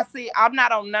 that's why I'm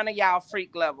not on none of y'all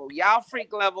freak level. Y'all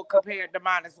freak level compared to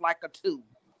mine is like a 2.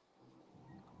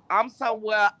 I'm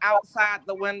somewhere outside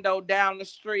the window, down the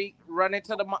street, running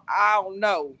to the. I don't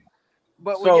know.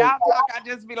 But when y'all talk, I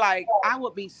just be like, I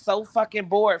would be so fucking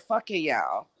bored fucking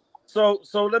y'all. So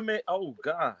let me. Oh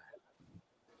God,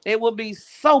 it would be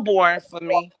so boring for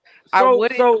me. I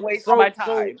wouldn't waste my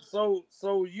time. So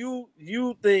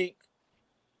you think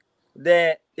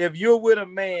that if you're with a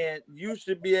man, you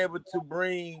should be able to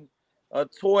bring a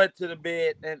toy to the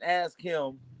bed and ask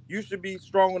him. You should be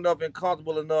strong enough and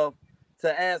comfortable enough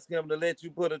to ask him to let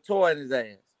you put a toy in his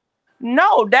ass.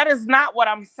 No, that is not what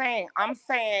I'm saying. I'm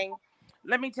saying,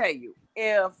 let me tell you,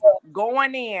 if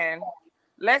going in,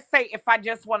 let's say if I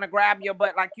just want to grab your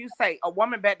butt, like you say, a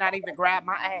woman better not even grab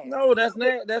my ass. No, that's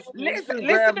not. Listen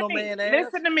to me.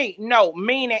 Listen to me. No,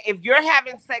 meaning if you're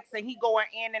having sex and he going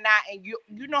in and out, and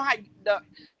you know how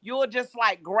you'll just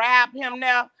like grab him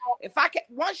now. If I can,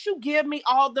 once you give me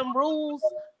all them rules,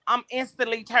 I'm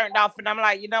instantly turned off, and I'm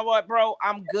like, you know what, bro,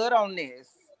 I'm good on this.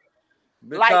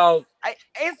 Because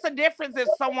it's a difference if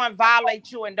someone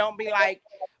violates you and don't be like.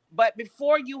 But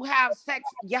before you have sex,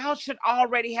 y'all should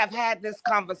already have had this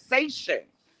conversation.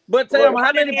 But tell me,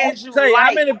 how many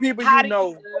people you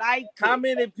know? How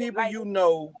many people you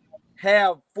know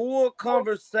have full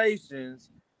conversations?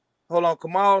 Hold on,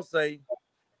 Kamal say.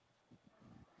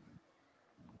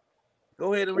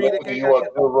 Go ahead and read it. You are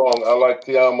so wrong. I like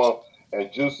Tiama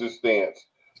and Juice's stance.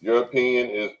 Your opinion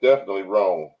is definitely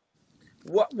wrong.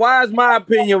 Why is my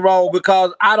opinion wrong?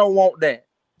 Because I don't want that.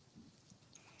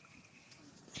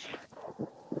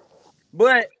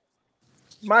 But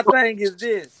my thing is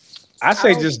this. I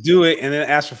say just do it and then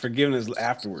ask for forgiveness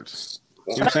afterwards.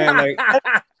 You know what I'm saying?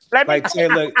 Like say,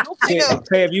 look,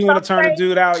 say if you want to turn a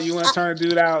dude out, you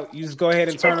just go ahead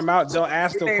and turn him out. Don't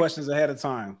ask no questions ahead of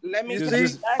time. Let me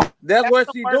see. That's what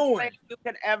she's doing. You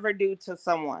could ever do to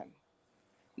someone.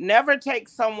 Never take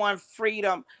someone's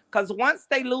freedom, because once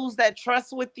they lose that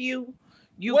trust with you,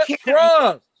 you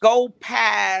can't go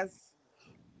past.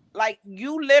 Like,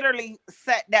 you literally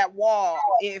set that wall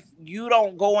if you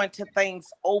don't go into things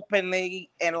openly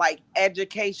and like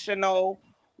educational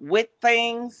with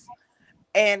things.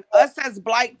 And us as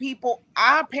Black people,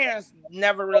 our parents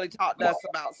never really taught us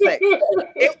about sex.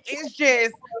 It's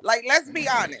just like, let's be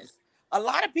honest. A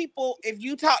lot of people, if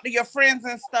you talk to your friends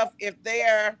and stuff, if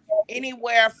they're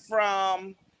anywhere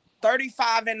from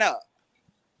 35 and up,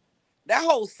 that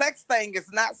whole sex thing is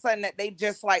not something that they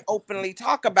just like openly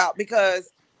talk about,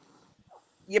 because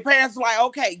your parents are like,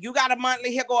 okay, you got a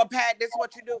monthly, here go a pad, this is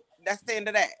what you do. That's the end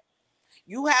of that.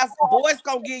 You have boys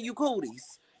gonna give you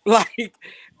cooties. Like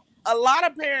a lot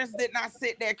of parents did not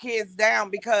sit their kids down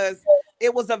because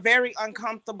it was a very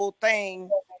uncomfortable thing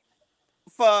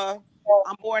for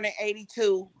I'm born in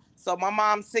 82, so my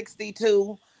mom's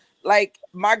 62. Like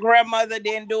my grandmother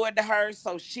didn't do it to her,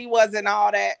 so she wasn't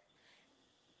all that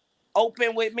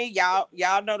open with me.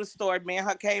 Y'all know the story. Me and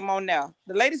her came on now.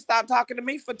 The lady stopped talking to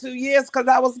me for 2 years because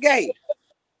I was gay.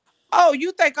 Oh,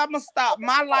 you think I'm gonna stop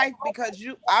my life because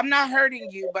I'm not hurting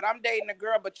you, but I'm dating a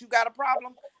girl, but you got a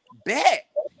problem? Bet.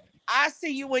 I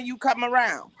see you when you come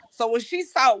around. So when she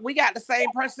saw we got the same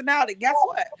personality, guess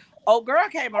what? Old girl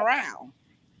came around.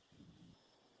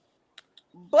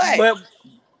 But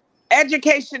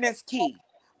education is key.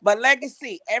 But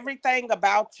legacy, everything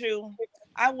about you,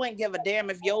 I wouldn't give a damn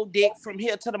if your dick from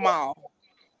here to the mall,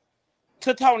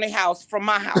 to Tony's house, from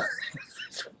my house.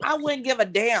 I wouldn't give a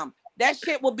damn. That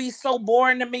shit would be so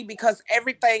boring to me because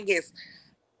everything is,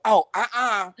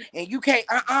 and you can't,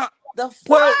 the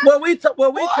fuck? Well, we talk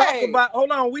about,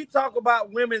 hold on, we talk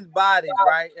about women's bodies,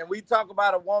 right? And we talk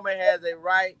about a woman has a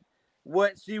right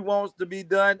what she wants to be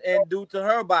done and do to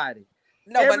her body.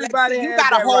 No, everybody but you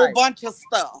got a whole bunch of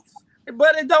stuff.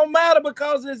 But it don't matter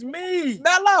because it's me.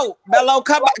 Mello,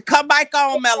 come back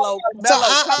on, Mello. Come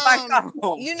back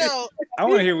on. You know, I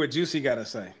want to hear what Juicy got to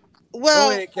say. Well,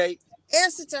 go ahead, Kate.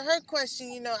 Answer to her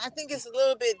question, I think it's a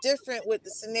little bit different with the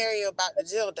scenario about the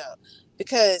dildo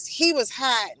because he was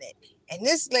hiding it and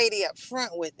this lady up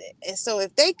front with it. And so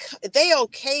if they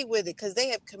okay with it because they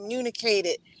have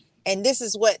communicated and this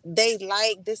is what they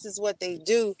like, this is what they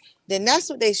do, then that's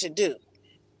what they should do.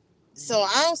 So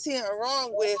I don't see anything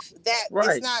wrong with that.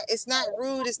 Right. It's not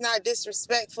rude. It's not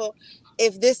disrespectful.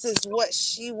 If this is what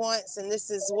she wants and this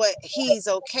is what he's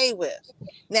okay with.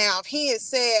 Now, if he had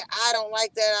said, I don't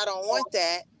like that, I don't want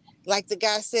that, like the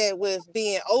guy said with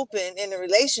being open in a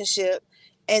relationship,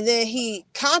 and then he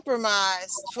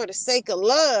compromised for the sake of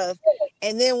love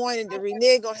and then wanted to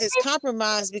renege on his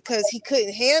compromise because he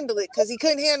couldn't handle it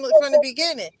from the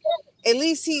beginning. At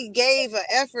least he gave an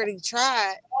effort, he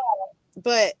tried.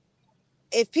 But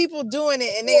if people doing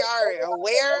it and they are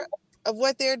aware of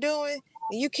what they're doing,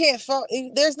 you can't fault.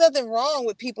 There's nothing wrong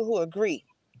with people who agree.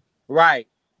 Right.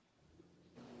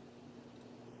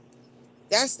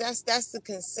 That's the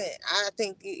consent. I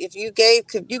think if you gave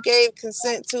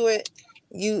consent to it,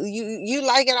 you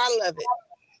like it. I love it.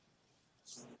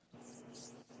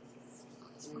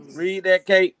 Read that,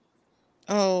 Kate.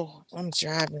 Oh, I'm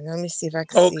driving. Let me see if I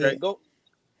can see it. Okay, go.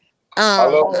 I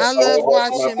love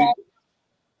watching.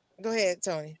 Go ahead,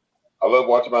 Tony. I love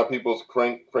watching my people's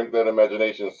crank that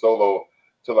imagination solo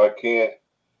till I can't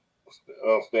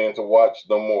stand to watch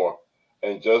no more.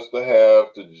 And just to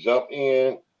have to jump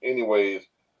in anyways,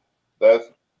 that's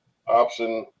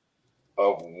option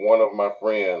of one of my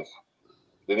friends.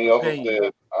 Then he also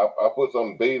said, I put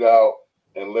some bait out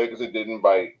and Legacy didn't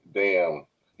bite. Damn.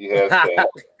 He has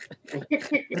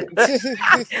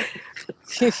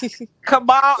Come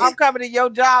on, I'm coming to your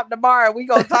job tomorrow. We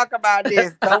gonna talk about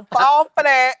this. Don't fall for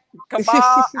that. Come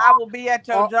on, I will be at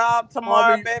your job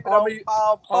tomorrow, baby. Don't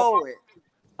fall for it.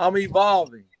 I'm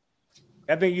evolving.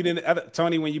 I think you didn't,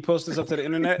 Tony. When you post this up to the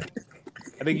internet,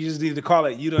 I think you just need to call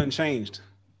it "You Done Changed."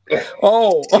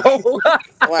 Oh.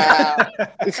 Wow.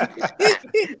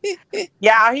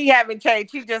 Yeah, he haven't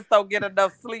changed. He just don't get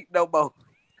enough sleep no more.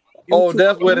 Oh,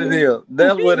 that's what it is.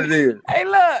 That's what it is. Hey,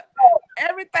 look,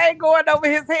 everything going over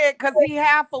his head because he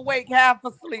half awake, half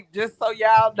asleep, just so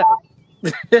y'all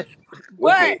know.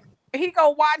 But he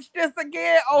gonna watch this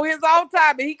again on his own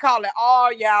time, and he calling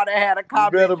all y'all that had a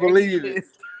comment. You better believe it.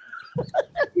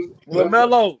 Well,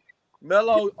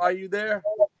 Mello, are you there?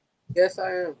 Yes, I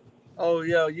am. Oh,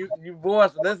 yeah, you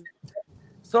voice.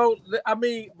 So, I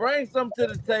mean, bring something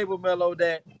to the table, Mello,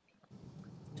 that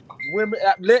women,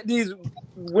 let these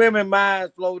women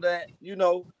minds flow that,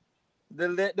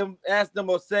 let them ask them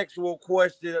a sexual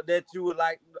question that you would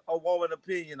like a woman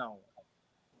opinion on.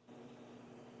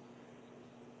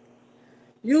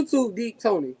 You too deep,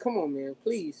 Tony. Come on, man.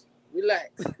 Please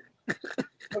relax.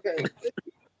 Okay.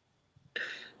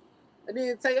 And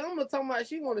then Tayama talking about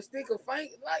she want to stick a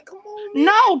finger. Like, come on, man.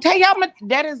 No, Tayama,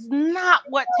 that is not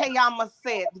what Tayama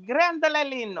said.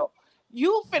 Grandelino,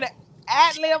 you finna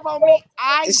ad-lib on me.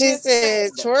 She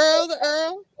said, twirl the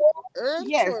Earl.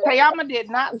 Yes, Tayama did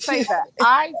not say that.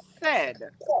 I said,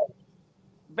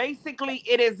 basically,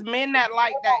 it is men that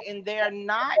like that, and they're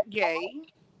not gay.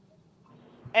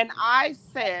 And I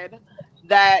said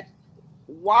that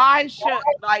why should,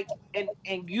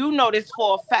 and you know this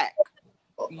for a fact,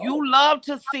 you love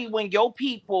to see when your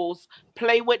peoples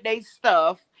play with their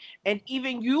stuff. And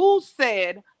even you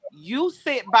said You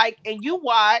sit back and you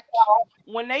watch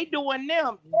when they doing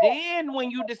them. Then when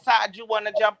you decide you want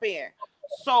to jump in.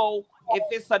 So if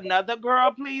it's another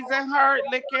girl pleasing her,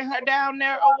 licking her down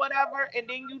there or whatever, and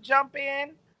then you jump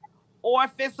in, or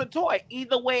if it's a toy,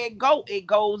 either way it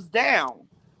goes down.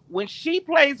 When she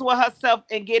plays with herself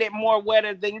and get it more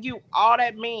wetter than you, all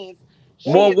that means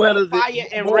she More is wetter on than fire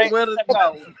and more ready wetter. to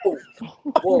go.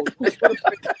 Whoa, that's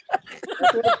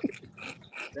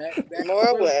what that's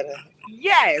More wetter.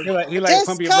 Yes. He like Just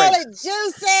pump your call brakes. it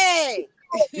juicy.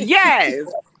 Yes.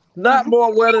 Not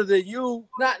more wetter than you.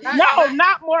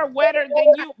 Not more wetter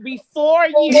than you. Before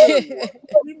you.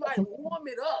 We might warm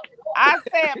it up. I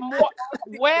said more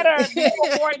wetter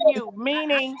before you,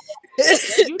 meaning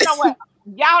you know what?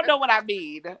 Y'all know what I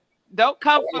mean. Don't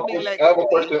come for me, Legacy. I have a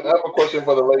question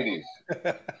for the ladies.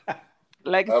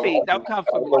 Legacy, don't come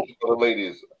for me. For the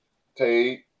ladies,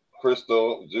 Tay,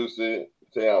 Crystal, Juicy,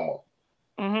 Tayama.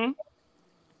 Mm-hmm.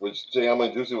 Which Tayama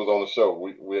and Juicy was on the show.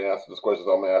 We asked this question,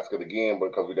 so I'm gonna ask it again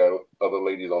because we got other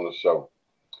ladies on the show.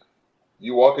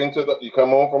 You come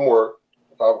home from work,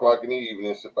 5 o'clock in the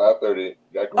evening, 5:30.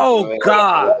 Oh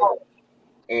God!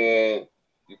 And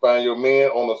you find your man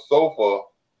on the sofa,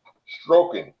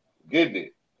 stroking, getting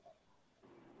it,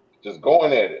 just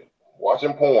going at it,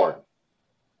 watching porn.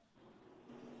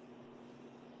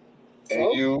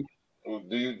 And do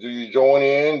you join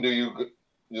in? Do you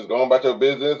just go about your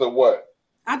business or what?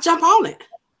 I jump on it.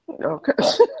 Okay.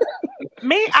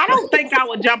 Me, I don't think I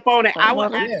would jump on it. I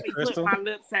would Yeah, actually put my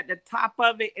lips at the top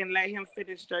of it and let him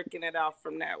finish jerking it off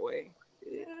from that way.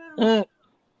 Yeah.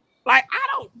 Like, I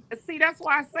don't see. That's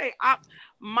why I say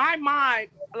my mind.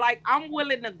 Like, I'm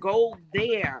willing to go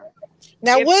there.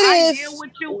 Now, if what I if deal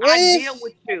with you? what I if, deal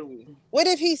with you. What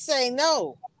if he say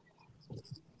no?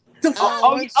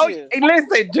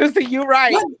 Listen, Juicy, you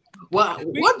right. What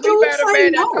We do better say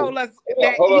man no? that told us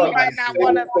that Hold he on. might not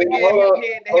want us to get Hold his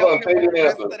head to on. help him Take with the an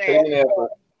rest answer. of Take that. an answer.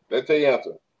 Let's take an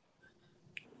answer.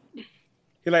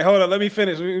 He's like, hold on, let me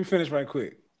finish. Let me finish right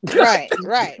quick. Right.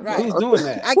 Who's doing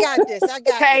that? I got this.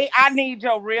 Tay, I need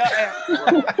your real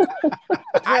answer.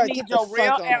 I need get the your real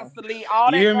fuck on. answer. Leave all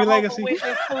You that hear me, Jehovah's Legacy?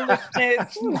 Witness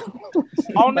foolishness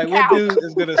on the Like, couch. what dude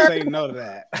is gonna say no to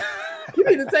that? You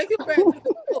need to take it back to the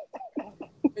book.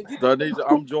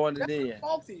 I'm joining in.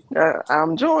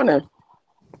 I'm joining.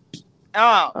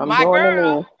 I'm my joining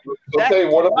girl. in. That's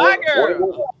my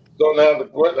girl. So now the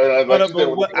question, Hold up,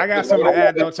 but I got something to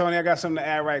add though, Tony. I got something to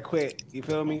add right quick. You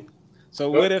feel me? So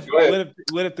what if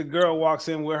the girl walks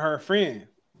in with her friend?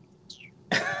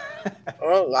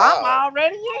 Oh, wow. I'm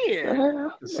already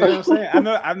here. See what I'm saying? I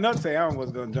know Tayama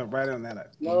was gonna jump right on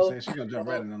that. You know what I'm saying? She's gonna jump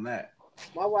right in on that.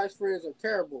 My wife's friends are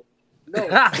terrible. No.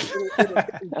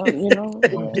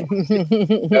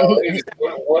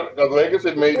 What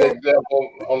Legacy made the example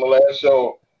on the last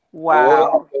show.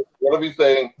 Wow. What if he's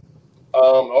saying,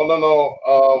 I'm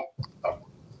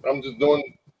just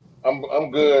doing,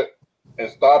 I'm good, and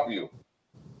stop you,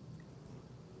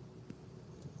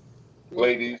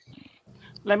 ladies.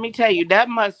 Let me tell you, that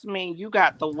must mean you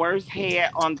got the worst hair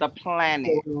on the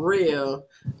planet. For real.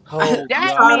 Oh,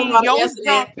 that means your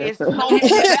junk is so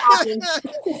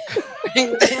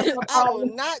I will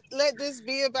not let this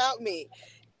be about me.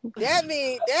 That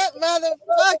means that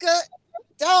motherfucker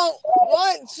don't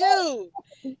want you.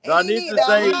 Donisha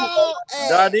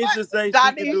say,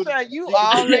 Donisha, you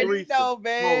already know, Oh,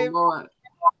 babe. Lord.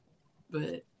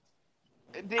 But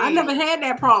I never had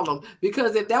that problem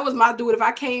because if that was my dude, if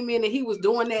I came in and he was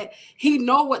doing that, he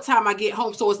know what time I get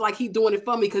home. So it's like he doing it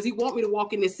for me because he want me to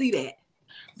walk in and see that.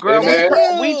 Girl,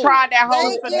 we tried that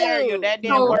whole scenario. That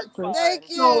didn't work for us.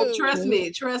 So trust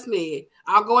me.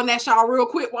 I'll go in that shower real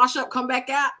quick, wash up, come back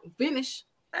out, finish.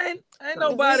 Ain't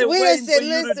nobody waiting for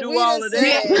you to do all of that.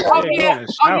 Yeah,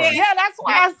 that's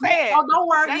what I said. Oh, don't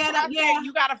worry. Yeah,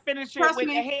 you gotta finish it with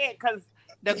your head because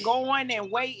the going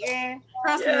and waiting.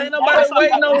 Trust me. Ain't nobody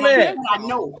waiting on that. I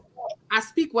know. I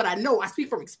speak what I know. I speak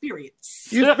from experience.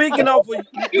 You speaking off of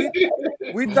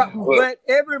we talk, but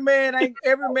every man ain't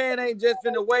just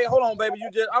finna wait. Hold on, baby.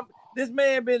 This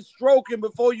man been stroking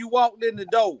before you walked in the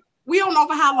door. We don't know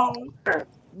for how long.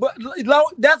 But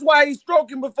that's why he's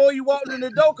stroking before you walked in the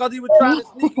door, because he was trying to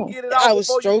sneak and get it off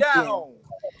before you got home.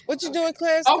 What you doing,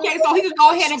 Clarence? Okay, so he just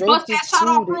go ahead and bust that shot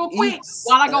off real quick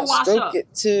while I go wash up. Stroke it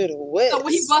to the west. So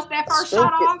when he bust that first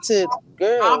shot off, to the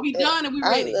girl, I'll be done and we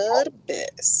ready. I love the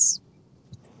best.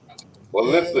 Well,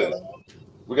 listen,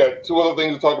 we got two other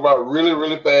things to talk about really,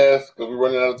 really fast because we're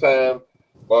running out of time.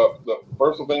 But the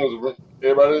first thing was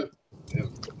everybody is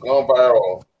gone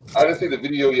viral. I didn't see the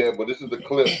video yet, but this is the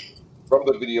clip from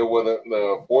the video where the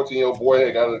 14-year-old boy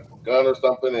had got a gun or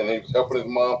something and he was helping his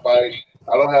mom fight.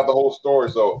 I don't have the whole story,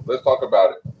 so let's talk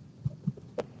about it.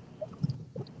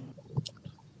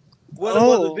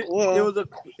 Well,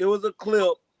 it was a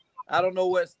clip. I don't know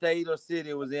what state or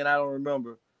city it was in. I don't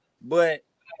remember. But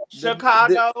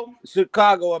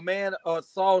Chicago, a man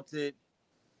assaulted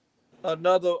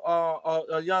another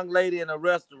a young lady in a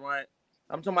restaurant.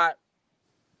 I'm talking about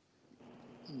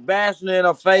bashing her in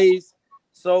her face.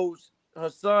 So her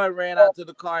son ran out to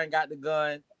the car and got the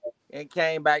gun and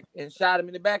came back and shot him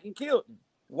in the back and killed him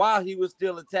while he was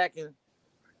still attacking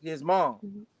his mom.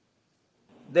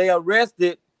 They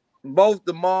arrested both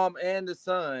the mom and the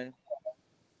son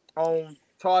on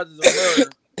charges of murder,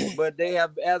 but they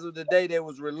have, as of the day, they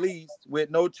was released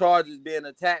with no charges being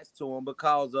attached to them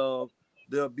because of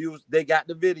the abuse. They got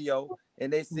the video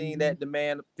and they seen that the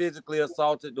man physically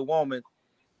assaulted the woman.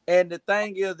 And the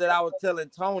thing is that I was telling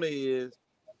Tony is,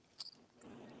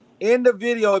 in the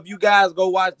video, if you guys go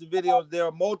watch the videos, there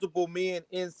are multiple men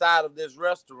inside of this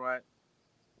restaurant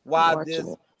while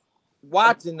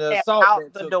watching the assault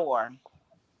out the door.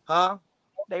 Huh?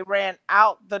 They ran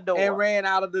out the door. And ran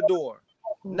out of the door.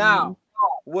 Now,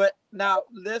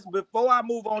 before I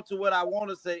move on to what I want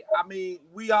to say, I mean,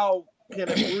 we all can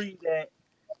agree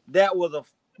that was a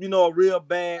real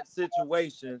bad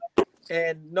situation,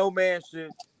 and no man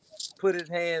should put his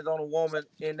hands on a woman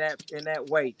in that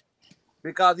way,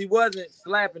 because he wasn't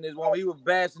slapping his woman, he was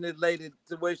bashing his lady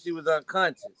to where she was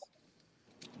unconscious.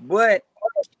 But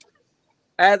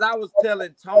as I was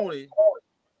telling Tony,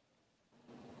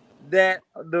 that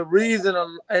the reason,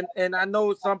 and I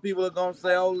know some people are gonna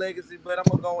say, "Oh, legacy," but I'm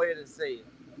gonna go ahead and say it.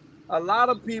 A lot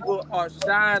of people are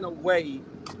shying away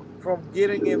from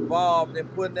getting involved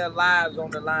and putting their lives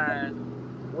on the line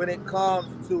when it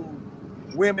comes to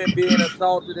women being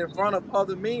assaulted in front of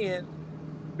other men,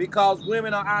 because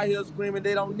women are out here screaming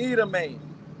they don't need a man.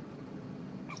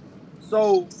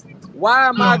 So why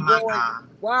am I going?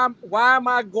 Why am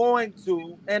I going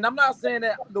to? And I'm not saying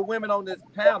that the women on this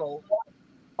panel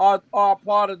are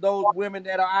part of those women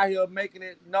that are out here making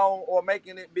it known or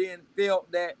making it being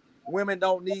felt that women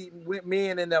don't need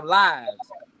men in their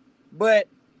lives. But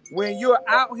when you're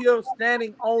out here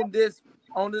standing on this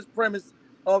premise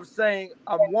of saying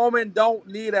a woman don't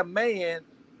need a man,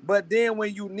 but then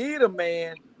when you need a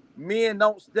man, men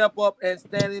don't step up and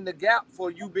stand in the gap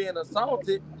for you being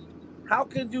assaulted, how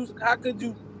can you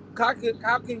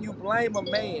blame a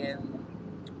man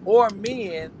or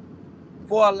men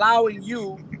for allowing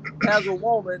you as a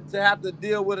woman to have to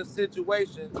deal with a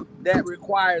situation that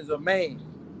requires a man?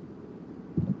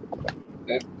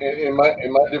 In my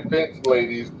defense,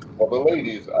 ladies, or the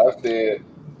ladies, I said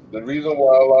the reason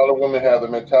why a lot of women have the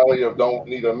mentality of don't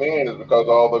need a man is because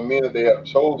all the men that they have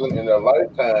chosen in their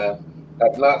lifetime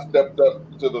have not stepped up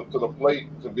to the plate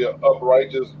to be an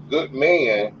uprighteous, good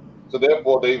man. So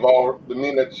therefore, the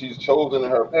men that she's chosen in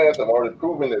her past have already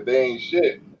proven that they ain't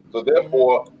shit. So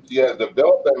therefore, she has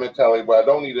developed that mentality where I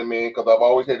don't need a man because I've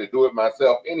always had to do it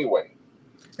myself anyway.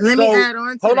 Let me add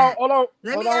on to that.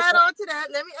 Let me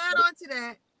add on to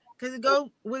that because it go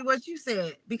with what you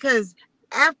said. Because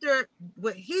after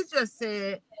what he just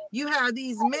said, you have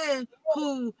these men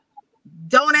who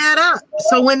don't add up.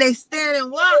 So when they stand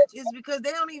and watch, it's because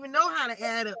they don't even know how to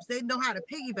add up. They know how to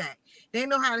piggyback. They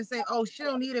know how to say, "Oh, she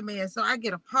don't need a man, so I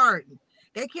get a pardon."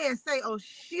 They can't say, "Oh,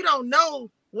 she don't know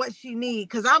what she needs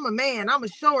because I'm a man. I'm gonna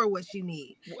show her what she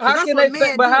needs." How can they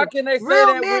say? But how can they say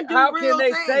that? How can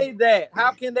they say that?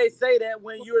 How can they say that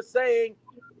when you're saying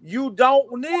you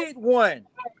don't need one?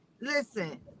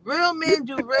 Listen, real men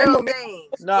do real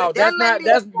things. No, that's not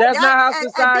how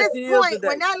society is today.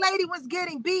 When that lady was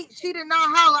getting beat, she did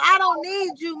not holler, "I don't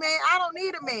need you, man. I don't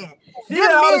need a man." She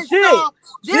didn't holler shit.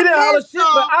 She didn't holler shit,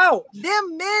 but out.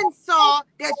 Them men saw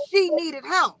that she needed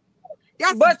help.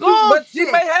 That's but she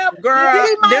may have, girl.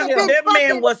 That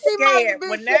man was scared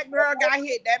when that girl got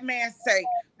hit. That man say,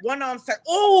 one of them said,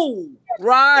 "Ooh,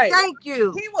 right." Thank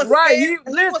you. He was right. Scared.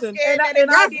 He was scared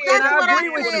and I agree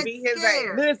with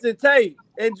you. Listen, Tate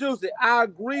and Juicy, I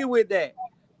agree with that.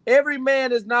 Every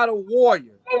man is not a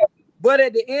warrior, but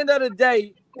at the end of the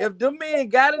day, if the men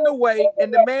got in the way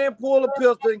and the man pulled a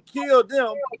pistol and killed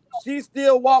them, she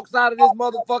still walks out of this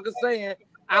motherfucker saying,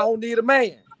 "I don't need a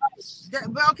man."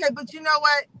 Okay, but you know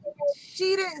what?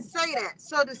 She didn't say that.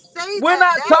 So to say we're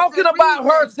not talking about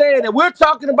her saying it. We're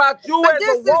talking about you as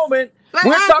a woman.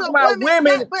 We're talking about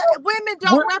women. But women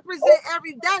don't represent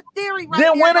that theory right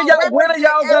then when are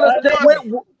y'all gonna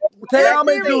tell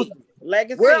me, Juicy?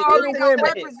 Legacy. Where are the women?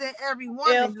 Represent every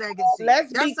woman. Legacy.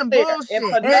 That's some clear. bullshit.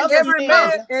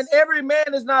 Every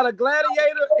man is not a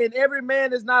gladiator, and every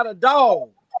man is not a dog.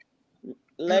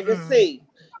 Legacy.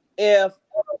 If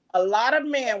a lot of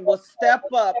men will step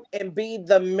up and be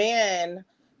the men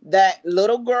that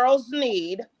little girls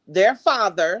need, their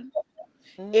father,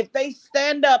 If they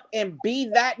stand up and be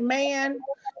that man,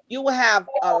 you will have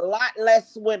a lot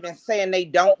less women saying they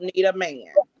don't need a man.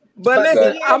 But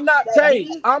listen, I'm not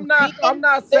saying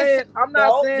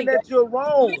that you're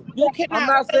wrong. You cannot I'm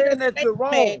not saying that you're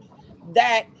wrong.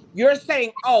 That you're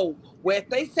saying, oh, well, if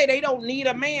they say they don't need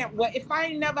a man, well, if I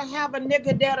ain't never have a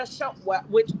nigga that'll show, well,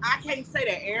 which I can't say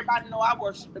that. Everybody know I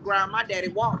worship the ground my daddy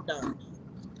walked on.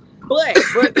 But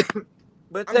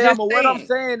Tayama, what I'm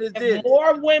saying is this: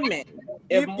 more women,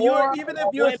 even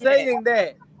if you're saying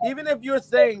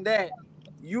that,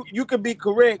 you could be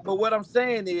correct. But what I'm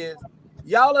saying is,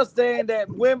 y'all are saying that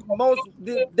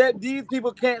that these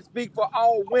people can't speak for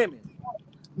all women.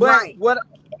 But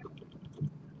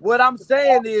what I'm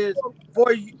saying is,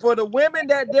 for the women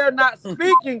that they're not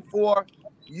speaking for,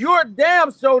 you're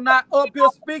damn sure not up here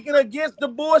speaking against the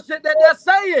bullshit that they're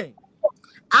saying.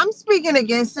 I'm speaking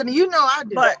against it. You know I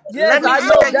do. But yes, I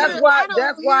know. That's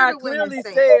why I clearly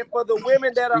said for the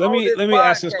women that are let me podcast.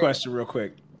 ask this question real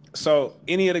quick. So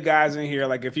any of the guys in here,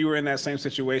 like if you were in that same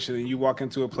situation and you walk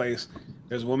into a place,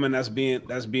 there's a woman that's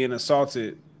being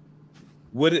assaulted,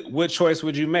 what choice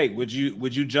would you make? Would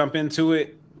you jump into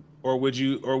it, or would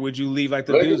you leave like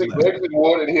the dudes left?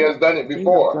 And he has done it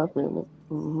before.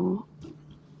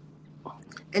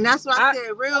 And that's why I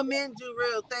said real men do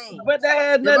real things. But that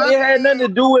had nothing to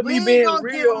do with me being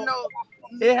real.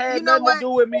 It had nothing to do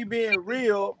with me being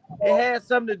real. It had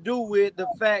something to do with the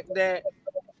fact that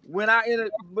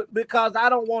because I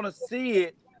don't want to see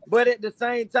it, but at the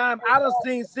same time, I done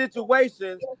seen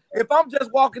situations. If I'm just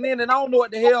walking in and I don't know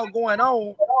what the hell going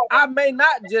on, I may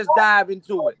not just dive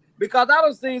into it. Because I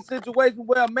done seen situations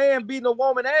where a man beating a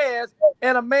woman ass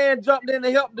and a man jumped in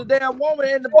to help the damn woman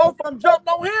and both of them jumped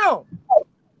on him.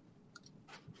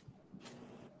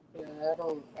 I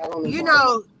don't you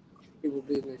know, people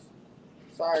business.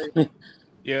 Sorry.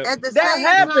 Yeah,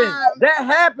 that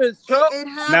happens, Chuck. It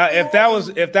happens. Now, if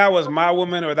that was my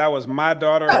woman, or that was my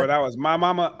daughter, or that was my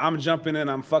mama, I'm jumping in.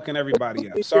 I'm fucking everybody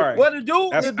up. Sorry. What to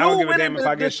do? I don't give a damn if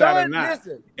I get shot or not.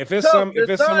 If it's some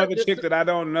other chick that I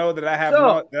don't know, that I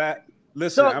have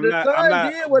listen, I'm not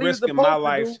risking my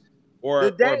life or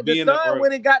being the son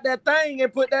when he got that thing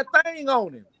and put that thing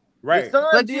on him. Right.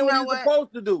 The son did what he was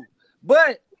supposed to do.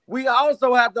 But we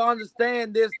also have to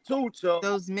understand this too, Chuck.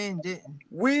 Those men didn't.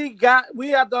 We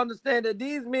have to understand that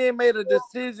these men made a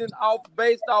decision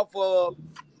based off of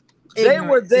they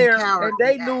were there and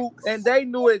they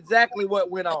knew exactly what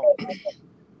went on.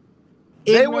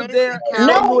 They were there and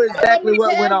they knew exactly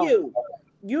what went on.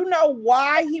 You know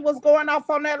why he was going off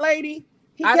on that lady?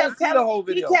 I didn't see the whole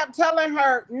video. He kept telling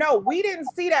her, no, we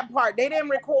didn't see that part. They didn't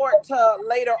record till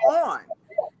later on.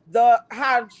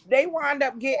 How they wound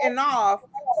up getting off,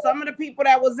 some of the people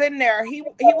that was in there, he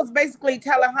was basically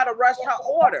telling her to rush her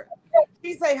order.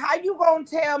 He said, how you gonna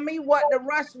tell me what to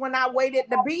rush when I waited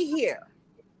to be here?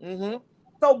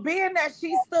 So being that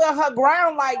she stood her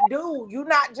ground like, dude, you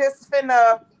not just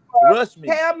finna rush me.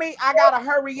 Tell me I gotta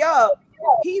hurry up.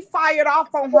 He fired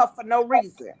off on her for no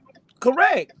reason.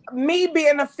 Correct. Me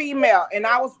being a female and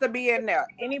I was to be in there.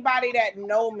 Anybody that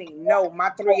know me know my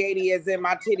 380 is in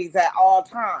my titties at all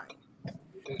times.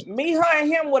 Me, her, and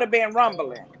him would have been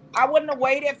rumbling. I wouldn't have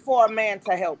waited for a man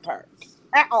to help her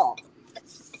at all.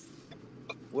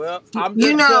 Well, I'm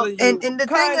just telling you. And the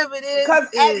thing of it is, because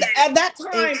at that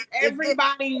time,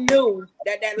 everybody knew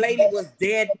that lady was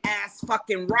dead ass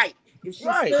fucking right. If she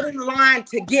stood in line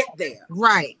to get there.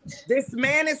 Right. This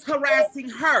man is harassing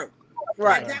her.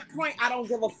 Right. At that point, I don't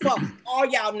give a fuck. All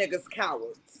y'all niggas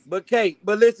cowards. But Kate,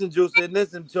 listen, Juice, and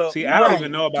listen, Chuck. See, I don't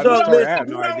even know about this story. I have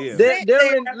no idea.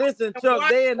 Listen, Chuck,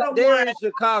 they're in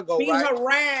Chicago, be right?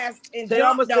 harassed and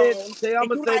Tayama jumped on.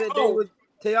 Tayama said that they was.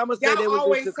 Tayama said they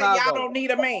was in Chicago. Say y'all don't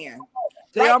need a man.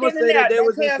 Tayama said that they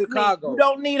was in Chicago. You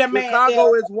don't need a man.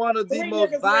 Chicago is one of the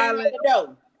most violent.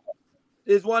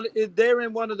 They're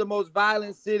in one of the most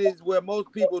violent cities where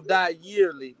most people die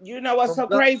yearly. You know what's so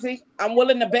crazy? I'm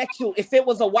willing to bet you if it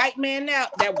was a white man now,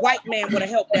 that white man would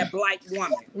have helped that black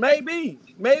woman. Maybe.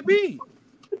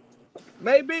 Hey,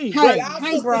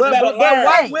 but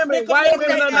white women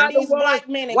are not the ones. White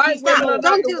women are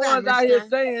not the ones out here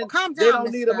saying they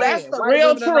don't need a man. That's the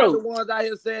real truth. Not the ones out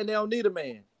here saying they don't need a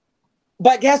man.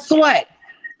 But guess what?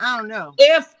 I don't know.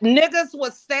 If niggas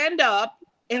would stand up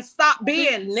and stop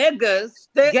being niggas,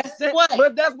 guess what?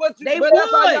 But that's what you.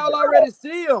 That's how y'all already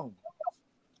see them.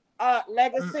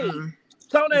 Legacy.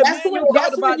 Tony, you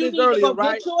talked about this earlier,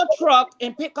 right? Get you a truck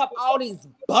and pick up all these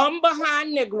bum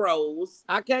behind Negroes.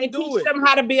 I can't do teach them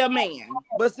how to be a man.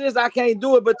 But sis, I can't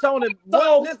do it. But Tony,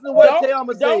 listen to what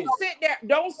Tayama says.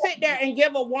 Don't sit there and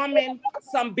give a woman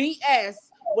some BS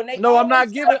when they no, I'm not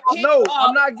always giving. gotta pick No, up,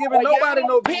 I'm not giving or y'all nobody no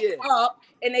don't pick BS. up,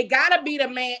 and they gotta be the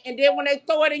man. And then when they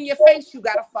throw it in your face, you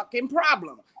got a fucking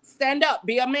problem. Stand up,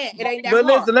 be a man. It ain't that But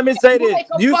hard. listen, let me say You this. make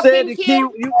a You said fucking the kid, key.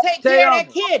 You take care of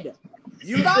that kid.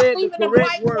 You Stop said the leaving a correct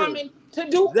black word. woman to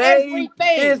do It's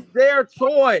everything. their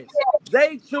choice.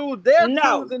 They choose. They're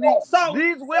No. choosing these. So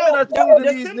These women are the choosing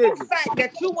these simple niggas. fact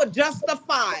that you would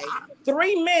justify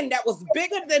 3 men that was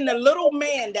bigger than the little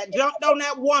man that jumped on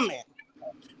that woman.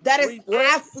 That is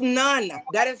none.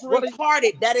 That is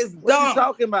retarded. That is dumb. What are you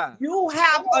talking about? You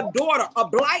have a daughter, a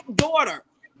black daughter.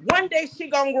 One day she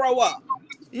gonna grow up.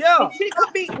 Yeah. And she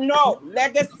could be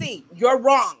legacy. You're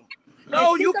wrong.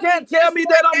 No, you can't tell me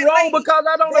that I'm wrong because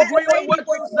I don't agree with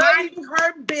what you say. Minding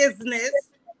her business,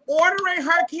 ordering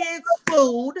her kids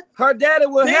food. Her daddy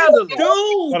will handle it.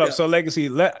 Hold up, so Legacy,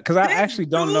 because I actually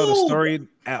don't know the story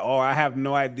at all. I have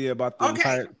no idea about the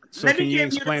entire. So let me can you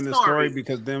give you explain the the story? story.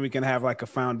 Because then we can have like a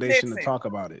foundation to Listen. talk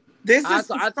about it. This is I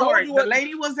the told story. you The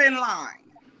lady was in line.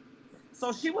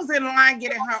 So she was in line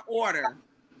getting her order.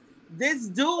 This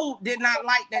dude did not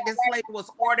like that this lady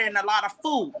was ordering a lot of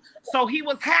food. So he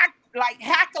was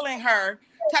heckling her,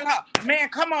 telling her, man,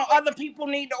 come on, other people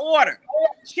need to order.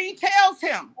 She tells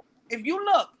him, if you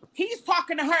look, he's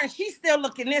talking to her and she's still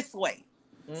looking this way.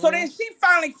 So then she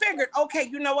finally figured, okay,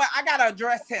 you know what? I got to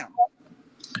address him.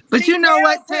 But She you know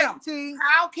what, tells him,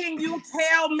 how can you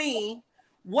tell me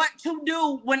what to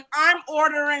do when I'm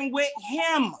ordering with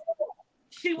him?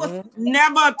 She was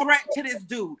never a threat to this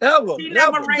dude. Ever. She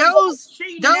never raised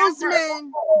those never,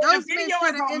 men the video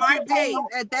should is have on my page. intervened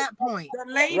at that point.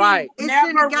 The lady It never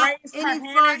shouldn't have got raised her any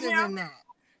hand further at him. than that.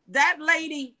 That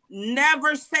lady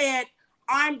never said,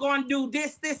 I'm going to do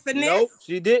this, and this. Nope,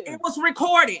 she didn't. It was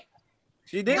recorded.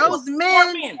 She didn't. Those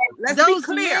men, Let's be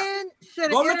clear.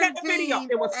 Go look at the video.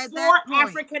 intervened It was at 4 that point.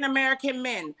 African-American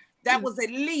men that was at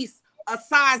least a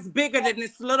size bigger than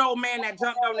this little old man that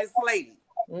jumped on this lady.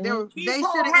 They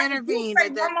should have intervened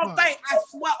at that point. Thing, I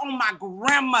swear on my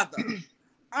grandmother,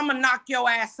 I'm going to knock your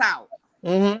ass out.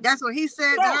 That's what he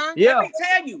said to her? Let me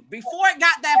tell you, before it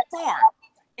got that far,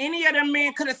 any of them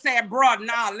men could have said, bro,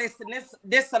 nah, listen,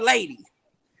 this a lady.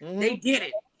 They did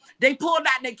it. They pulled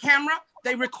out their camera,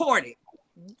 they recorded.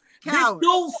 This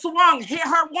dude swung, hit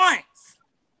her once.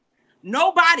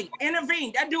 Nobody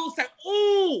intervened. That dude said,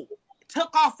 ooh,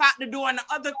 took off out the door, and the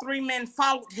other 3 men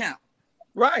followed him.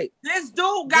 Right. This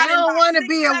dude got they don't want to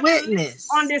be a witness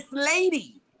on this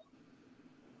lady.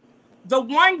 The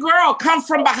one girl comes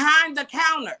from behind the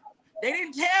counter. They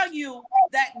didn't tell you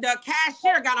that the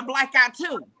cashier got a black eye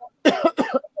too.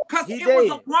 Because it was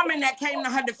a woman that came to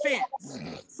her defense.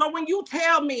 So when you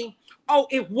tell me, oh,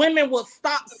 if women will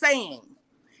stop saying,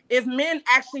 if men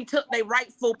actually took their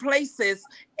rightful places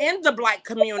in the black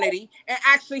community and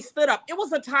actually stood up, it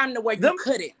was a time to where you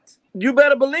couldn't. You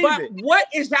better believe but it. What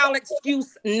is y'all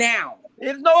excuse now?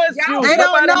 It's no excuse. They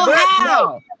don't know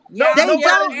how. Nobody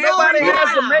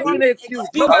has to make an excuse.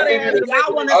 Nobody has to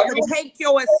y'all want us to take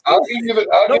your excuse.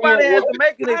 Nobody has to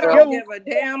make an excuse. I don't give a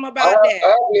damn about that. I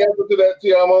have the answer to that,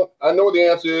 Tiama. I know the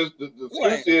answer is. The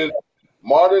excuse is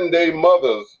modern day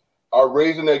mothers are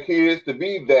raising their kids to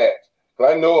be that.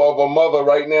 I know of a mother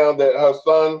right now that her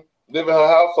son live in her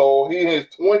household. He in his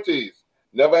 20s,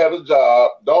 never had a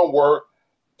job, don't work,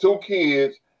 2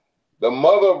 kids. The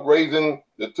mother raising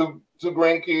the two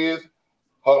grandkids,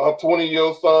 her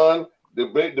 20-year-old son, the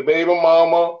baby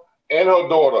mama, and her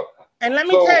daughter. And let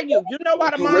me tell you, you know why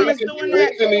the mom is doing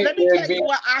that? Let me tell you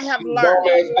what I have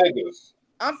learned.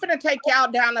 I'm finna take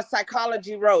y'all down a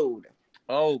psychology road.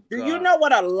 Oh, God. Do you know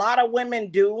what a lot of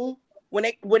women do when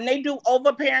they do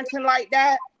overparenting like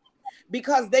that?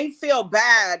 Because they feel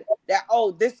bad that,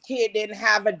 oh, this kid didn't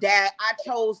have a dad. I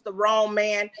chose the wrong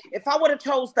man. If I would have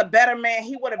chose the better man,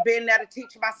 he would have been there to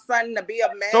teach my son to be a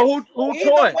man. So who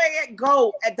Either way it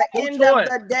go, at the end of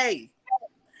the day,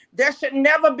 there should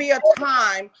never be a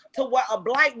time to where a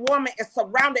black woman is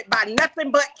surrounded by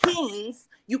nothing but kings.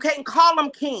 You can't call them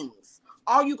kings.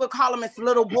 All you could call them is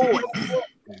little boys.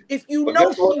 If you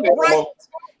know she right,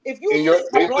 if you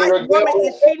see a black woman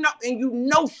and she know, and you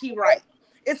know she right.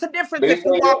 It's a difference if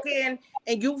you walk in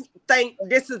and you think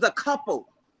this is a couple.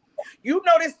 You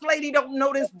know this lady don't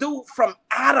know this dude from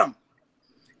Adam.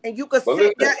 And you can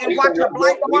sit there and watch a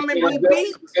black woman be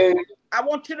beat. I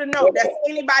want you to know that's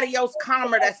anybody else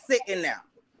karma that's sitting there.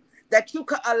 That you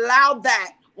could allow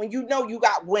that when you know you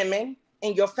got women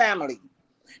in your family.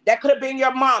 That could have been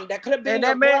your mom. That could have been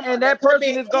your grandma. And that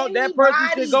person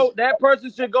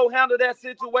should go handle that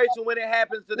situation when it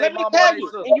happens to their mama. Let me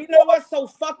tell you, and you know what's so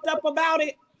fucked up about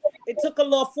it? It took a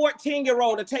little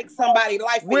 14-year-old to take somebody's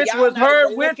life. Which was her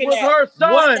son. Which was her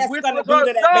son.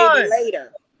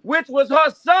 Which was her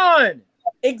son.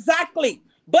 Exactly.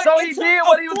 But so he did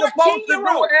what he was supposed to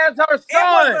do as her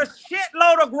son. It was a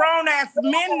shitload of grown ass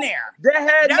men there. That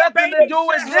had nothing to do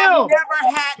with them.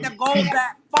 Never had to go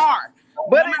that far.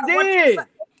 But it did.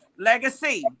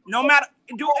 Legacy. No matter.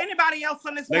 Do anybody else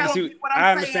on this panel see what I'm saying?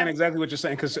 I understand exactly what you're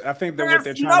saying because I think that what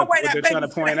they're trying to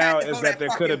point out is that there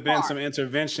could have been some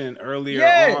intervention earlier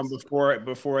on before it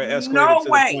escalated to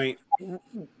the point.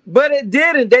 But it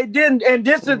didn't. They didn't, and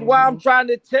this is why I'm trying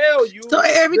to tell you. So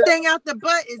everything out the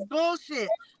butt is bullshit.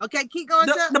 Okay, keep going.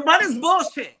 The butt is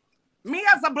bullshit. Me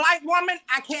as a black woman,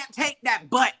 I can't take that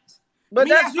butt. But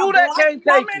that's you that can't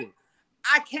take it.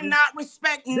 I cannot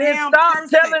respect then stop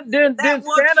telling. Then stand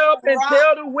up and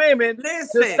tell the women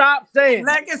to stop saying.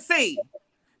 Legacy.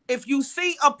 If you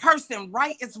see a person,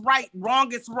 right is right,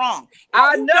 wrong is wrong.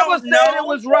 I never said it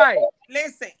was right.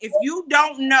 Listen, if you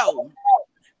don't know,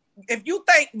 if you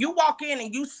think you walk in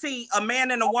and you see a man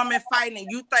and a woman fighting and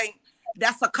you think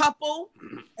that's a couple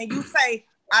and you say,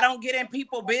 I don't get in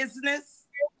people's business,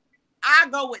 I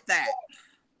go with that.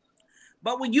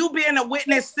 But when you being a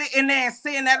witness sitting there and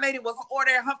seeing that lady was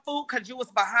ordering her food because you was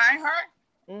behind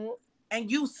her and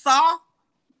you saw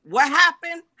what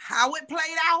happened, how it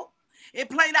played out, it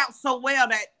played out so well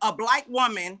that a black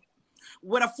woman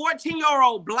with a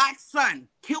 14-year-old black son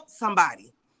killed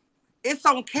somebody. It's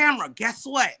on camera. Guess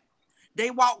what?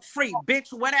 They walk free.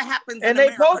 Bitch, what happens in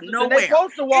America? Nowhere. They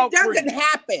supposed to walk free. It doesn't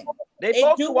happen.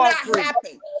 It do not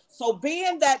happen. So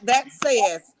being that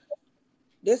says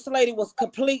this lady was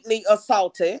completely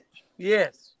assaulted.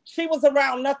 Yes. She was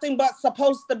around nothing but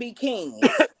supposed to be kings.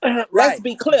 Right. Let's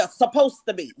be clear. Supposed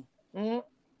to be. Mm-hmm.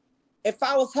 If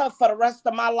I was her for the rest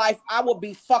of my life, I would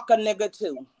be fuck a nigga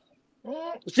too.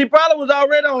 She probably was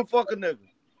already on fuck a nigga.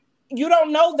 You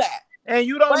don't know that. And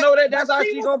you don't know that that's how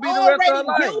she's going to be the rest of her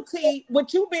life. Guilty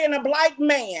with you being a black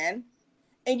man,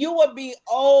 and you would be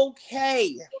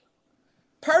okay.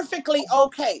 Perfectly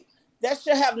okay. There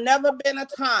should have never been a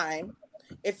time,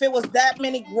 if it was that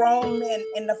many grown men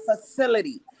in the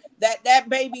facility, that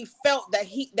baby felt that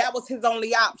was his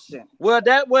only option. Well,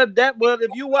 if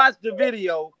you watch the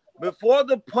video, before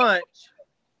the punch,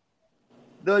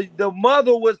 the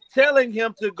mother was telling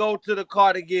him to go to the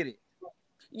car to get it.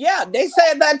 Yeah, they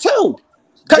said that too.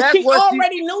 Because she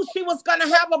already knew she was gonna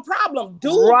have a problem.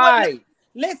 Dude, right.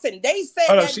 Listen, they said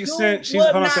hold on, that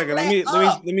hold on a second.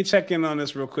 Let me check in on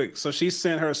this real quick. So she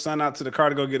sent her son out to the car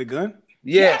to go get a gun?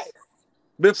 Yes.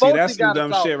 See, that's some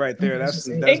dumb shit right there. That's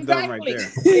exactly. Dumb right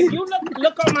there. If you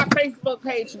look on my Facebook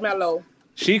page, Mello.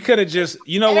 She could have just,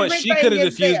 you know what? She could have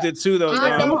diffused it too, though.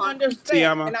 I don't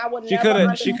understand. And I would she could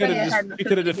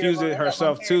have diffused it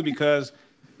herself too, because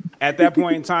at that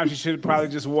point in time, she should have probably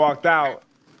just walked out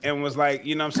and was like,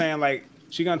 you know what I'm saying? Like,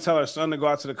 she gonna tell her son to go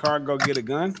out to the car and go get a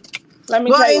gun? Let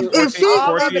me tell you, if she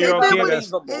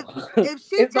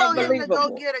told him to go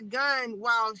get a gun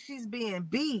while she's being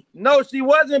beat. No, she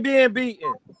wasn't being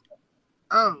beaten.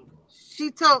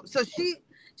 She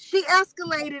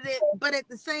escalated it, but at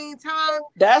the same time,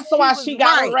 that's why she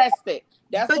got arrested.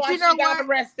 That's why she got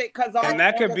arrested. And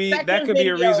that could be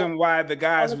a reason why the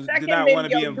guys did not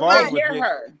want to be involved with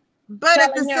it. But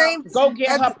at the same time, go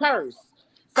get her purse.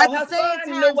 So her son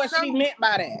knew what she meant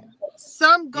by that.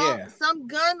 Some gun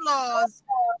laws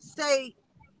say,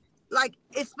 like,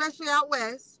 especially out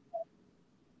west,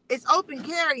 it's open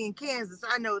carry in Kansas.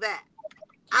 I know that.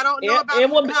 I don't know about it.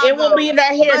 Will be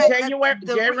that here January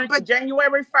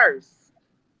 1st.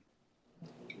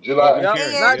 July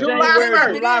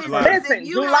 1st. Listen,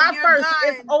 July 1st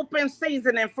is open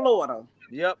season in Florida.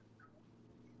 Yep.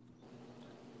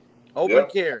 Open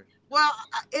carry. Well,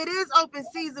 it is open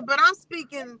season, but I'm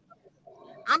saying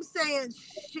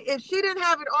if she didn't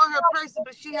have it on her person,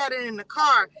 but she had it in the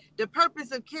car, the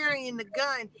purpose of carrying the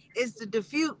gun is to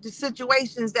defuse the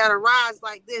situations that arise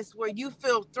like this, where you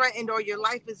feel threatened or your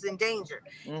life is in danger.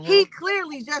 Mm-hmm. He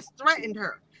clearly just threatened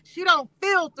her. She don't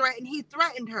feel threatened. He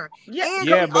threatened her. Yeah, and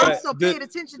he also paid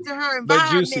attention to her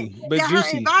environment.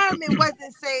 Her environment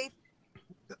wasn't safe.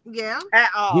 Yeah. At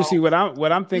all. You see what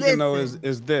I'm thinking though is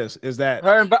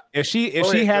that if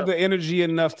she had the energy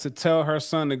enough to tell her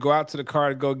son to go out to the car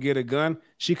to go get a gun,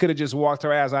 she could have just walked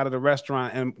her ass out of the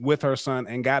restaurant and with her son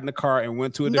and got in the car and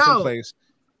went to a different place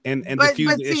and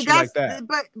diffused the issue like that.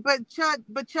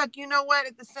 But Chuck, you know what?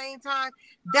 At the same time,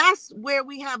 that's where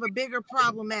we have a bigger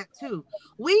problem at too.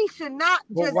 We should not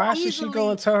just. Why should she go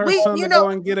and tell her son to go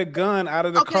and get a gun out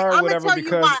of the car or whatever?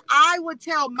 Because you why I would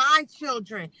tell my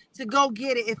children to go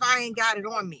get it if I ain't got it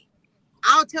on me.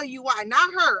 I'll tell you why,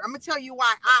 not her. I'm gonna tell you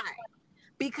why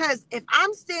because if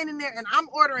I'm standing there and I'm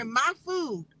ordering my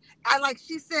food, like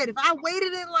she said, if I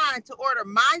waited in line to order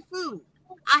my food,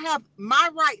 I have my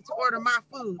right to order my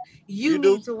food. You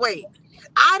need to wait.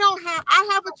 I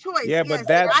have a choice. Yeah, yes, but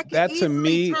that I can to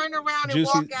me, turn around and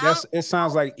Juicy, walk out. it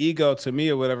sounds like ego to me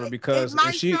or whatever. Because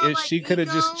if she could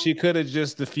have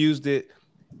just diffused it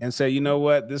and say, you know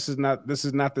what, this is not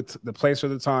the place or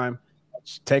the time.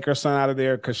 Take her son out of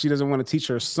there because she doesn't want to teach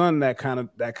her son that kind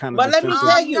of. But let me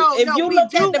tell you, if you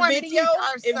look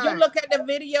at the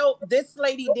video, this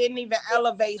lady didn't even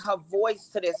elevate her voice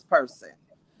to this person.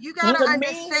 You gotta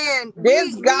understand.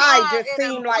 This guy just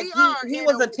seemed like he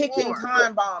was a ticking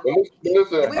time bomb.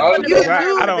 Listen,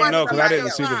 I don't know because I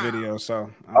didn't see the video, so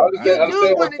I understand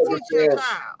what Chuck is saying.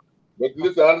 But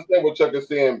listen, I understand what Chuck is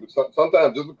saying.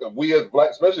 Sometimes just because we as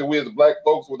black, especially we as black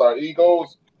folks with our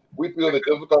egos, we feel that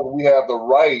just because we have the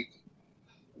right,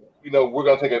 we're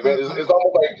gonna take advantage. It's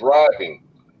almost like driving.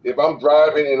 If I'm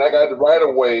driving and I got the right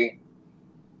of way,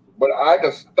 but I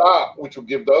can stop, which will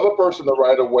give the other person the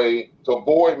right of way to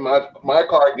avoid my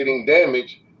car getting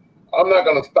damaged, I'm not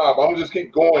going to stop. I'm going to just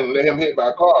keep going and let him hit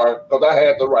my car because I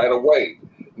had the right of way.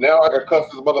 Now I can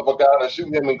cuss this motherfucker out and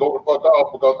shoot him and go the fuck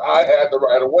off because I had the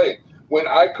right of way. When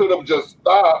I could have just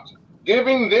stopped,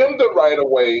 giving them the right of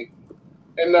way,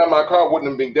 and now my car wouldn't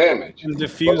have been damaged. And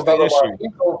diffuse the issue.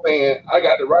 People saying, I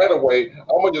got the right of way, I'm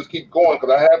going to just keep going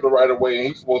because I have the right of way and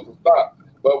he's supposed to stop.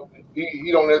 But he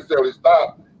don't necessarily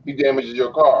stop. He damages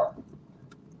your car.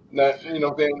 Now, you know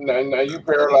what I'm saying? Now you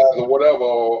paralyzed or whatever,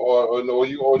 or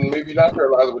maybe not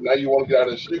paralyzed, but now you want to get out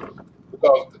of the street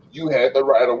because you had the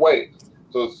right of way.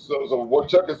 So what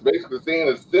Chuck is basically saying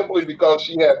is simply because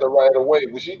she had the right of way,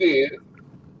 which she did,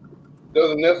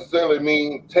 doesn't necessarily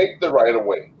mean take the right of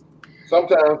way.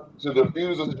 Sometimes to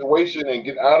diffuse a situation and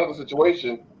get out of the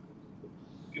situation,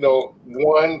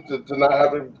 one, to not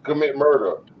have to commit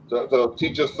murder. To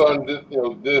teach your son this,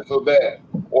 this or that,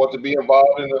 or to be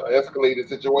involved in an escalated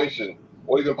situation,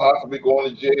 or even possibly going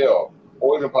to jail,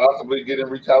 or even possibly getting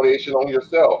retaliation on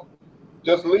yourself.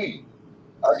 Just leave.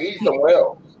 I'll get you somewhere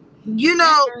else.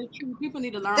 People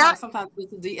need to learn how sometimes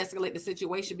to de-escalate the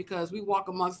situation because we walk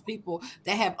amongst people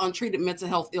that have untreated mental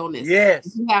health illness.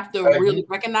 Yes. You have to really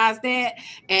recognize that.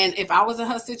 And if I was in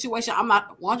her situation, I'm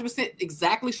not 100%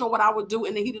 exactly sure what I would do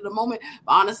in the heat of the moment.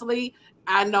 But honestly,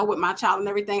 I know with my child and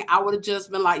everything, I would have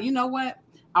just been like, you know what?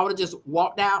 I would have just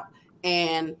walked out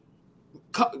and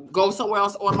go somewhere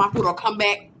else, order my food, or come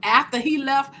back after he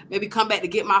left, maybe come back to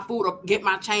get my food or get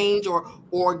my change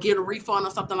or get a refund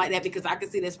or something like that, because I can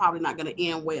see that's probably not going to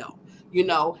end well,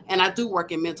 and I do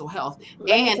work in mental health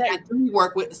and I do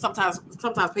work with sometimes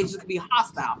patients can be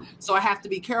hostile. So I have to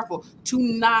be careful to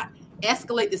not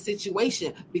escalate the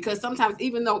situation, because sometimes,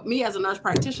 even though me as a nurse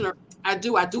practitioner, I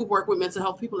do work with mental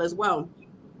health people as well.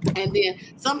 And then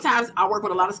sometimes I work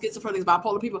with a lot of schizophrenics,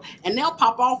 bipolar people, and they'll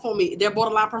pop off on me. They're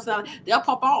borderline personality. They'll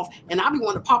pop off, and I'll be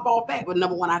wanting to pop off back. But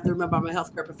number one, I have to remember I'm a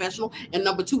healthcare professional, and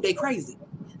number two, they crazy.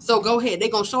 So go ahead, they're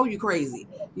gonna show you crazy.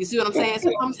 You see what I'm saying?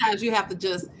 So sometimes you have to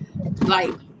just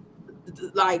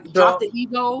drop the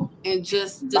ego and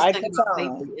just think about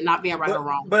safety and not being right or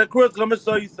wrong. But Chris, let me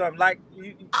show you something. Like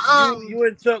you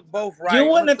and Chuck both right. You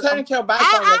wouldn't have turned your back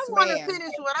on this man. I want to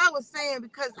finish what I was saying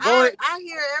because I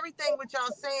hear everything what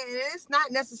y'all saying, and it's not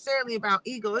necessarily about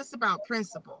ego, it's about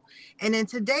principle. And in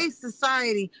today's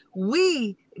society,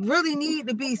 we really need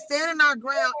to be standing our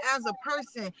ground as a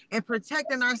person and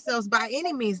protecting ourselves by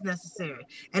any means necessary.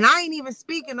 And I ain't even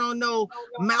speaking on no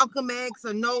Malcolm X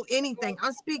or no anything.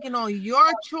 I'm speaking on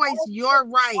your choice, your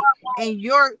right, and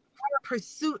your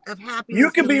pursuit of happiness.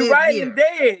 You can be right and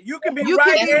dead. You can be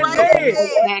right and dead.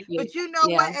 Exactly. But you know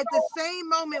what? At the same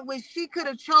moment when she could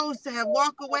have chose to have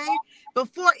walked away,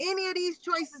 before any of these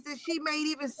choices that she made,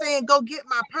 even saying, go get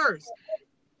my purse,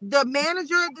 the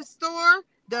manager of the store,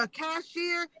 the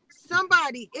cashier,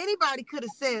 anybody could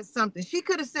have said something. She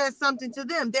could have said something to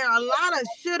them. There are a lot of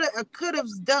shoulda or could have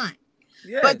done.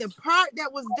 Yes. But the part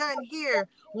that was done here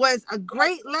was a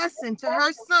great lesson to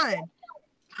her son.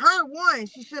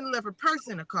 She shouldn't have left her purse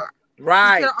in the car.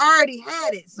 Right. She should have already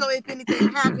had it. So if anything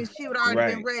happened, she would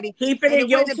already been ready. Keep it in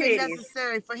your wouldn't have been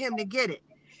necessary for him to get it.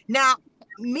 Now,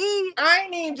 I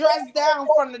ain't even dressed down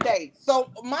from the day.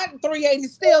 So my 380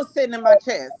 still sitting in my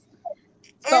chest.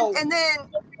 So and then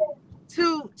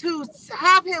to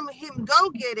have him go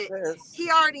get it, he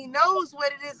already knows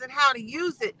what it is and how to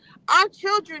use it. Our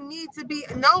children need to be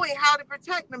knowing how to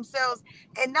protect themselves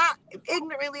and not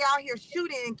ignorantly out here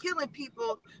shooting and killing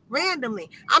people randomly.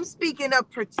 I'm speaking of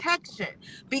protection,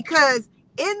 because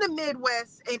in the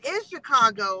Midwest and in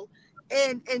Chicago,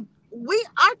 and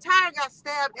our tire got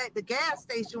stabbed at the gas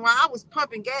station while I was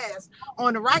pumping gas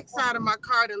on the right side of my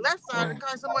car. The left side of the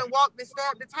car, someone walked and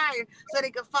stabbed the tire so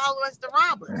they could follow us to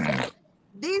rob us.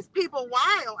 these people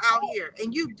wild out here,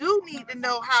 and you do need to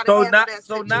know how to So handle now, that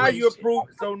so situation. now you're proof.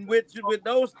 So with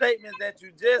those statements that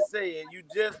you just said, you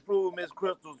just proved Miss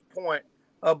Crystal's point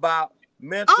about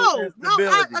mental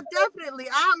instability. Definitely.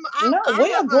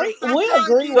 we agree. We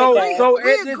agree So, with that. so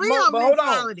we at this agree moment, on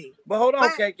mentality. but hold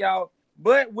on, Cake, y'all.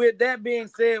 But with that being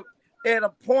said, at a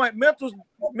point,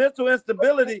 mental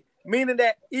instability, meaning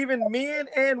that even men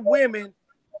and women,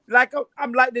 like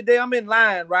I'm like today, I'm in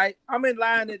line, right? I'm in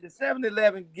line at the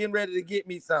 7-Eleven getting ready to get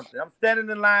me something. I'm standing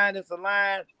in line, it's a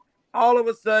line. All of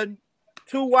a sudden,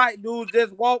 2 white dudes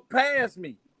just walk past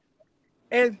me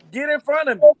and get in front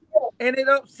of me. And it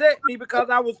upset me because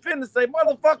I was finna say,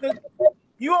 motherfucker,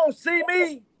 you don't see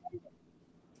me,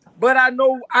 but I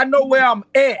know where I'm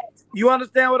at. You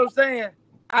understand what I'm saying?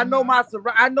 I know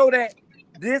I know that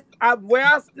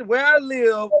where I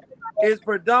live is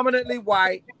predominantly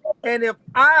white, and if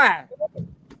I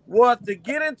was to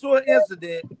get into an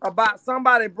incident about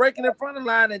somebody breaking in front of the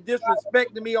line and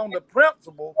disrespecting me on the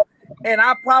principle, and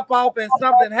I pop off and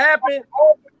something happened,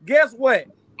 guess what?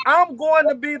 I'm going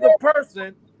to be the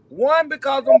person, 1,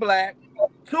 because I'm black,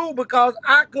 2, because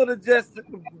I could have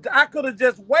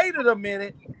just waited a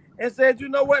minute and said, you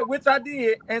know what, which I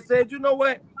did, and said, you know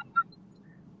what,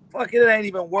 fuck it, it ain't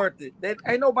even worth it.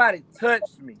 Ain't nobody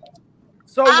touched me.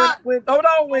 So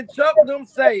when Chuck them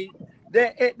say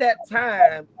that at that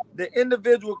time the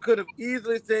individual could have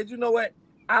easily said, you know what,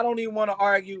 I don't even want to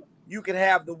argue. You can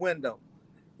have the window.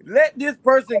 Let this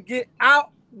person get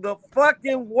out the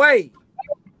fucking way.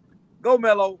 Go,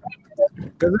 Mello.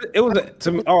 Because it was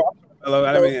to me. Oh, Mello,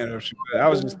 I didn't mean to interrupt you, but I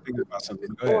was just thinking about something.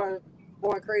 Go ahead.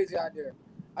 Going crazy out there.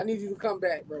 I need you to come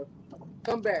back, bro.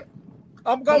 Come back.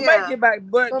 I'm gonna make it back,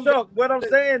 but Chuck, what I'm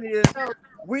saying is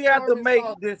we have to make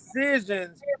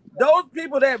decisions. Those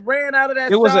people that ran out of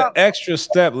that It was an shop, extra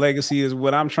step. Legacy is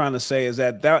what I'm trying to say. Is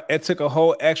that it took a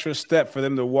whole extra step for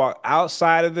them to walk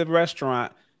outside of the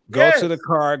restaurant, go to the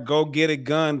car, go get a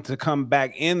gun to come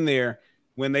back in there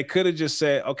when they could have just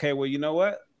said, "Okay, well, you know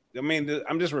what? I mean,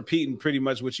 I'm just repeating pretty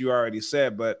much what you already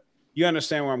said, but you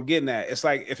understand where I'm getting at. It's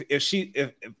like if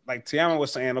like Tiama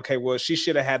was saying, okay, well, she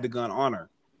should have had the gun on her.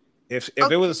 If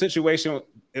it was a situation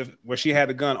where she had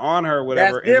the gun on her or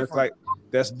whatever, and it's like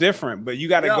that's different. But you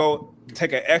got to go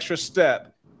take an extra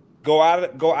step, go out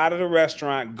of the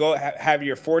restaurant, go have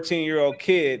your 14-year-old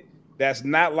kid that's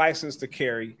not licensed to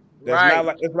carry. That's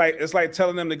not it's like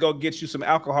telling them to go get you some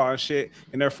alcohol and shit,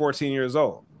 and they're 14 years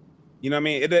old. You know what I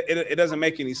mean? It doesn't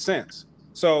make any sense.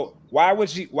 So why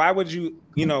would you why would you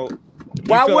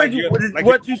what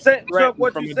you said, Chuck,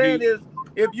 what you saying is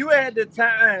if you had the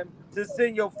time to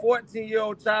send your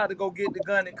 14-year-old child to go get the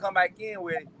gun and come back in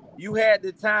with it, you had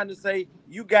the time to say,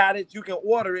 you got it, you can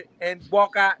order it and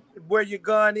walk out where your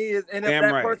gun is. And if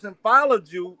person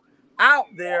followed you out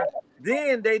there,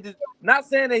 then they just not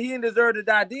saying that he didn't deserve to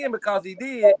die then because he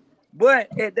did, but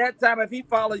at that time, if he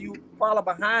follow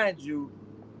behind you,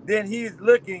 then he's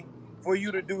looking for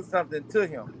you to do something to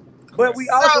him. But we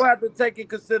also have to take in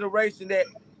consideration that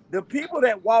the people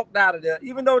that walked out of there,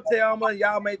 even though Tiama,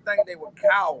 y'all may think they were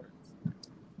cowards,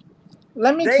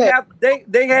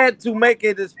 they had to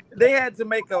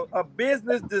make a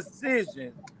business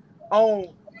decision on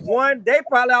one. They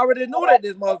probably already knew that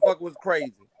this motherfucker was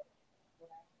crazy.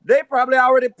 They probably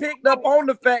already picked up on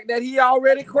the fact that he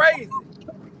already crazy,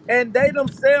 and they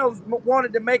themselves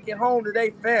wanted to make it home to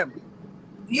their family.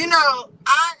 You know,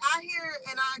 I hear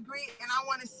and I agree, and I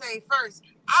want to say first,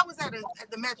 I was at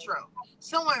the Metro.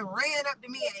 Someone ran up to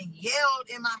me and yelled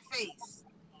in my face,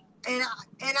 and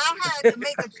I had to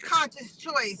make a conscious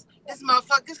choice. This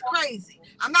motherfucker's crazy.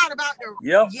 I'm not about to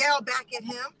yell back at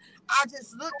him. I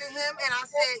just looked at him and I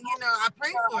said, you know, I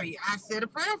pray for you. I said a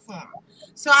prayer for him.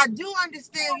 So I do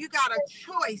understand you got a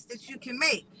choice that you can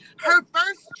make. Her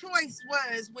first choice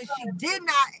was when she did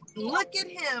not look at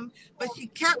him, but she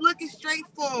kept looking straight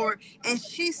forward. And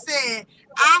she said,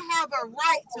 I have a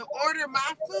right to order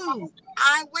my food.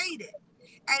 I waited.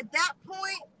 At that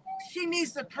point, she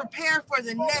needs to prepare for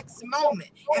the next moment.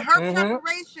 And her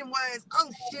preparation was, oh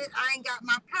shit, I ain't got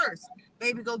my purse.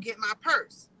 Baby, go get my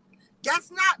purse.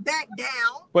 That's not back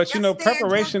down. But you know,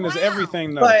 preparation is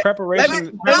everything, though.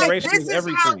 Preparation is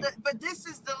everything. But this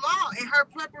is the law. In her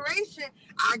preparation,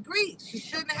 I agree. She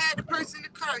shouldn't have had the purse in the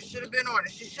car. It should have been on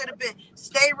it. She should have been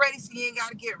stay ready so you ain't got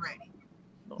to get ready.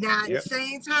 Now, at the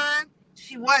same time,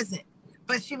 she wasn't.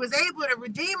 But she was able to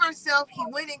redeem herself. He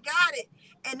went and got it.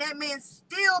 And that man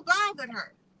still bothered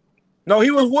her. No,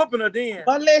 he was whooping her then.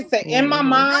 But listen, in my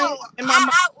mind,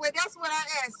 that's what I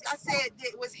asked. I said,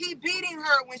 was he beating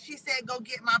her when she said, "Go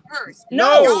get my purse"?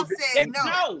 No, y'all said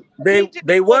no.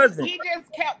 They wasn't. He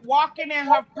just kept walking in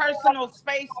her personal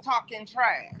space, talking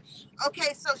trash.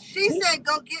 Okay, so she said,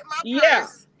 "Go get my purse." Yeah.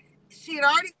 She had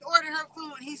already ordered her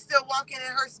food. He's still walking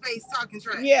in her space, talking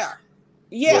trash. Yeah.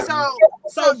 Yeah.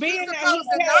 So being she's that supposed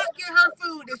to not get her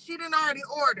food that she didn't already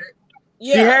ordered.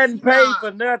 She hadn't paid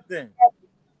for nothing.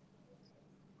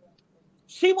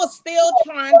 She was still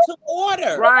trying to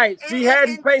order. Right. She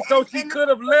hadn't paid, so she could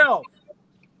have left.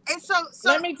 And so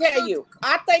let me tell you,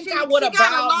 I think I would have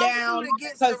bowed down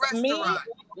because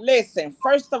listen,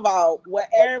 first of all,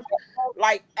 whatever,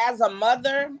 like as a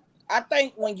mother, I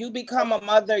think when you become a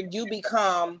mother, you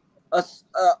become a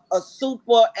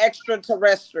super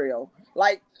extraterrestrial.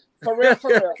 Like for real, for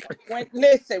real.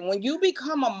 When you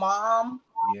become a mom,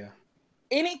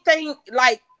 anything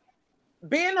like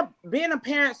being a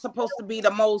parent's supposed to be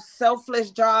the most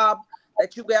selfless job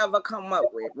that you could ever come up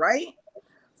with, right?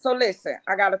 So listen,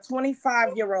 I got a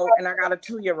 25-year-old and I got a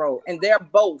 2-year-old, and they're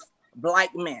both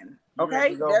black men.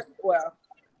 Okay, well,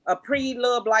 a pretty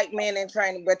little black man in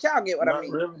training, but y'all get what I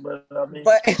mean. Really, but I mean,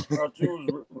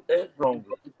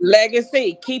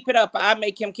 Legacy, keep it up. I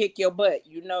make him kick your butt.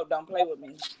 You know, don't play with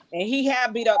me. And he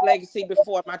had beat up Legacy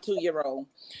before, my 2-year-old.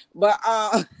 But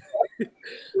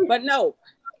but no,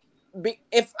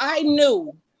 if I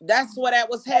knew that's where that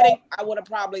was heading, I would have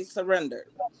probably surrendered.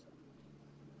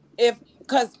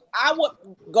 Because I would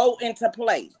go into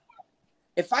play.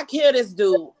 If I kill this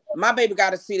dude, my baby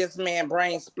got to see this man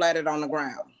brain splattered on the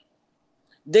ground.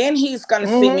 Then he's going to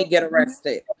see me get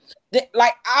arrested.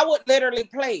 Like, I would literally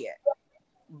play it.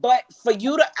 But for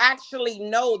you to actually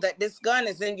know that this gun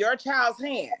is in your child's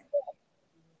hand,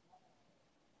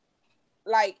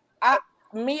 like,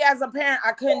 me as a parent,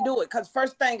 I couldn't do it. Because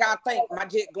first thing I think, my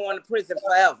jit going to prison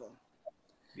forever.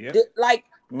 Yeah. Like,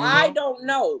 I don't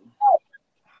know.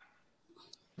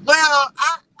 Well,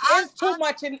 it's too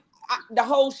much, and the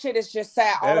whole shit is just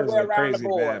sad all the way around the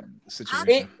board.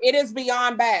 It is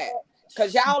beyond bad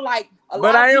because y'all like a lot.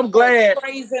 But I am glad.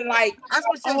 Praising like,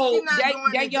 oh,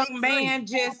 that young man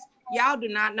just y'all do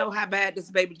not know how bad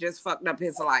this baby just fucked up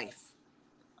his life.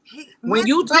 When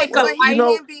you take a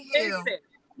life,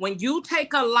 when you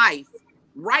take a life,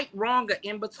 right, wrong, or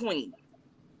in between,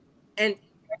 and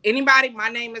anybody, my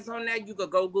name is on there. You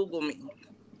could go Google me.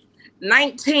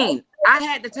 19. I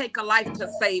had to take a life to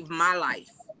save my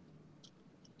life.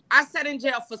 I sat in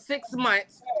jail for 6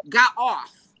 months, got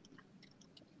off.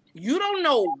 You don't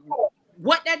know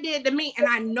what that did to me, and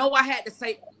I know I had to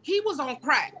say he was on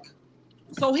crack.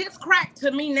 So his crack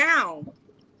to me now,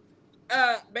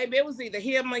 baby, it was either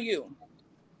him or you.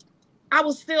 I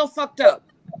was still fucked up.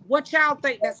 What y'all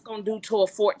think that's gonna do to a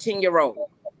 14-year-old?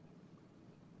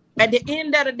 At the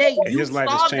end of the day, his life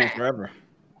has changed forever.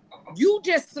 You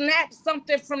just snatched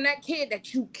something from that kid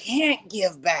that you can't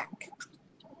give back.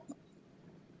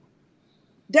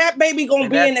 That baby gonna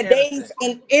be in the days,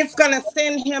 and it's gonna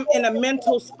send him in a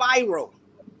mental spiral.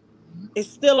 It's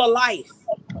still a life.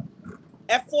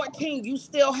 At 14, you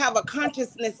still have a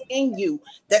consciousness in you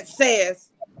that says,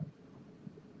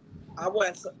 I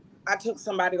took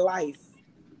somebody's life.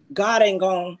 God ain't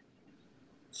gone.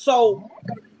 So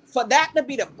for that to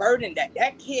be the burden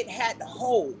that kid had to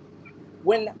hold,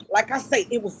 when, like I say,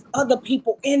 it was other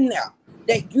people in there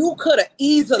that you could have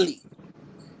easily,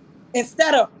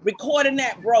 instead of recording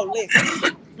that, bro,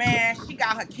 listen, man, she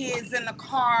got her kids in the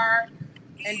car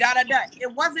and da-da-da.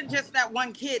 It wasn't just that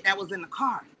one kid that was in the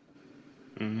car.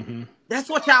 Mm-hmm. That's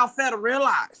what y'all fail to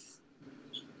realize.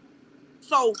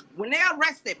 So when they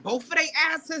arrested both of their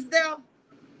asses there,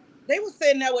 they were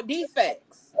sitting there with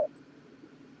defects.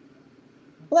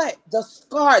 But the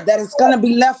scar that is going to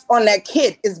be left on that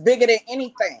kid is bigger than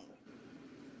anything.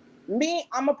 Me,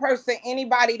 I'm a person,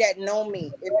 anybody that know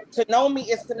me, to know me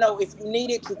is to know if you need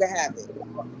it, you can have it.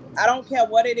 I don't care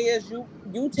what it is.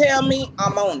 You tell me,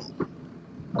 I'm on it.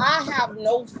 I have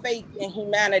no faith in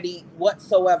humanity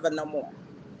whatsoever no more.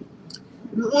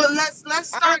 Well, let's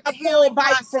start the healing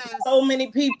process. From so many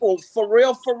people, for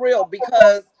real,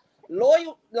 because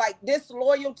this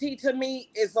loyalty to me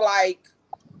is like,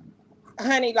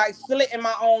 honey, like slitting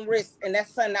my own wrist, and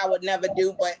that's something I would never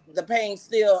do, but the pain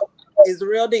still is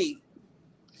real deep.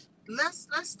 Let's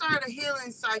start a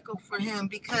healing cycle for him,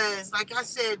 because like I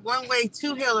said, one way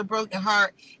to heal a broken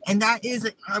heart, and that is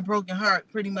a broken heart,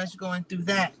 pretty much going through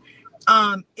that,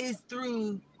 is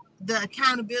through the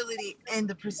accountability and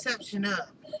the perception of.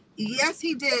 Yes,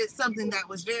 he did something that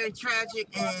was very tragic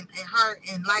and hard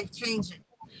and life-changing,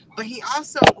 but he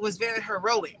also was very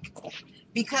heroic,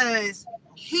 because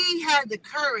he had the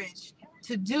courage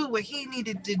to do what he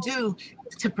needed to do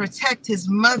to protect his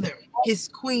mother, his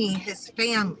queen, his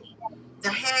family,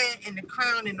 the head and the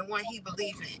crown and the one he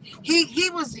believed in. He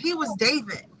was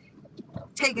David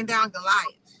taking down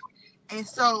Goliath. And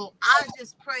so I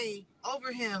just pray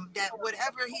over him that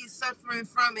whatever he's suffering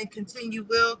from and continue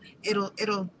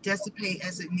it'll dissipate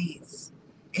as it needs.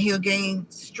 And he'll gain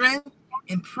strength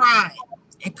and pride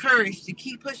and courage to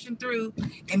keep pushing through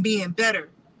and being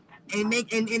better.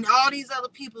 And all these other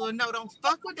people will know, don't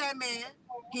fuck with that man.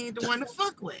 He ain't the one to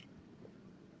fuck with.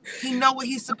 He know what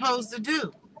he's supposed to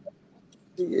do.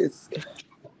 Yes.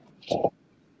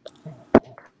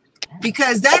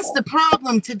 Because that's the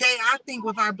problem today, I think,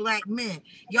 with our black men.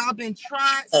 Y'all been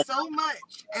tried so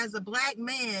much as a black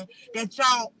man that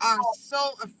y'all are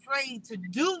so afraid to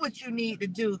do what you need to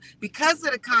do because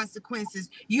of the consequences.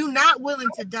 You not willing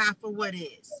to die for what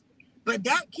is. But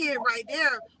that kid right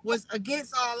there was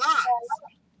against all odds.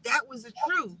 That was the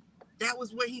truth. That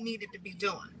was what he needed to be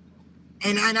doing.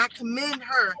 And I commend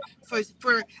her for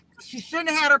she shouldn't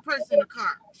have had her purse in the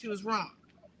car. She was wrong.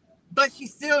 But she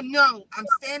still know I'm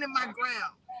standing my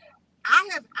ground. I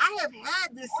have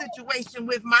had this situation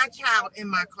with my child in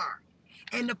my car,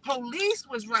 and the police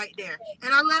was right there,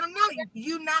 and I let them know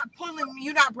you not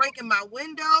breaking my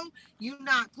window, you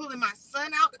not pulling my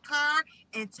son out the car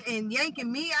and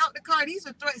yanking me out the car. These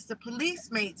are threats the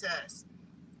police made to us.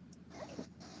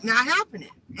 Not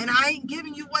happening, and I ain't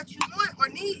giving you what you want or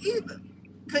need either,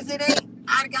 because it ain't.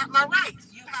 I got my rights.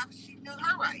 She knew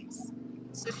her rights.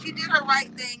 So she did her right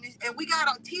thing, and we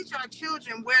got to teach our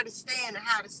children where to stand and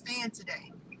how to stand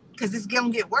today, because it's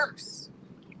going to get worse.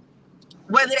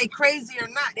 Whether they crazy or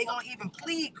not, they're going to even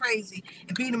plead crazy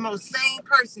and be the most sane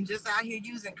person just out here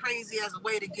using crazy as a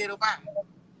way to get by.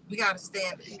 We got to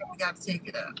stand it. We got to take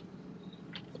it up.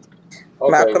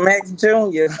 Okay. Malcolm X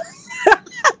Jr.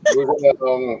 We're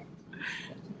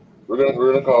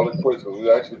gonna call it quits because we've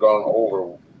actually gone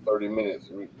over 30 minutes.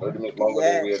 30 minutes longer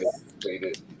than we had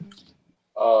anticipated.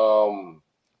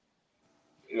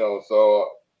 So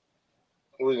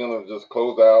we're gonna just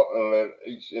close out and let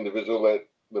each individual let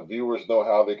the viewers know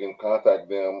how they can contact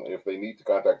them if they need to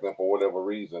contact them for whatever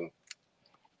reason.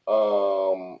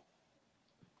 And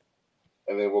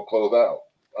then we'll close out.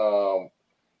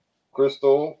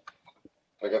 Crystal,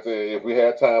 like I said, if we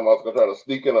had time, I was gonna try to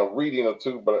sneak in a reading or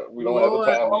two, but we don't have the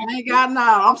time. I ain't got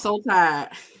now. I'm so tired.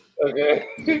 Okay.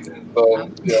 So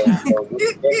yeah.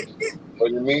 So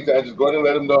in the meantime, just go ahead and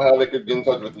let them know how they could get in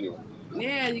touch with you.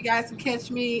 Yeah, you guys can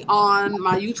catch me on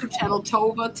my YouTube channel,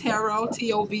 Tova Tarot,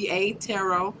 Tova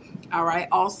Tarot. All right.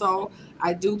 Also,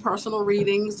 I do personal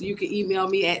readings. You can email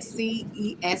me at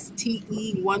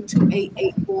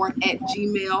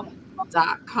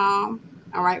ceste12884@gmail.com.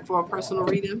 All right, for a personal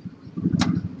reading.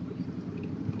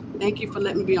 Thank you for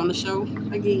letting me be on the show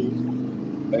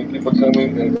again. Thank you for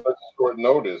coming at such short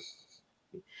notice.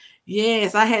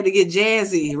 Yes, I had to get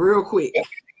jazzy real quick.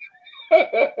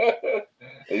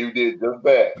 And you did just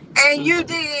that. And you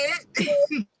did.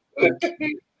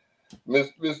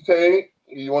 Miss Tay,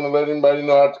 you want to let anybody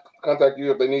know how to contact you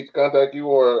if they need to contact you,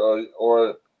 or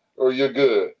you're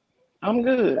good? I'm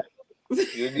good.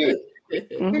 You're good.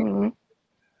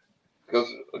 Because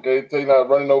Tay not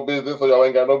running no business, so y'all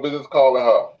ain't got no business calling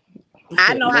her.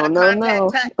 I know how to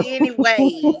contact her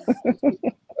anyways.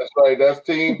 That's right. That's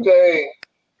Team Tay.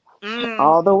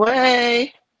 All the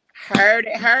way. Heard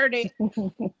it.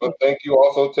 But thank you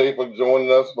also, Tay, for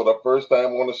joining us for the first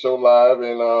time on the show live,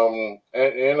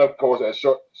 and of course at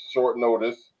short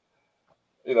notice.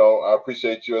 I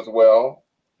appreciate you as well.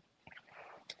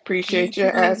 Appreciate you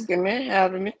asking me,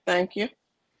 having me. Thank you.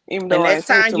 Even though next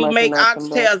time you make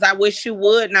oxtails, I wish you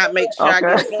would not make sure I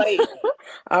get a plate.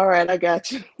 All right, I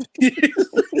got you.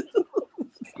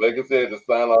 Legacy had to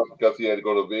sign off because he had to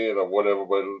go to bed or whatever,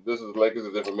 but this is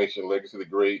Legacy's information, Legacy the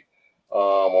Great.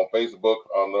 On Facebook,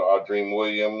 under our Dream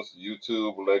Williams,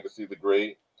 YouTube, Legacy the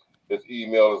Great. His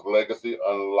email is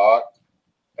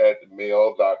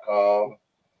legacyunlocked@mail.com.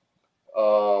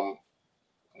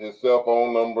 His cell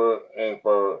phone number, and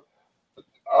for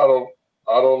auto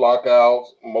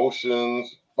lockouts, motion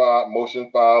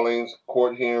filings,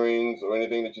 court hearings, or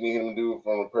anything that you need him to do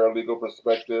from a paralegal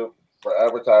perspective for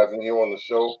advertising here on the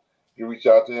show, you reach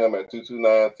out to him at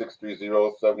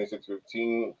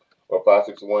 229-630-7615 or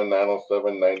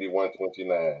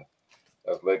 561-907-9129.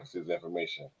 That's Legacy's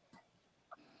information.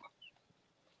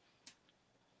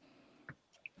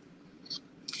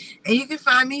 And you can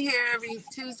find me here every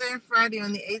Tuesday and Friday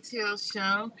on the ATL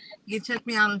show. You can check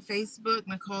me out on Facebook,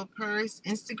 Nicole Purse,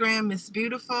 Instagram, Miss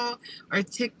Beautiful, or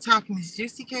TikTok, Miss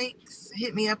Juicy Cakes.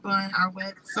 Hit me up on our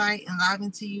website,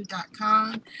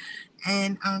 enliventonyou.com.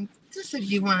 And Just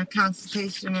if you want a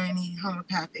consultation or any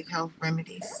homeopathic health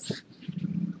remedies.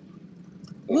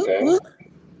 Okay.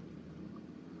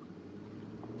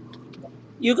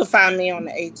 You can find me on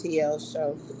the ATL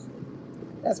show.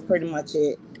 That's pretty much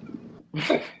it.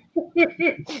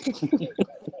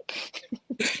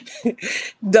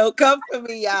 Don't come for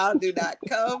me, y'all. Do not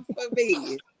come for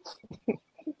me.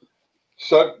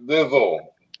 Chuck Dizzle,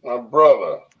 my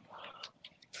brother.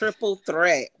 Triple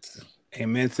threat.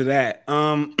 Amen to that.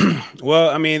 Well,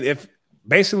 I mean, if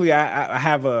basically I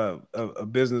have a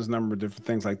business number, different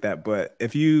things like that. But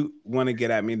if you want to get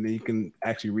at me, then you can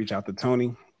actually reach out to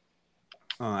Tony.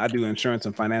 I do insurance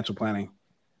and financial planning,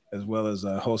 as well as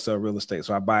wholesale real estate.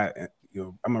 So I buy,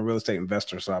 I'm a real estate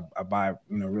investor, so I buy,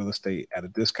 real estate at a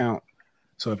discount.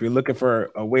 So if you're looking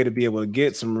for a way to be able to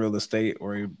get some real estate,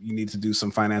 or you need to do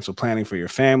some financial planning for your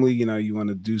family, you want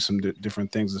to do some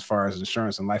different things as far as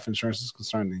insurance and life insurance is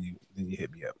concerned, then you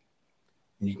hit me up,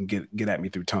 and you can get at me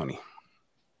through Tony.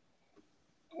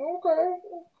 Okay.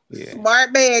 Yeah.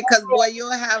 Smart man, because boy,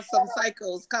 you'll have some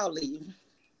psychos calling you.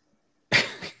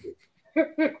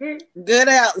 Good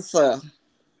answer.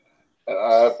 And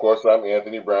of course, I'm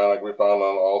Anthony Brown. I can be found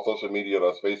on all social media.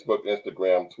 That's Facebook,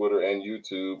 Instagram, Twitter, and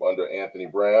YouTube under Anthony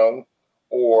Brown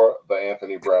or The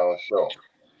Anthony Brown Show.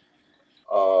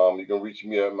 You can reach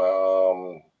me at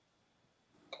my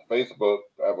Facebook.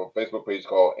 I have a Facebook page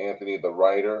called Anthony the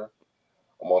Writer.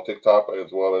 I'm on TikTok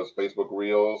as well as Facebook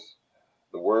Reels.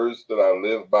 The words that I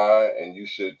live by, and you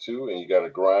should too, and you got to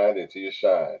grind until you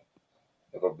shine.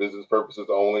 And for business purposes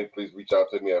only, please reach out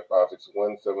to me at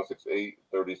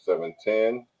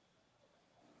 561-768-3710.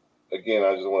 Again,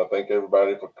 I just want to thank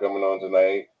everybody for coming on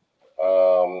tonight.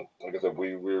 Like I said,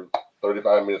 we're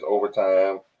 35 minutes over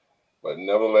time, but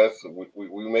nevertheless,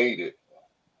 we made it.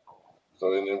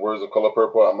 So in the words of Color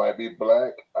Purple, I might be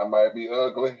black, I might be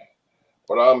ugly,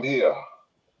 but I'm here.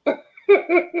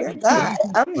 God,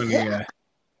 I'm here.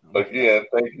 Again,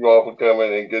 thank you all for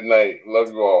coming, and good night. Love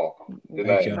you all. Good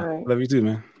night. Love you too,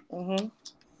 man.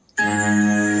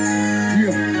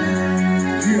 Yeah.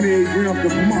 28 grams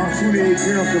of moss, 28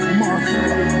 grams of moss.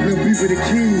 Little people the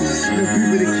kings, little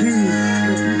people the kings.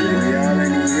 Y'all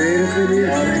ain't ready for this,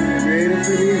 y'all ain't ready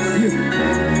for this.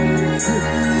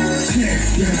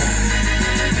 Yeah.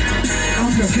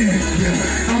 I'm the champion,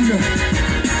 I'm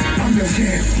the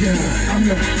champion, I'm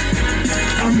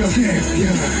the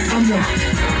champion,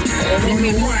 don't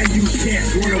know why you can't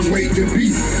wanna wait to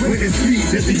beat, but it's sweet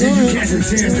just to give you cats a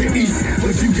chance to eat.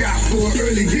 What you got for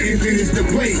early didn't finish the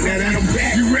plate. Now that I'm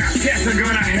back, you rap cats are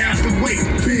gonna have to wait.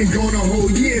 Been gone a whole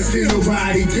year, still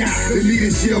nobody got the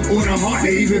leadership or the heart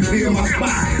to even feel my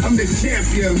spot. I'm the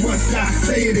champion, must I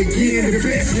say it again? The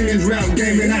best in this rap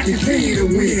game, and I continue to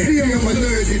win. See, I'm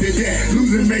allergic to that,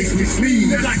 losing makes me sneeze.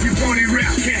 They're like you phony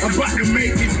rap cat, I'm about to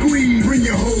make it squeeze. Bring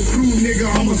your whole crew, nigga,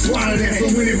 I'ma swallow that.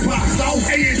 So when it pops off,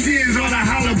 A&T is on a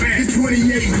holler back. It's 28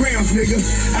 grams, nigga.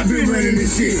 I've been running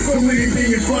this shit. So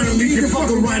anything in front of me can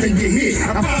fuck around and get hit.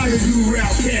 I follow you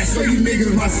rap cats, so you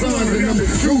niggas my sons, and I'm the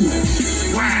truth.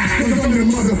 Why? Cause I'm the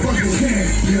motherfucking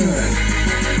champion.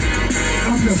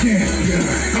 I'm the champion.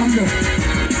 I'm the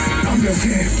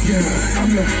champion.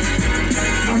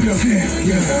 I'm the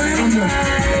champion.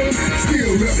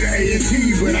 Still rep the A&T,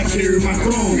 but I carry my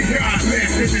throne. God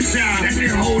bless is a child that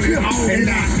can hold it home. And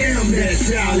I am that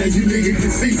child, as you niggas can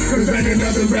see. Cause ain't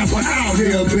another rapper out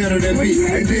there better than me.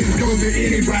 And this goes to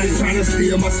anybody trying to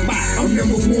steal my spot. I'm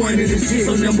number one in this shit,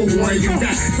 so number one you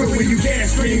not. So when you can't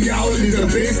scream, y'all is the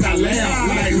best, I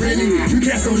laugh. Like really, you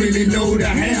cats don't really know the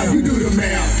how. You do the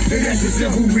math, and that's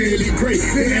yourself who really great.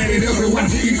 Then add it up and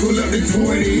watch it equal up to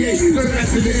 28. So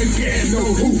that's the damn cats know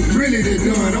who really the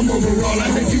done. I'm overall, I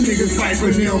let you niggas fight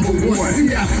for number one.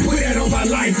 See, I put that on my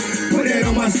life, put that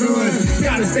on my son.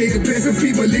 Gotta stay the best of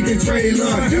people licking trade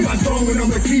love. And my throne and I'm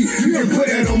the key. You can put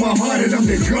that on my heart and I'm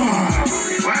the God.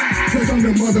 Cause I'm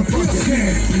the motherfucking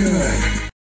champion.